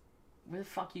 Where the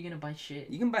fuck are you gonna buy shit?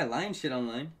 You can buy lion shit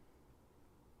online.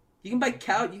 You can buy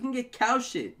cow. You can get cow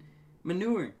shit,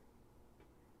 manure.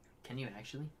 Can you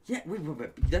actually? Yeah. Wait.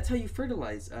 That's how you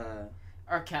fertilize.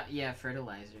 Or cow? Yeah,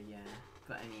 fertilizer. Yeah,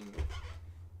 but I mean.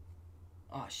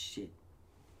 Oh shit.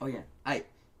 Oh yeah.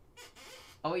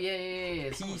 Oh yeah.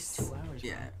 It's Peace. 2 hours.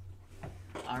 Yeah.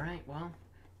 All right. Well,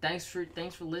 thanks for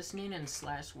listening and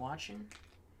 /watching.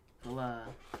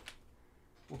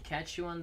 We'll catch you on